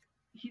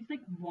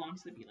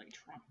wants to be like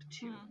Trump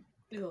too.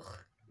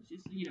 Which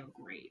is,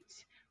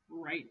 great.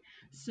 Right.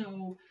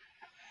 So,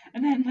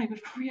 and then like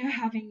with Korea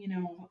having,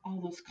 all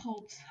those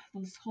cults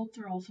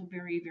are also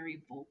very,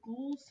 very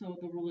vocal. So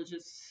the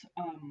religious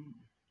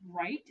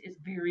right is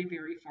very,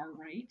 very far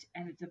right,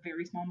 and it's a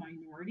very small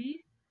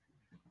minority,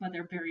 but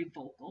they're very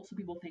vocal. So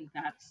people think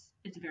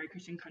it's a very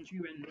Christian country,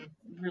 when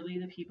really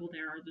the people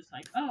there are just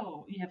like,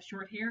 oh, you have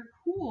short hair?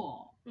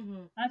 Cool.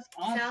 That's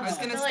awesome. I was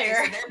going to say,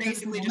 so they're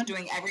basically just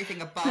doing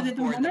everything above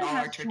board that all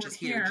our churches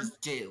here just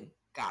do.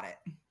 Got it.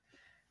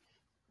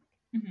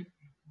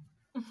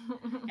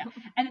 Yeah.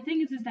 And the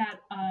thing is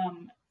that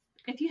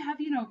if you have,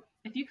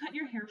 if you cut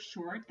your hair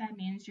short, that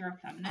means you're a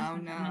feminist,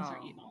 and feminists are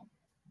evil.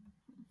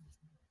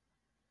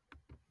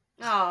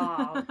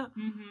 Oh.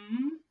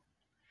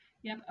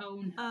 Yep.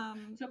 Oh no.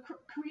 So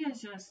Korea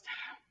is just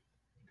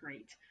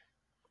great.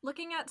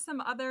 Looking at some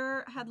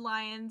other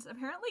headlines,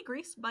 apparently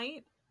Greece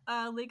might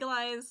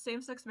legalize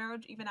same-sex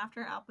marriage even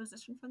after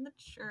opposition from the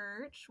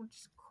church, which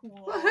is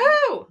cool.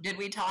 Woohoo! Did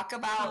we talk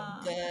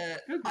about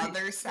the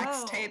other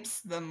sex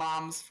tapes, the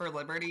Moms for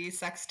Liberty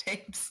sex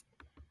tapes?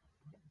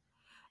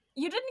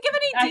 You didn't give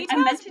any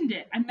details. I mentioned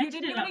it. You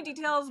didn't give any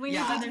details. We need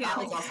details. That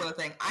was also a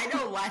thing. I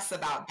know less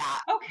about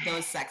that.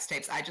 Those sex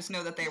tapes. I just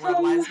know that they were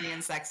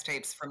lesbian sex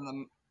tapes from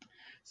them.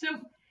 So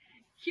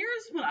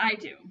here's what I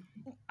do.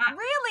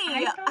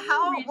 Really?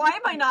 Why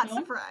am I not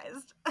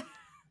surprised?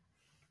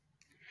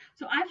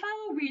 So I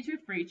follow Reads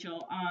with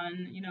Rachel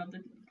on,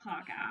 the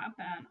Clock app,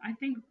 and I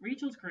think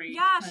Rachel's great.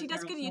 Yeah, she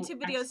does good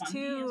YouTube videos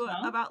too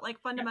about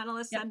like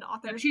fundamentalists and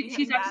authors.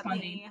 She's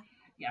ex-funding.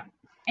 Yeah.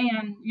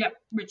 And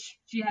which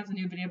she has a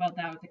new video about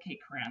that with the Kate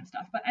Coran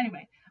stuff. But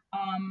anyway,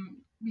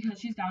 because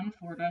she's down in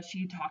Florida,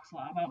 she talks a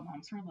lot about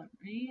Moms for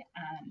Liberty,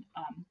 and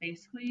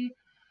basically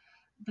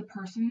the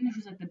person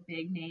who's like the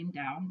big name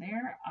down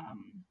there,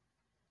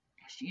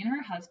 she and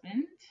her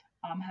husband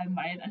have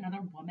invited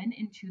another woman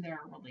into their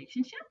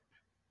relationship,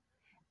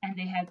 and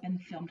they have been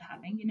filmed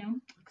having,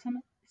 some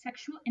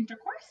sexual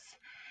intercourse,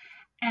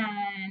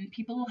 and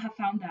people have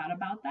found out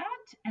about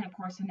that, and of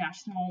course the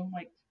national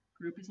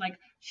group is like,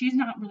 she's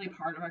not really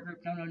part of our group.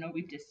 No,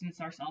 we've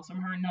distanced ourselves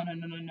from her. No.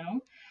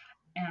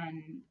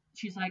 And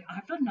she's like,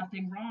 I've done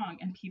nothing wrong,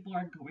 and people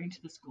are going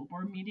to the school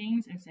board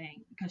meetings and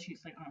saying, because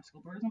she's like on a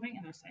school board or something,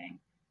 and they're saying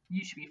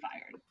you should be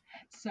fired.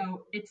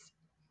 So it's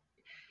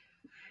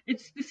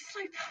this is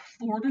like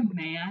Florida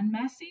Man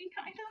messy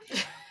kind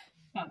of,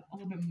 but a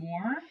little bit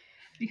more,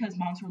 because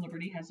Moms for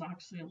Liberty has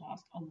actually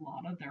lost a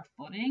lot of their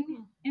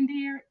footing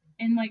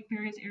in like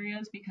various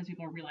areas, because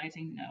people are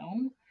realizing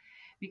no.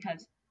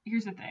 Because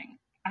here's the thing,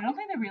 I don't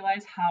think they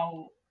realize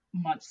how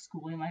much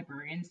schooling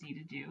librarians need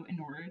to do in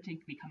order to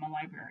become a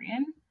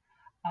librarian.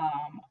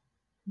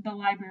 The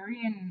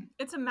librarian,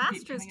 it's a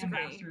master's degree.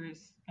 Like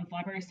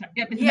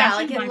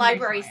in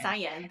library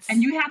science.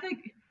 And you have to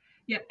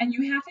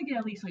get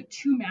at least like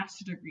 2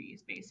 master's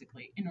degrees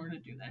basically in order to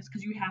do this,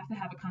 because you have to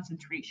have a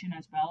concentration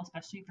as well,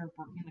 especially if you're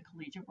working in the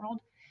collegiate world.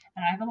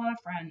 And I have a lot of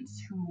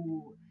friends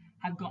who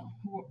have gone,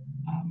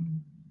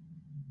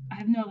 I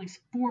have known at least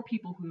 4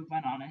 people who have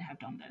went on and have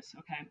done this,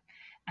 okay?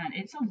 And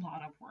it's a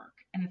lot of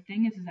work. And the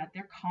thing is that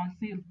they're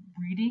constantly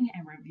reading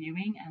and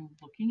reviewing and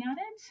looking at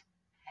it.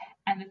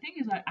 And the thing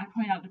is that I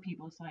point out to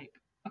people, it's like,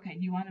 okay,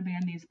 you want to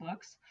ban these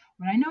books?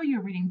 When I know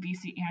you're reading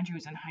V.C.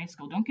 Andrews in high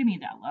school, don't give me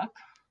that look.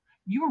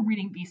 You were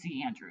reading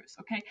V.C. Andrews,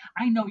 okay?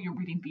 I know you're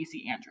reading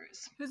V.C.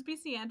 Andrews. Who's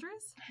V.C.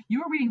 Andrews? You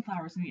were reading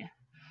Flowers in the Attic.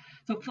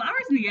 So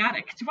Flowers in the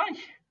Attic. Do you want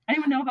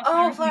anyone know about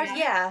Flowers in the Attic?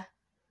 Yeah.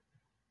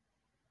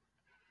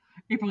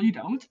 April, you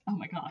don't? Oh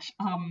my gosh.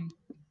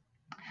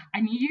 I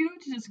need you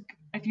to just,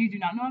 if you do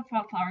not know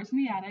about Flowers in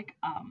the Attic,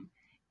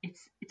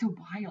 it's a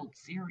wild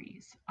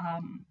series.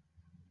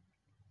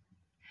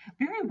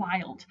 Very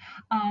wild.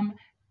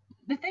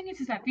 The thing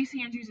is that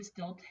V.C. Andrews is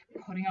still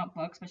putting out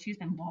books, but she's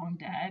been long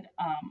dead.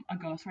 A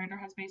ghostwriter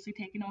has basically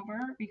taken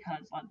over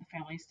because the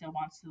family still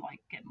wants to like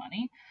get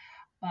money.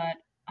 But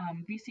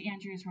V.C.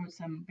 Andrews wrote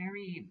some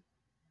very,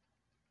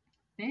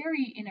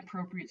 very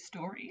inappropriate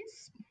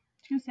stories,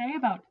 to say,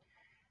 about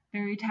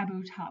very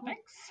taboo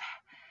topics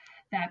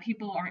that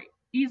people are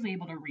easily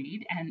able to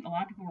read, and a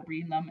lot of people were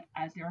reading them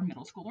as they were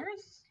middle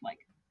schoolers. Like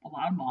a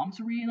lot of moms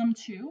were reading them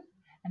too,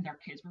 and their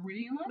kids were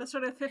reading them. The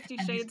sort of 50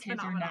 Shades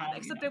phenomenon. Now,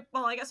 except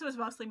well, I guess it was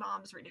mostly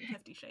moms reading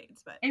 50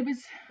 Shades, but it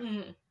was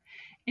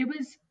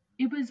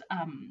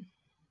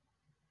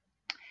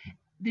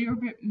they were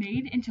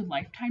made into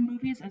Lifetime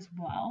movies as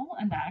well,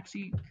 and that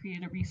actually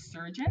created a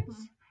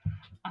resurgence.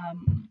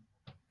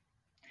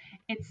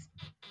 It's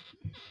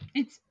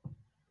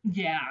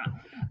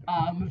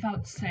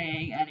without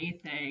saying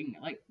anything,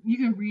 like you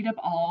can read up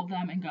all of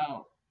them and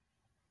go,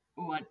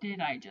 what did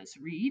I just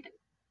read?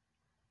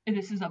 And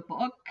this is a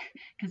book,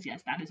 because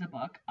yes, that is a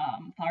book.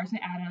 Flowers in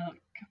the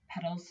Attic,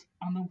 Petals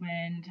on the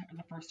Wind are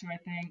the first 2, I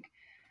think,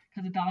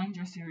 because the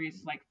Dollinger series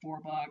is like 4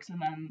 books,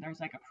 and then there's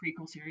like a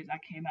prequel series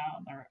that came out,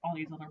 and there are all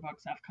these other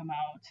books that have come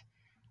out,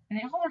 and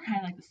they all are kind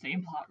of like the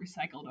same plot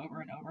recycled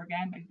over and over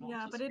again.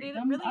 But it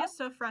really is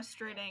so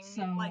frustrating,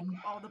 like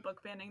all the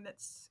book banning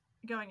that's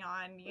going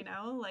on, you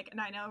know, like,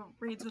 and I know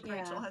Reads with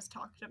Rachel has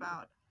talked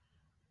about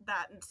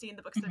that and seen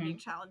the books that are being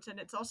challenged, and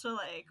it's also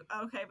like,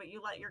 okay, but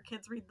you let your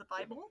kids read the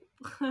Bible?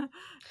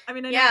 I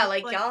mean, y'all,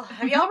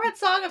 have y'all read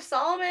Song of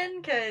Solomon?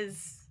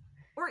 Because,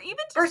 or even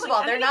just, first of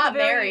all, they're not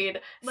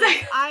married.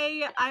 Like,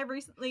 I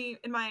recently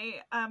in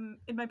my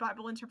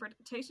Bible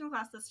interpretation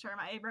class this term,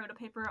 I wrote a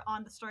paper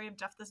on the story of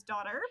Jephthah's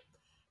daughter,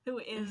 who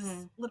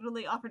is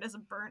literally offered as a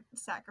burnt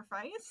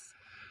sacrifice.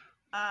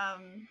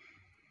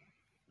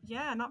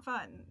 Yeah, not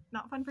fun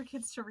for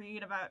kids to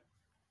read about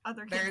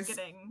other kids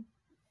getting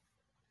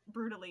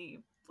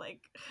brutally,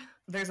 like.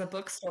 There's a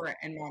bookstore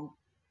in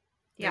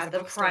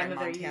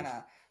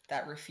Montana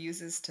that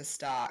refuses to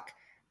stock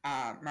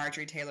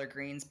Marjorie Taylor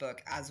Greene's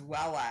book as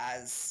well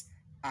as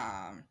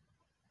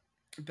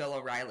Bill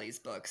O'Reilly's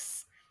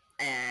books,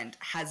 and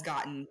has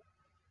gotten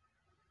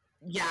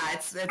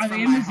it's are from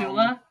they in my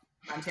Missoula? home,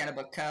 Montana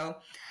Book Co.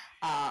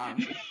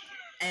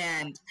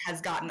 And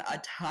has gotten a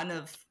ton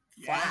of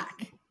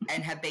flack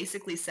and have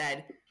basically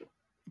said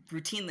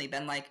routinely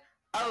been like,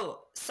 oh,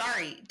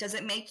 sorry, does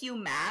it make you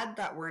mad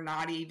that we're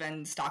not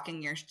even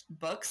stocking your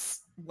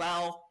books?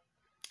 Well,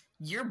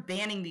 you're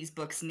banning these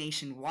books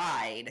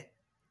nationwide.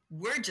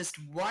 We're just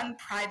one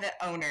private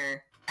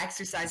owner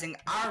exercising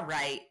our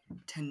right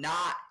to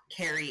not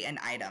carry an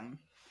item.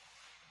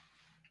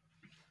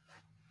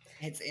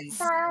 It's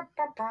insane.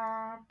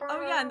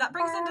 Oh yeah, and that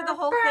brings into the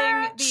whole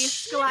thing, the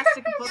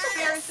Scholastic Book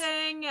Fair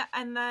thing,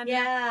 and then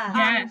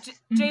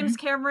James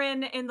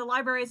Cameron in the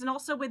libraries, and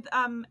also with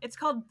it's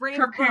called Brave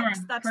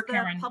Books. That's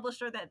the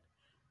publisher that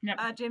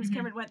James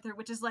Cameron went through,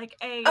 which is like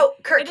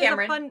Kirk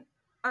Cameron.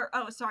 Kirk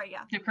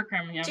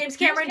Cameron, yeah. James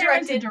Cameron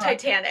directed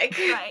Titanic.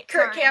 Right.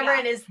 Kirk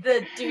Cameron is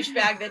the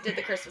douchebag that did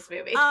the Christmas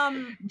movie.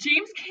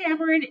 James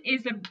Cameron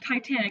is a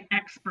Titanic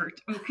expert,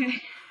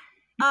 okay?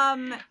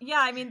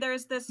 I mean,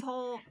 there's this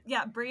whole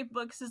Brave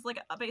Books is like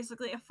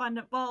basically a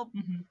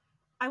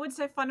I would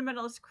say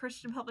fundamentalist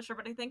Christian publisher,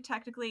 but I think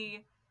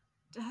technically,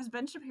 has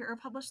Ben Shapiro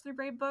published through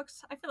Brave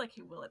Books? I feel like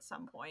he will at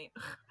some point.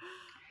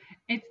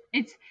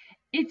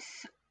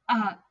 It's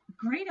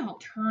great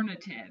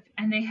alternative,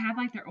 and they have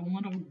like their own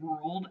little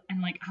world,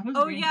 and like I was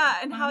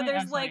and how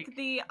there's like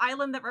the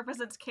island that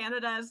represents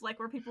Canada is like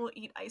where people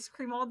eat ice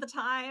cream all the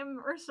time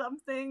or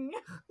something.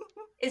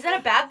 Is that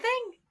a bad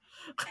thing?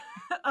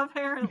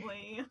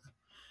 Apparently.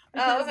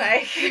 Because,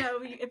 okay.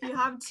 If you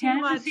have too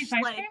much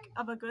like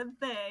of a good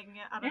thing,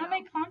 I don't know. They don't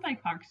make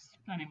Klondike parks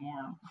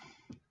anymore.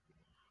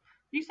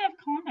 They used to have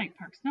Klondike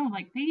parks. No,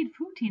 like they eat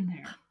poutine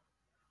there.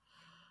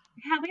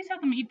 Yeah, at least have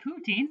them eat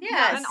poutine.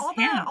 Yeah, and all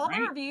the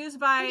reviews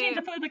by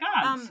the food of the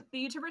gods.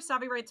 The YouTuber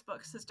Savvy Writes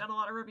Books has done a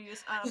lot of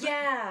reviews of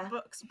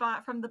books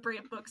from the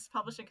Brilliant Books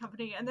publishing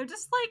company, and they're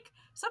just like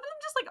some of them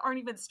just like aren't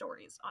even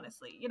stories,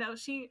 honestly.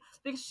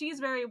 Because she's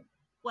very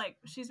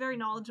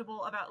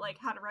knowledgeable about like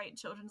how to write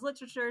children's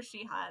literature.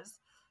 She has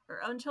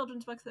her own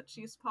children's books that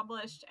she's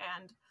published,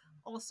 and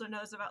also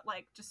knows about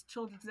like just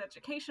children's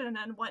education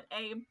and what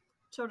a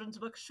children's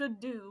book should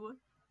do,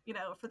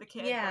 for the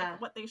kid, like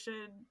what they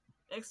should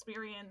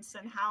experience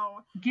and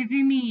how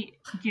giving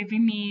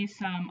me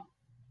some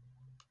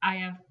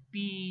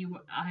IFLP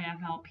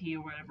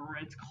or whatever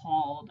it's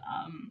called,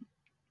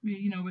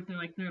 with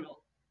their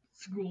little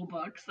school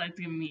books. That's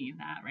giving me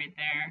that right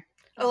there.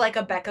 Oh, like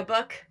a Becca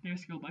book? Their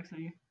school books,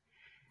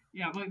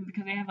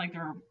 because they have like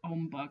their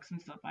own books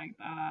and stuff like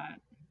that.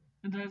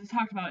 There's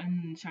talked about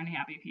in Shiny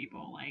Happy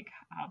People, like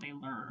how they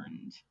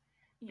learned.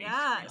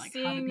 Yeah, like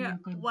seeing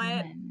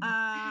what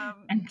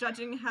and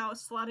judging how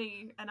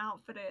slutty an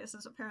outfit is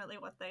apparently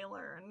what they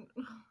learn.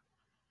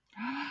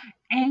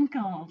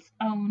 Ankles.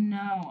 Oh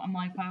no. I'm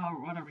like, wow,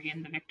 what are we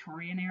in the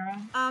Victorian era?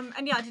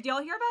 And yeah, did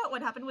y'all hear about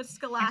what happened with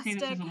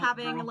Scholastic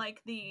having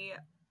like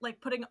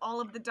putting all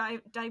of the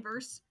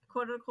diverse,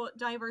 quote unquote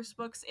diverse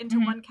books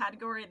into one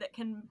category that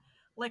can,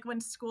 like,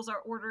 when schools are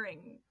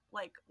ordering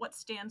like what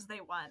stands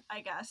they want,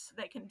 I guess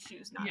they can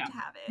choose not to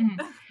have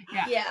it.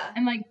 Yeah.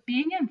 And like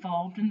being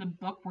involved in the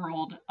book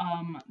world,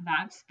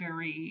 it's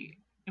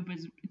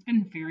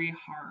been very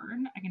hard.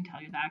 I can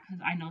tell you that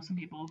because I know some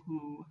people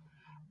who,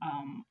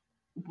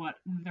 what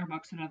their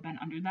books would have been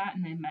under that,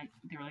 and they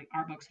were like,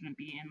 our books wouldn't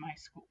be in my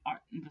school,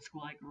 in the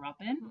school I grew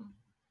up in,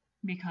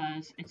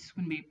 because it's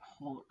going to be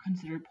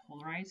considered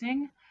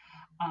polarizing.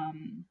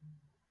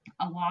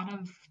 A lot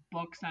of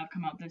books that have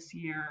come out this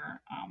year,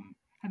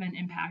 have been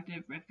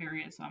impacted with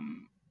various,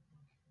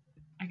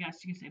 I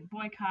guess you can say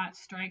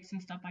boycotts, strikes,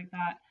 and stuff like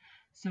that.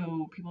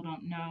 So people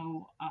don't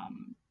know,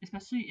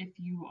 especially if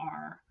you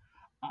are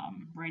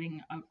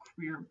writing a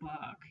queer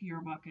book,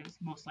 your book is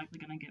most likely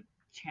going to get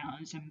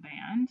challenged and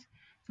banned.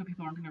 So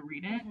people aren't going to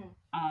read it.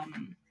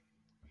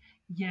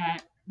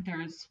 Yet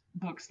there's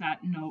books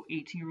that no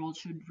 18-year-old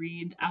should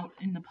read out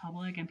in the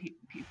public, and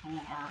people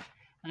are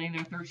letting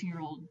their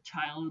 13-year-old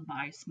child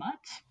buy smut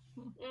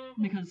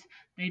because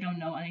they don't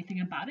know anything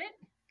about it.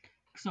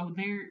 So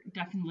they're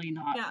definitely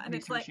not. Yeah, and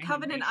it's like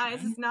Covenant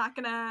Eyes is not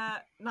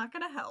gonna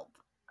help.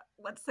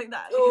 Let's say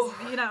that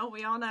because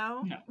we all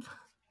know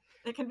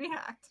it can be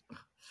hacked.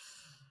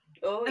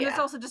 Oh, and it's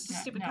also just a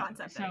stupid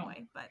concept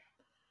anyway. But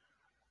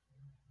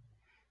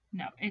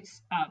no,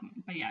 it's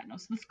but yeah, no.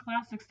 So this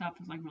classic stuff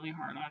is like really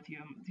hard on a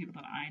few people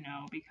that I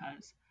know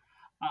because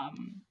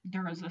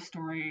there was a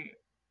story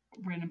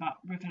written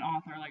with an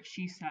author. Like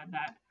she said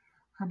that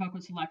her book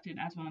was selected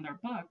as one of their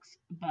books,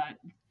 but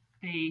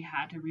they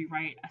had to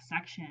rewrite a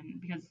section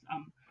because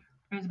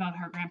it was about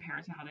her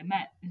grandparents and how they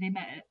met. They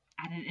met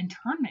at an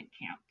internment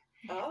camp,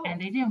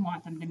 and they didn't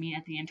want them to meet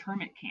at the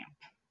internment camp.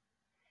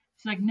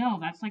 She's like, no,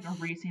 that's like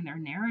erasing their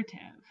narrative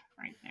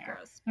right there.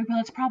 Like, well,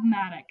 it's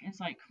problematic. It's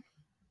like,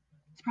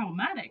 it's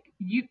problematic.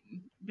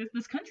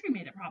 This country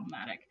made it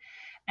problematic,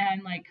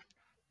 and like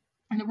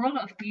in the world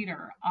of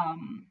theater,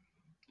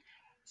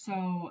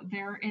 so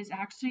there is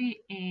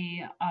actually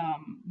a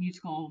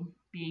musical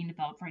being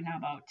developed right now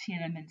about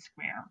Tiananmen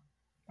Square.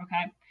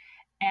 Okay,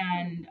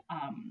 and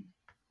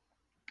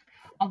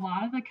a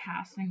lot of the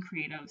cast and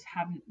creatives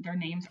their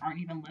names aren't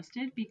even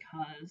listed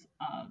because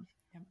of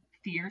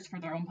fears for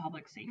their own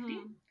public safety.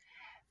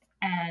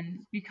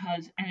 And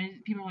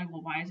people are like,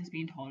 well, why is this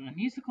being told in a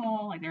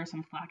musical? Like, there's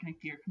some flack in the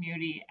theater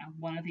community, and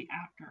one of the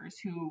actors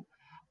who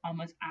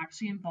was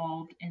actually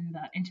involved in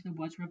the Into the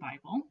Woods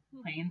revival,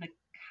 playing the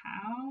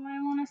cow,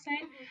 I want to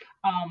say,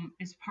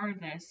 is part of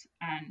this,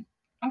 and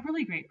a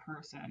really great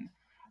person.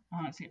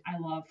 Honestly, I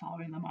love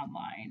following them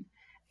online.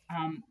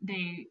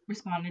 They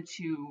responded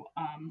to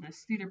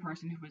this theater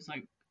person who was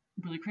like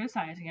really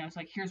criticizing it. I was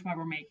like, here's why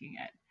we're making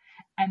it.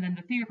 And then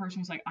the theater person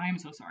was like, I am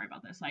so sorry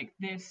about this. Like,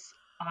 this,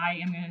 I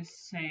am going to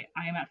say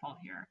I am at fault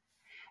here.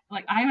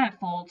 Like, I am at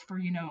fault for,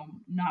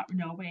 not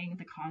knowing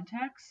the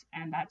context,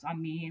 and that's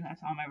on me, and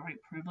that's on my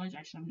white privilege.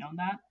 I should have known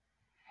that.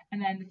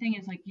 And then the thing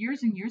is, like,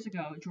 years and years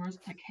ago, George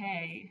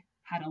Takei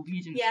had a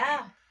Legion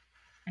strike.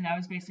 And that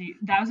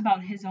was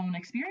about his own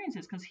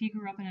experiences, because he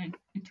grew up in an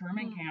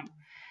internment camp,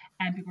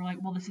 and people were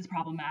like, well, this is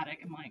problematic.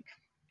 I'm like,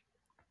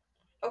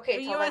 okay,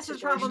 the U.S.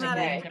 is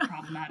problematic.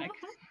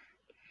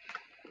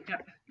 Yeah,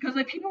 because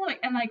like people like,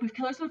 and like with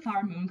Killers of the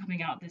Flower Moon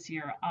coming out this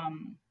year,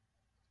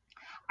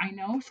 I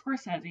know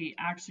Scorsese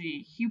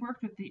actually, he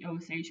worked with the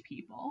Osage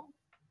people,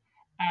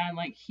 and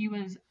like he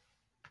was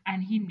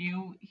And he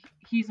knew,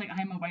 he's like,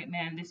 I'm a white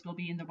man, this will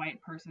be in the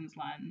white person's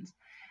lens.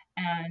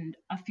 And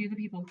a few of the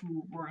people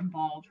who were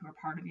involved, who are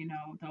part of,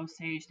 the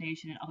Osage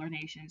Nation and other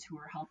nations who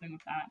were helping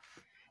with that,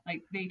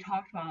 like, they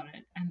talked about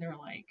it, and they're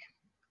like,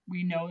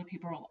 we know that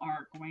people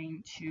are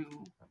going to,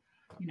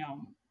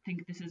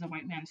 think this is a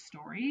white man's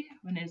story,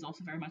 when it is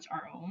also very much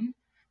our own.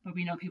 But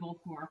we know people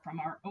who are from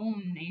our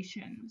own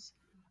nations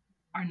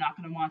are not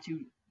going to want to,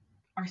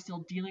 are still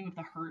dealing with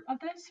the hurt of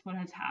this, what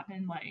has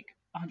happened, like,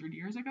 100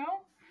 years ago.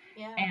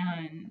 Yeah.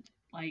 And,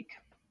 like,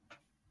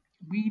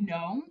 we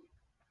know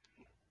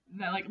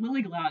that, like,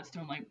 Lily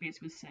Gladstone, like,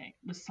 basically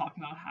was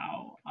talking about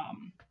how,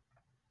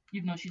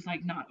 even though she's,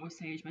 like, not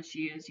Osage, but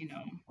she is,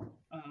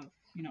 of,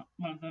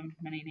 one of the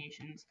many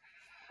nations.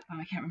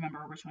 I can't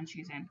remember which one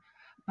she's in.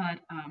 But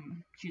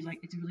she's like,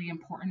 it's really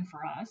important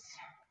for us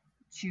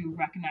to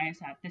recognize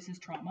that this is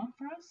trauma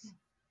for us,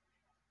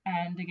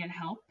 and to get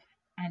help,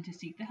 and to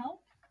seek the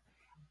help.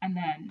 And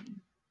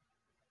then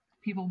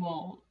people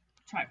will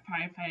try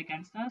to fight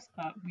against us,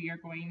 but we are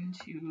going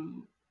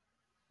to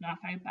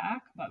not fight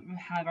back, but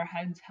have our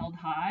heads held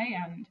high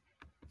and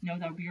know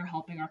that we are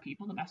helping our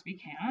people the best we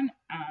can.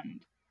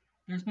 And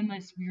there's been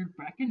this weird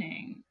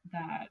reckoning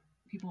that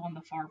people on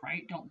the far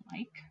right don't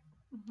like,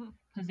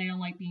 because they don't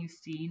like being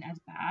seen as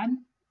bad.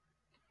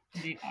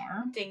 They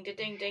are. Ding, ding,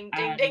 ding, ding,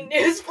 ding, ding,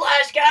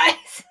 newsflash,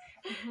 guys!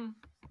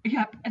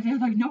 Yep, and they're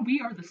like, no,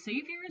 we are the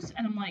saviors.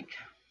 And I'm like,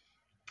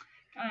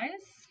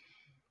 guys,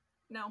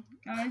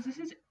 this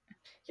is...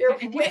 You're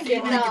if wicked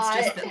you feel not.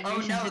 It's just that,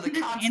 oh no, the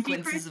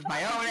consequences of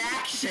my own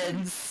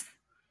actions.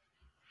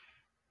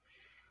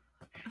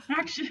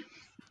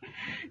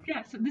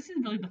 Yeah, so this is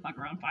really the fuck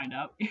around find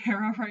out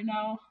era right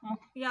now.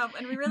 Yeah,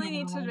 and we really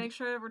need to make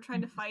sure we're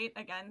trying to fight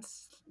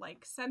against,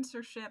 like,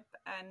 censorship,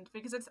 and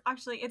because it's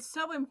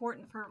so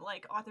important for,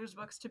 like, authors'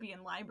 books to be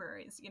in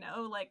libraries,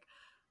 like,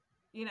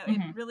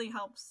 it really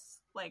helps,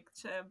 like,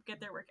 to get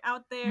their work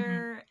out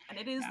there, and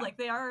it is, like,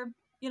 they are,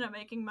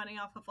 making money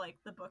off of, like,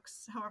 the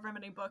books, however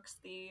many books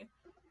the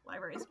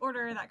libraries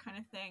order, that kind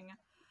of thing.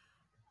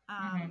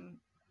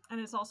 And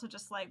it's also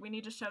just, like, we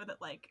need to show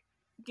that, like,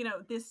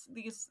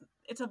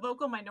 it's a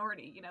vocal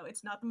minority,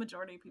 it's not the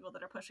majority of people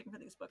that are pushing for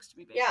these books to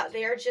be banned. Yeah,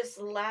 they are just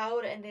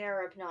loud and they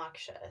are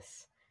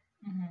obnoxious.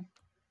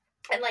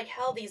 And, like,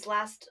 hell, these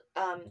last,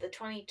 the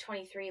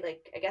 2023,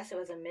 like, I guess it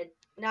was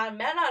not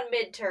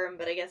midterm,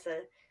 but I guess a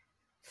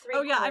 3/4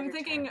 Oh yeah, I'm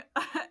thinking,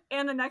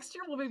 Anna, next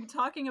year we'll be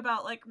talking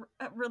about, like,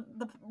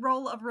 the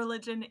role of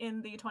religion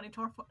in the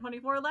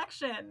 2024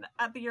 election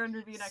at the Year in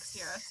Review next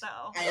year, so.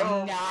 I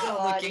am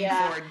not looking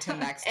forward to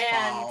next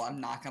fall,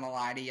 I'm not gonna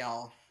lie to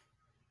y'all.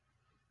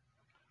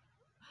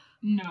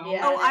 No.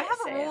 Yeah, I have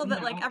a rule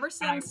that, like, ever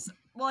since,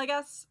 I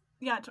guess,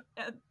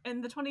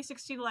 in the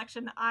 2016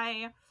 election,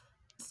 I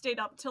stayed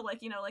up till,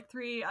 like,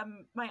 3,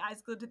 my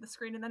eyes glued to the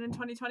screen, and then in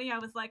 2020, I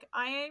was like,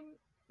 I'm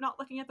not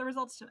looking at the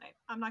results tonight.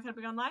 I'm not gonna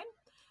be online.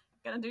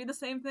 Gonna do the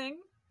same thing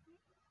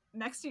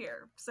next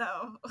year,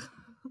 so.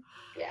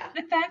 Yeah.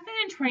 The fact that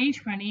in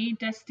 2020,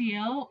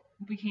 Destiel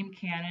became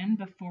canon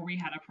before we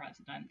had a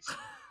president.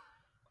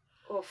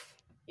 Oof.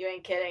 You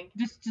ain't kidding.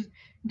 Just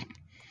Didn't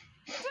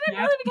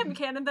really become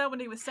canon, though, when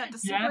he was sent to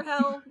Super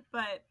Hell,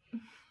 but...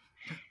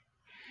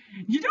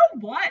 You know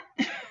what?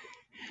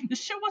 The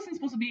show wasn't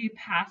supposed to be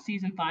past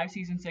season 5,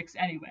 season 6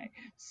 anyway.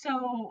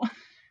 So...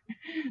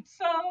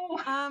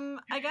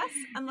 I guess,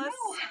 unless,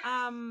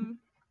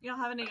 y'all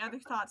have any other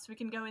thoughts, we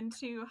can go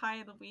into High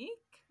of the Week.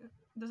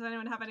 Does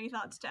anyone have any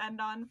thoughts to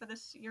end on for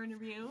this Year in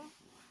Review?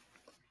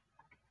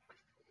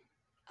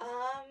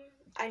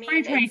 I mean,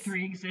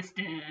 2023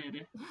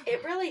 existed.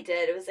 It really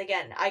did. It was,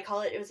 again,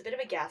 it was a bit of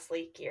a gas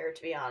leak year,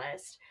 to be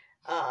honest.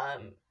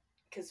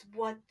 Because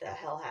what the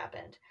hell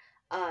happened?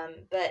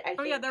 But I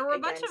think, there were a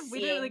bunch of,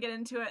 we didn't really get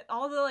into it,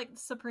 all the, like,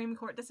 Supreme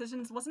Court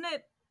decisions, wasn't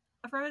it?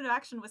 Affirmative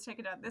action was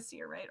taken out this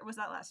year, right? Or was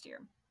that last year?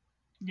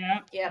 Yeah.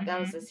 Yeah, that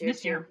was this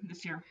year.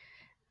 This year.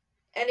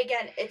 And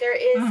again, there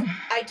is,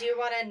 I do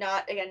want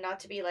to not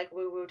to be like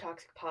woo-woo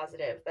toxic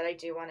positive, but I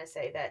do want to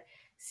say that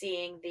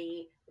seeing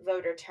the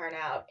voter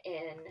turnout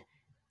in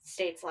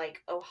states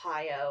like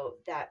Ohio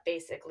that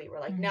basically were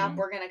like, nah,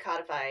 we're going to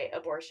codify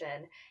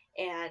abortion,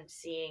 and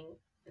seeing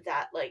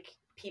that, like,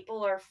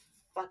 people are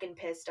fucking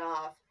pissed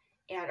off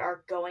and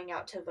are going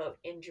out to vote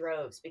in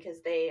droves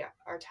because they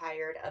are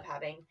tired of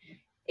having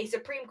a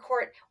Supreme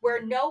Court where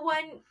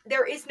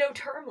there is no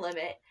term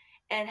limit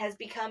and has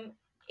become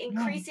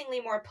increasingly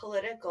more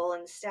political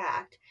and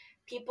stacked.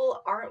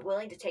 People aren't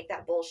willing to take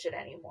that bullshit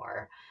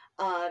anymore.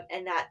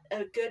 And that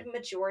a good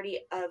majority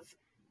of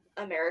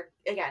America,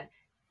 again,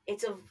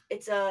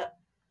 it's a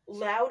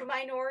loud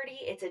minority,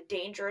 it's a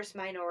dangerous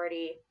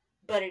minority,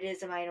 but it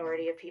is a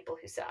minority of people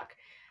who suck.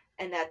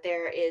 And that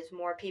there is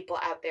more people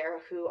out there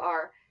who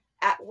are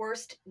at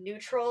worst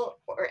neutral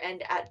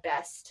and at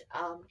best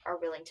are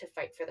willing to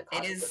fight for the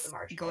causes of the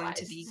marginalized. Going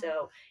to be...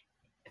 So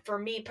for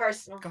me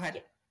personally, go ahead.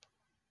 Yeah.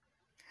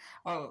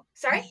 Oh,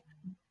 sorry.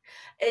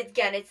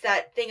 Again, it's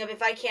that thing of,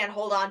 if I can't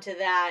hold on to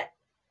that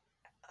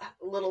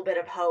little bit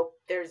of hope,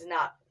 there's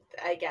not.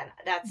 Again,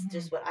 that's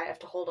just what I have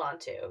to hold on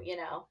to,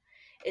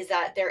 is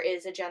that there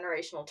is a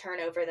generational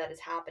turnover that is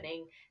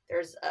happening.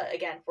 There's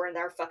again, we're in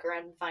our fuck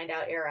around and find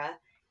out era,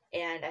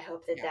 and I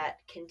hope that that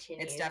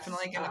continues. It's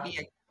definitely going to be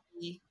a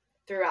key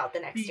throughout the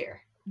next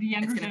year. The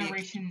younger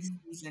generation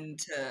season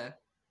to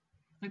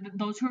like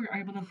those who are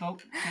able to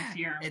vote next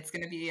year. It's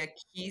going to be a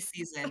key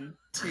season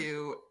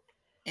to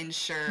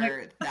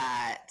ensure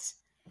that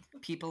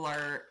people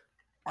are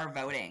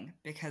voting,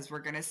 because we're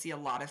going to see a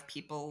lot of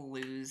people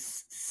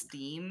lose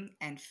steam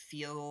and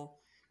feel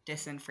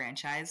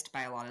disenfranchised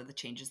by a lot of the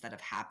changes that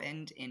have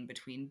happened in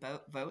between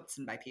votes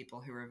and by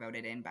people who were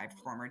voted in by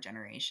former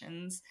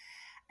generations.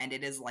 And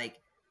it is like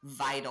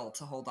vital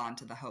to hold on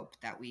to the hope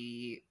that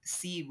we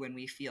see when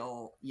we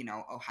feel, you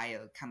know,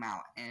 Ohio come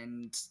out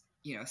and,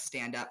 you know,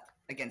 stand up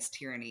against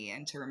tyranny,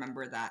 and to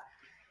remember that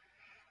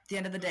at the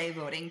end of the day,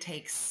 voting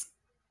takes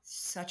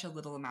such a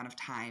little amount of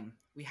time.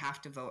 We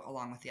have to vote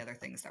along with the other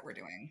things that we're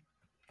doing.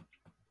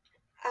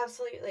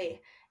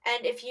 Absolutely.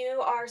 And if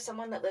you are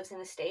someone that lives in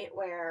a state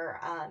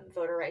where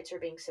voter rights are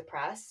being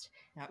suppressed,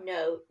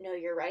 know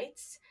your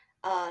rights,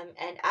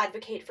 and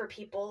advocate for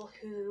people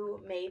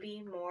who may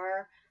be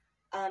more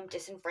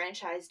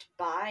disenfranchised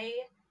by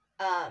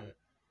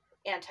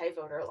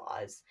anti-voter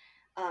laws.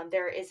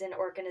 There is an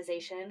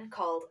organization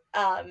called,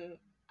 I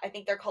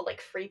think they're called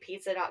like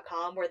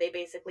freepizza.com, where they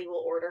basically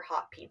will order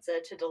hot pizza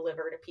to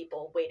deliver to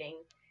people waiting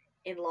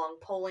in long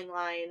polling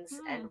lines,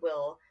 and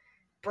will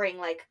bring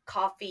like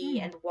coffee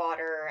and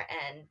water,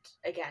 and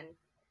again,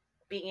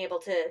 being able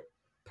to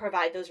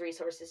provide those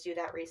resources, do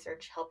that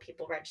research, help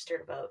people register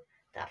to vote,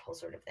 that whole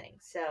sort of thing.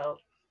 So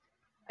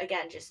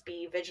again, just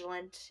be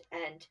vigilant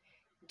and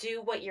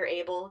do what you're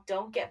able.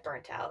 Don't get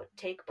burnt out.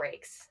 Take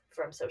breaks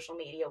from social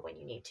media when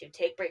you need to.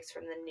 Take breaks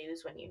from the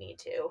news when you need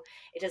to.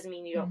 It doesn't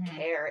mean you don't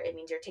care. It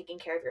means you're taking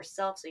care of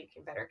yourself so you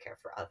can better care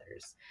for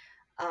others.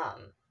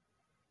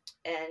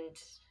 And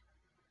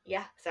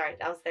yeah, sorry,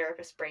 that was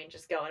therapist brain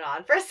just going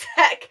on for a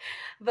sec.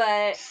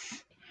 But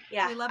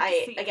yeah,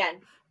 again.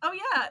 Oh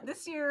yeah,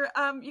 this year,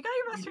 you got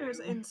your master's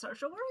in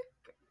social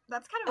work.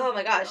 That's kind of oh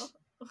my gosh.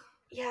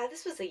 Yeah,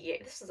 this was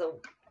a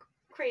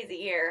crazy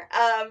year.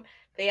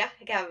 But yeah,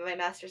 I got my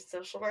master's in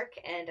social work,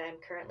 and I'm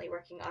currently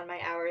working on my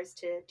hours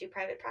to do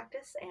private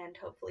practice and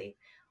hopefully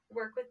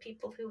work with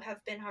people who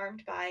have been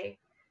harmed by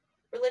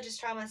religious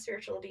trauma,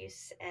 spiritual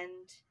abuse, and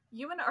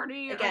you and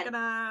Artie are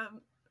gonna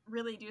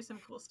really do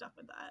some cool stuff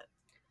with that.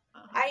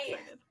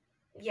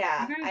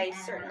 I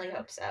certainly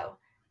hope so.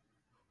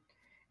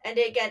 And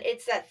again,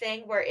 it's that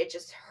thing where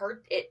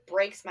it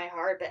breaks my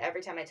heart, but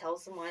every time I tell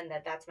someone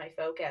that that's my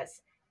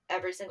focus,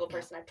 every single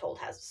person I've told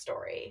has a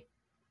story.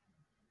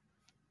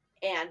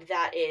 And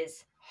that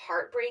is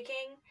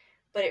heartbreaking,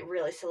 but it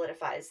really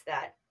solidifies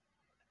that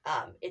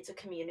it's a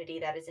community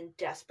that is in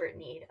desperate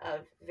need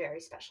of very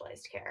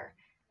specialized care.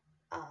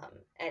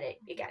 And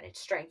it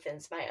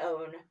strengthens my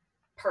own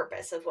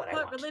purpose of what I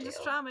want to do. Put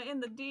religious trauma in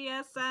the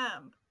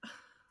DSM.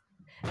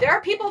 There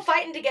are people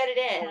fighting to get it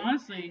in.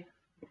 Honestly.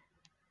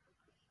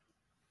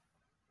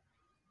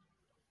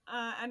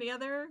 Any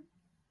other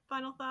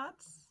final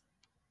thoughts?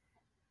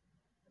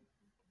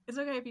 It's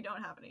okay if you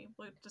don't have any.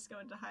 We'll just go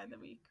into high of the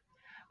week.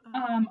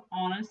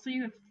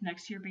 Honestly, with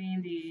next year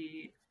being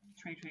the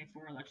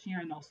 2024 election year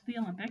and also the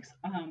Olympics,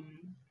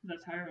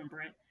 that's how I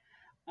remember it.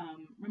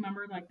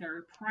 Remember, like, there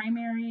are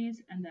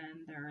primaries and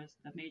then there's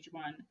the major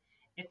one.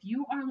 If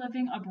you are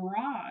living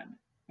abroad,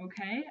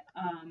 okay,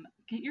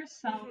 get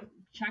yourself,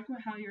 check with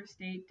how your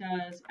state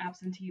does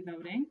absentee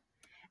voting,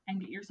 and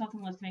get yourself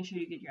on the list to make sure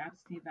you get your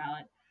absentee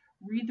ballot.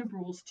 Read the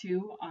rules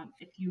too.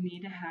 If you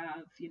need to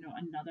have,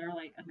 another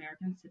like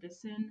American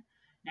citizen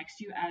next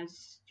to you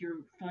as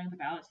you're filling the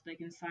ballot so they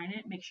can sign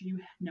it, make sure you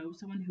know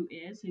someone who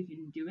is so you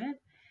can do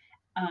it.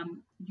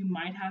 You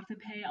might have to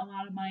pay a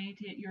lot of money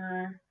to get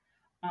your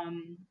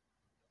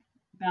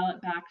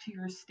ballot back to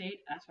your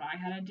state. That's what I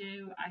had to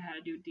do. I had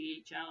to do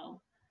DHL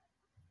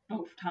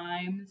both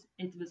times.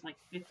 It was like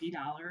 $50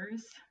 in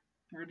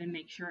order to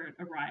make sure it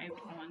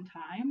arrived on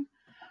time.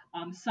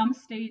 Some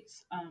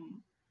states,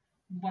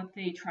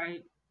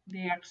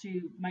 they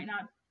actually might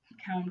not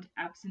count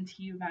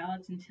absentee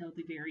ballots until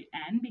the very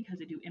end, because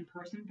they do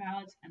in-person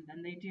ballots, and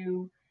then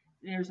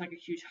there's like a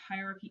huge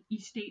hierarchy.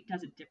 Each state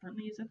does it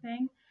differently is a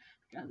thing,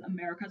 because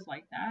America's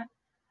like that.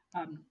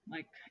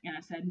 Like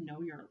Anna said,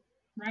 know your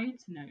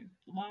rights, know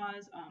the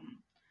laws.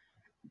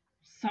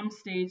 Some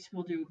states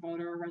will do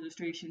voter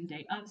registration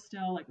day of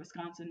still, like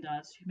Wisconsin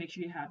does, to make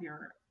sure you have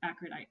your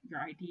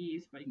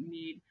IDs, but you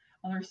need.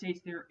 Other states,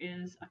 there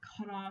is a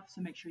cutoff,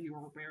 so make sure you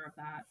are aware of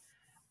that.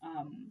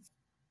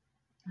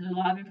 There's a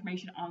lot of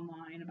information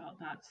online about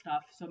that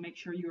stuff, so make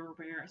sure you're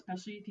aware,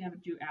 especially if you have to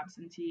do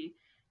absentee.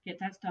 Get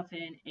that stuff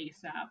in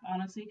ASAP,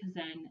 honestly,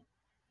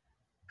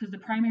 because the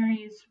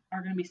primaries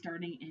are going to be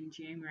starting in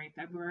January,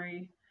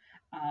 February.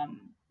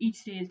 Each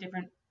state is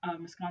different.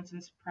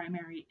 Wisconsin's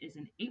primary is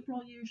in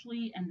April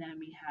usually, and then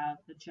we have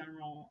the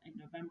general in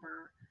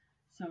November.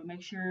 So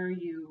make sure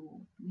you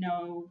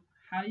know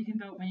how you can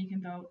vote, when you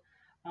can vote.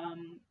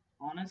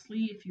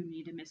 Honestly, if you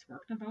need to miss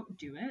work to vote,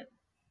 do it.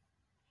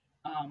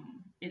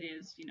 It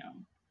is,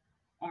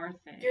 our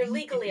thing. You're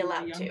legally if you're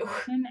allowed a young to.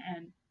 person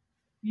and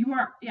you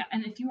are, yeah,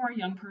 and if you are a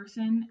young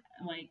person,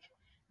 like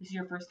this is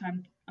your first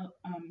time,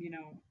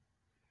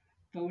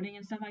 voting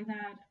and stuff like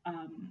that,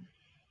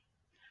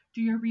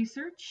 do your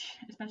research,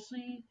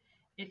 especially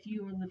if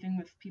you are living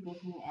with people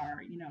who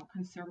are,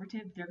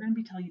 conservative. They're going to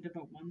be telling you to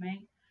vote one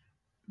way.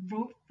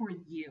 Vote for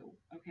you,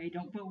 okay?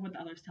 Don't vote what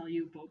others tell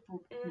you. Vote for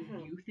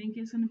who you think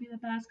is going to be the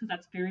best, because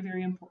that's very,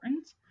 very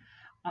important.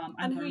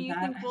 And who you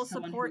think will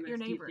support your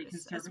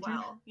neighbors as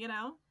well,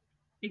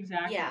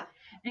 Exactly. Yeah.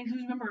 And because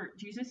remember,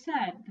 Jesus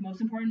said the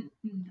most important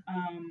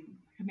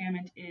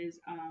commandment is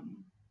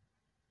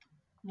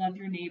love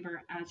your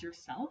neighbor as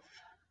yourself.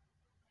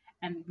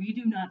 And we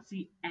do not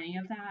see any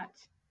of that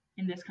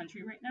in this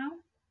country right now,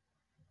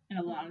 in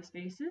a lot of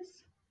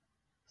spaces.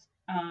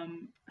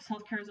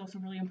 Self-care is also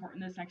really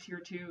important this next year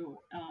too.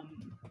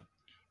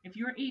 If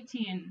you're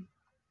 18,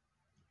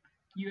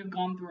 you have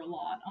gone through a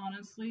lot,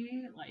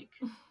 honestly. Like,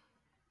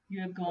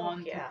 you have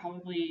gone through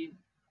probably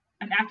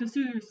an active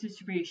suicide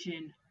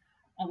situation,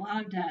 a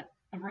lot of debt,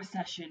 a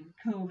recession,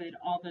 COVID,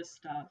 all this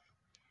stuff.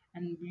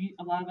 And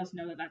a lot of us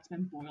know that that's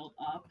been boiled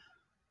up.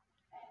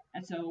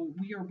 And so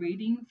we are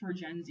waiting for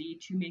Gen Z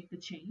to make the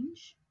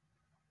change,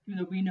 even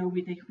though we know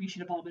we think we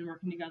should have all been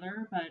working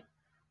together. But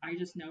I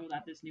just know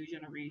that this new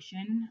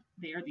generation,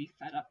 they are the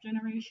fed up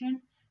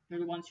generation. They're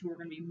the ones who are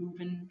going to be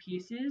moving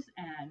pieces,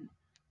 and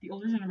the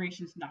older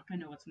generation is not going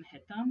to know what's going to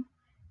hit them.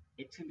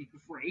 It's going to be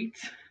great.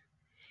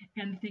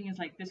 And the thing is,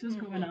 like, this was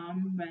going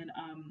on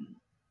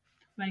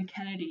when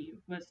Kennedy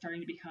was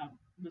starting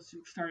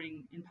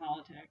in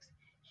politics.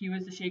 He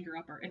was the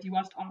shaker-upper. If you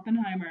watched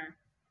Oppenheimer,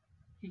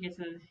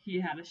 he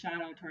had a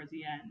shout out towards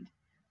the end.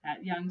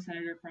 That young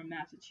senator from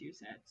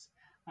Massachusetts,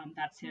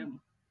 that's him.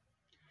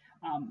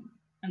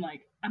 And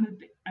like I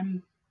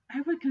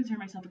would consider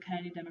myself a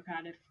Kennedy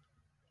Democrat if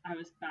I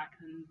was back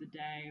in the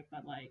day,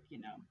 but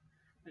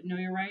but know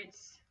your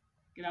rights,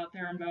 get out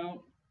there and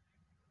vote.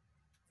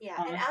 Yeah,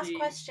 Honestly, and ask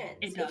questions.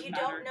 It does if you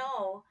matter. don't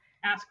know,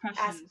 ask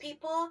questions. Ask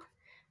people.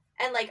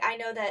 And I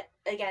know that,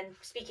 again,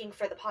 speaking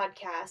for the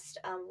podcast,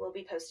 we'll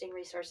be posting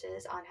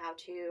resources on how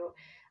to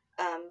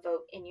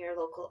vote in your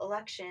local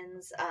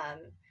elections.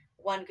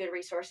 One good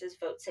resource is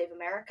Vote Save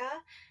America,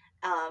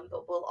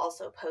 but we'll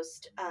also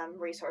post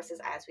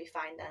resources as we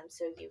find them,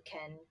 so you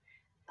can,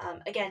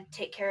 again,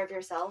 take care of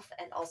yourself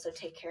and also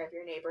take care of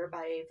your neighbor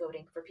by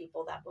voting for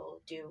people that will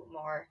do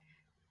more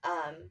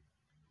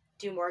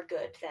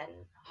good than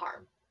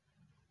harm.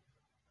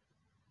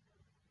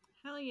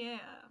 Hell yeah.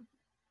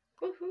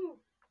 Woohoo.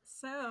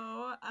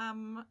 So,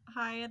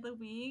 high of the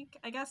week.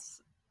 I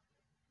guess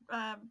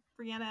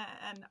Briana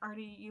and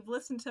Artie, you've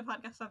listened to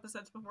podcast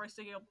episodes before,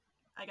 so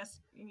I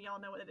guess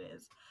y'all know what it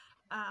is.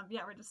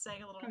 We're just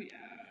saying a little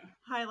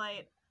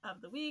highlight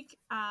of the week.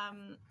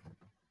 Anna,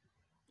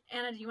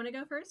 do you want to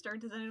go first, or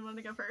does anyone want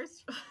to go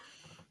first?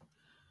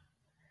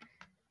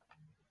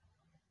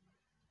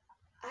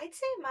 I'd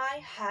say my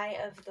high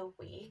of the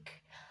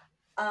week.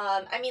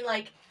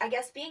 I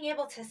guess being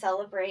able to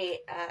celebrate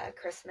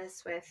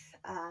Christmas with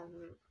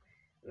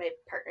my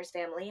partner's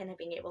family, and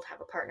being able to have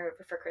a partner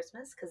over for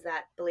Christmas, because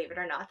that, believe it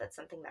or not, that's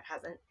something that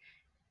hasn't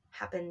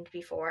happened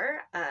before.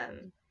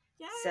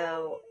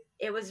 So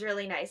it was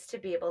really nice to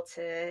be able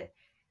to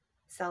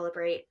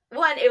celebrate.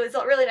 One, it was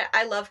really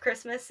I love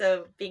Christmas,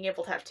 so being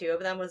able to have two of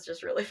them was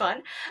just really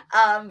fun.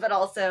 But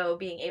also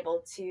being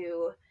able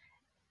to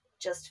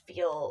just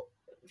feel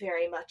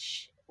very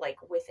much like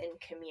within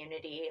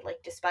community,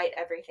 like despite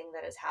everything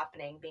that is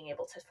happening, being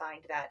able to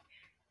find that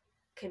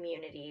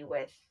community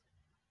with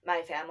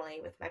my family,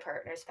 with my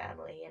partner's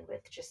family, and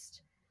with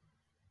just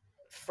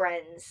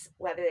friends,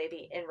 whether they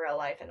be in real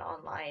life and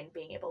online,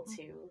 being able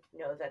to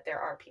know that there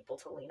are people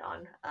to lean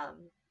on.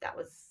 That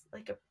was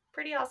like a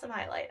pretty awesome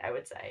highlight, I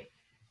would say.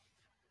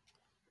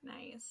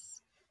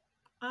 Nice.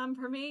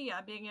 For me,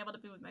 being able to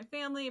be with my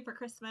family for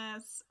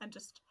Christmas, and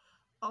just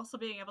also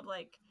being able to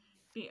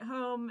be at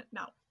home,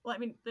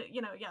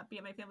 be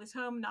at my family's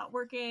home, not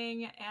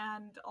working,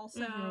 and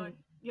also,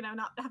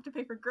 not have to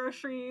pay for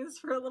groceries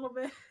for a little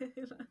bit.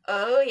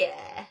 Oh,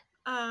 yeah.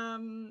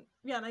 And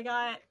I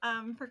got,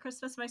 for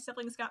Christmas, my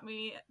siblings got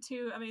me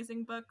 2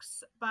 amazing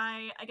books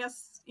by, I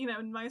guess,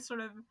 in my sort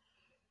of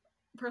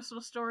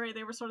personal story,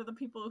 they were sort of the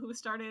people who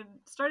started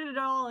it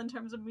all in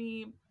terms of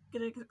me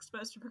getting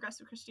exposed to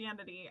progressive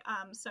Christianity.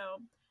 So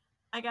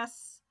I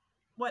guess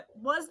what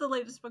was the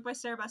latest book by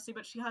Sarah Bessie,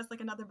 but she has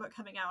another book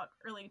coming out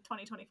early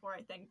 2024,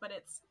 I think, but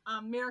it's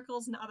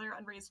Miracles and Other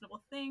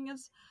Unreasonable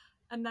Things.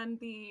 And then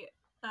the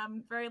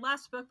very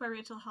last book by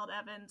Rachel Held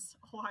Evans,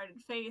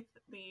 Wholehearted Faith,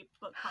 the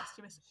book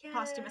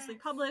posthumously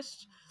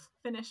published,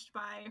 finished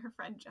by her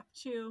friend Jeff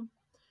Chu.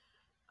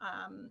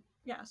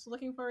 So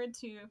looking forward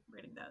to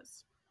reading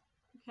those.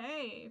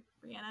 Okay,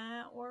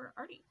 Briana or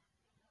Artie?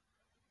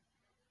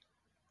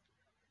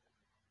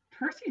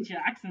 Percy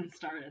Jackson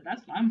started.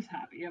 That's what I'm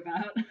happy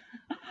about.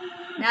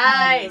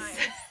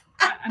 Nice.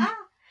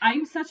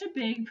 I'm such a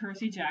big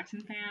Percy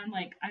Jackson fan.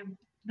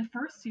 The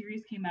first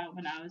series came out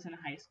when I was in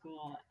high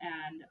school,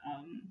 and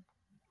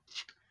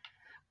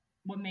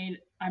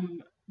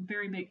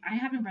very big. I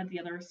haven't read the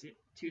other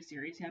two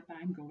series yet, but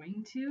I'm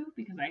going to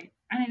because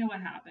I know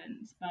what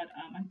happens. But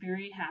I'm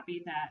very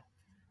happy that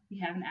we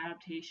have an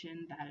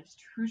adaptation that is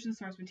true to the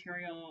source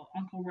material.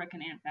 Uncle Rick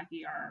and Aunt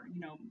Becky are,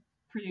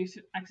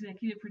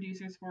 executive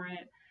producers for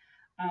it.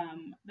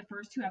 The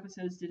first 2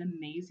 episodes did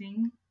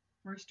amazing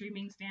for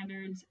streaming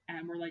standards,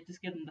 and we're like,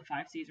 just give them the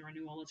 5-season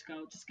renewal. Let's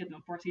go. Just give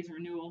them a 4-season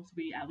renewal so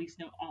we at least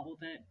know all of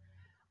it.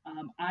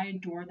 I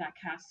adore that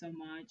cast so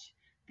much.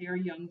 They are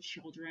young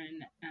children,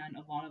 and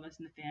a lot of us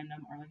in the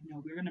fandom are like,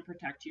 no, we're going to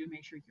protect you,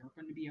 make sure you're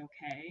going to be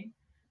okay,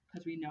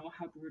 because we know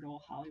how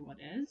brutal Hollywood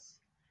is.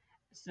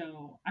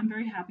 So I'm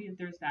very happy that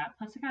there's that.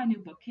 Plus, I got a new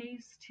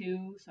bookcase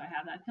too, so I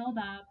have that filled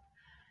up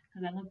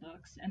because I love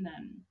books. And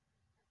then,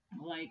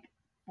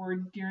 we're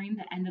during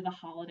the end of the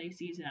holiday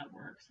season at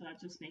work, so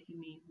that's just making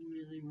me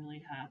really,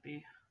 really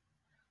happy.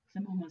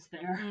 I'm almost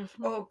there.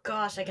 Oh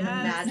gosh, I can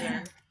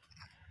imagine.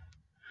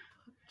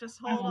 Just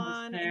hold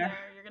on there.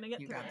 You're gonna get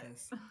through got it.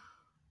 This.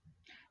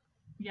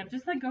 Yeah,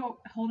 just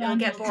hold on. It'll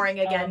get boring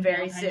again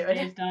very soon.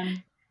 Is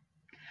done.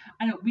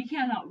 I know, we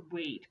cannot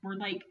wait. We're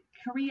like,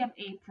 hurry up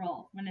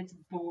April when it's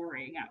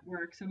boring at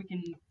work so we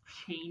can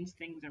change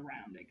things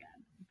around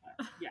again.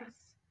 But yes.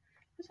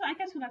 So I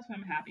guess that's what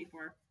I'm happy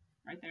for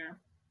right there.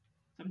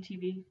 Some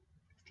TV.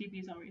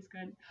 TV is always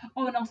good.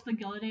 Oh, and also the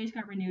Gilded Age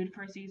got renewed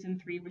for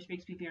season 3, which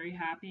makes me very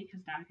happy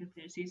because now I can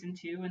finish season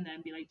 2 and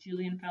then be like,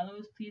 Julian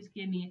Fellows, please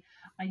give me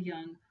a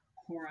young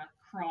Cora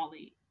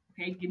Crawley.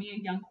 Okay, give me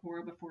a young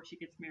Cora before she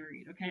gets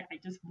married. Okay, I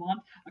just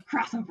want a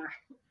crossover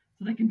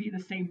so they can be in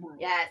the same world.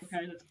 Yes.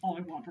 Okay, that's all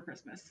I want for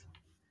Christmas.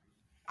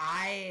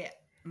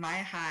 My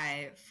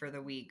high for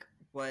the week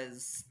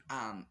was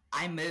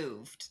I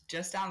moved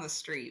just down the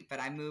street, but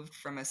I moved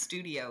from a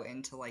studio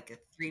into like a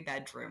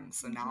 3-bedroom.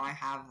 So now I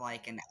have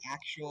like an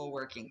actual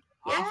working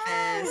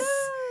office.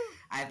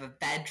 I have a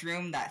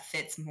bedroom that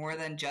fits more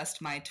than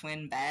just my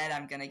twin bed.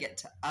 I'm gonna get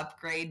to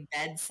upgrade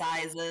bed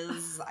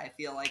sizes. I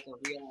feel like a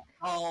real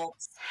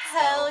adult.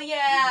 Hell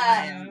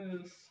yeah!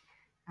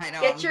 I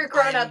know. Get your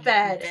grown-up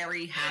bed. I'm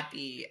very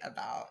happy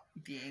about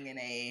being in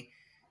a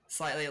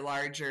slightly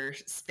larger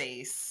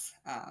space.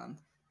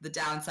 The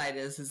downside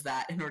is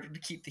that in order to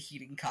keep the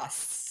heating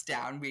costs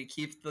down, we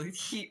keep the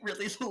heat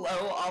really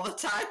low all the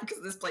time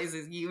because this place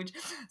is huge.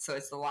 So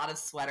it's a lot of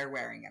sweater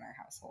wearing in our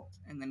household.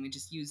 And then we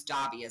just use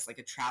Dobby as like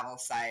a travel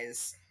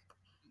size.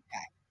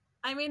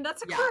 I mean,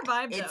 that's a cool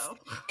vibe, though.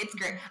 It's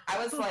great. I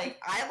was like,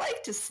 I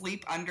like to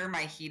sleep under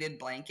my heated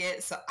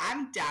blanket, so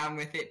I'm down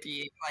with it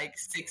being like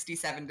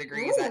 67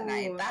 degrees at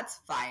night. That's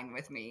fine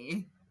with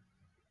me.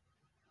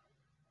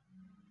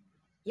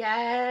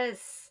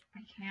 Yes. I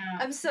can't.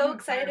 I'm so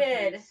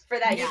excited for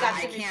that. Yeah, you got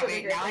I can't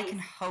wait. Now I place. can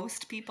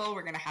host people.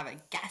 We're going to have a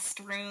guest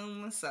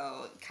room,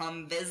 so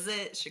come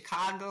visit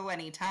Chicago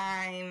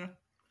anytime.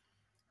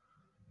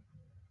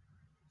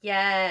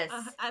 Yes.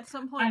 At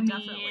some point,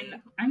 definitely.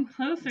 I'm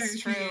closer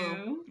it's to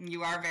true.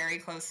 You are very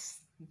close.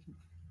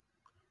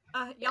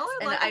 Y'all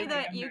are lucky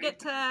that you get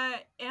to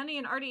Annie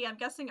and Artie. I'm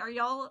guessing, are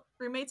y'all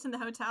roommates in the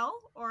hotel?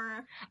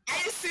 Or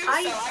I assume so.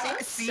 I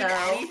haven't seen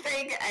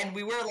anything, and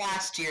we were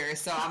last year,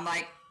 so I'm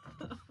like...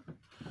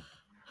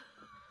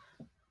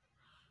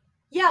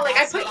 Yeah, like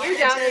I put you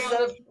down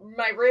as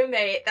my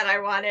roommate that I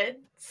wanted.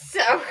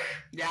 So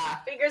yeah,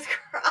 fingers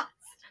crossed.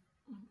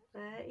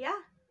 But yeah,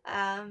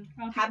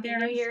 happy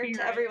New Year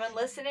to everyone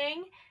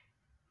listening.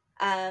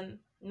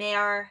 May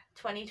our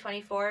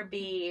 2024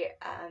 be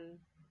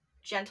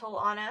gentle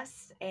on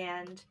us,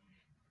 and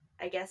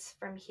I guess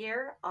from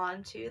here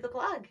on to the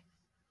plug.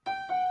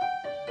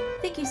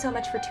 Thank you so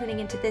much for tuning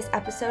into this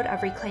episode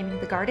of Reclaiming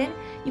the Garden.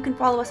 You can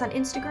follow us on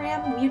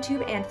Instagram,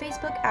 YouTube, and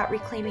Facebook at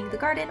Reclaiming the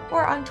Garden,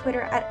 or on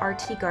Twitter at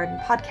RT Garden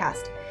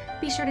Podcast.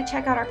 Be sure to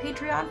check out our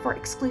Patreon for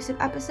exclusive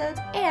episodes,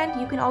 and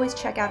you can always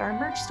check out our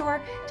merch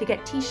store to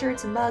get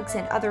t-shirts, mugs,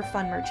 and other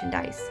fun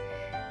merchandise.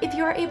 If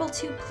you are able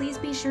to, please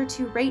be sure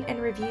to rate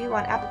and review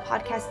on Apple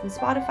Podcasts and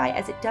Spotify,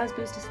 as it does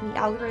boost us in the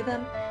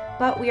algorithm.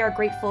 But we are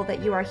grateful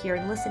that you are here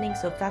and listening,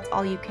 so if that's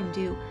all you can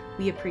do,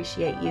 we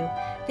appreciate you.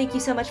 Thank you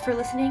so much for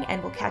listening,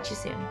 and we'll catch you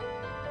soon.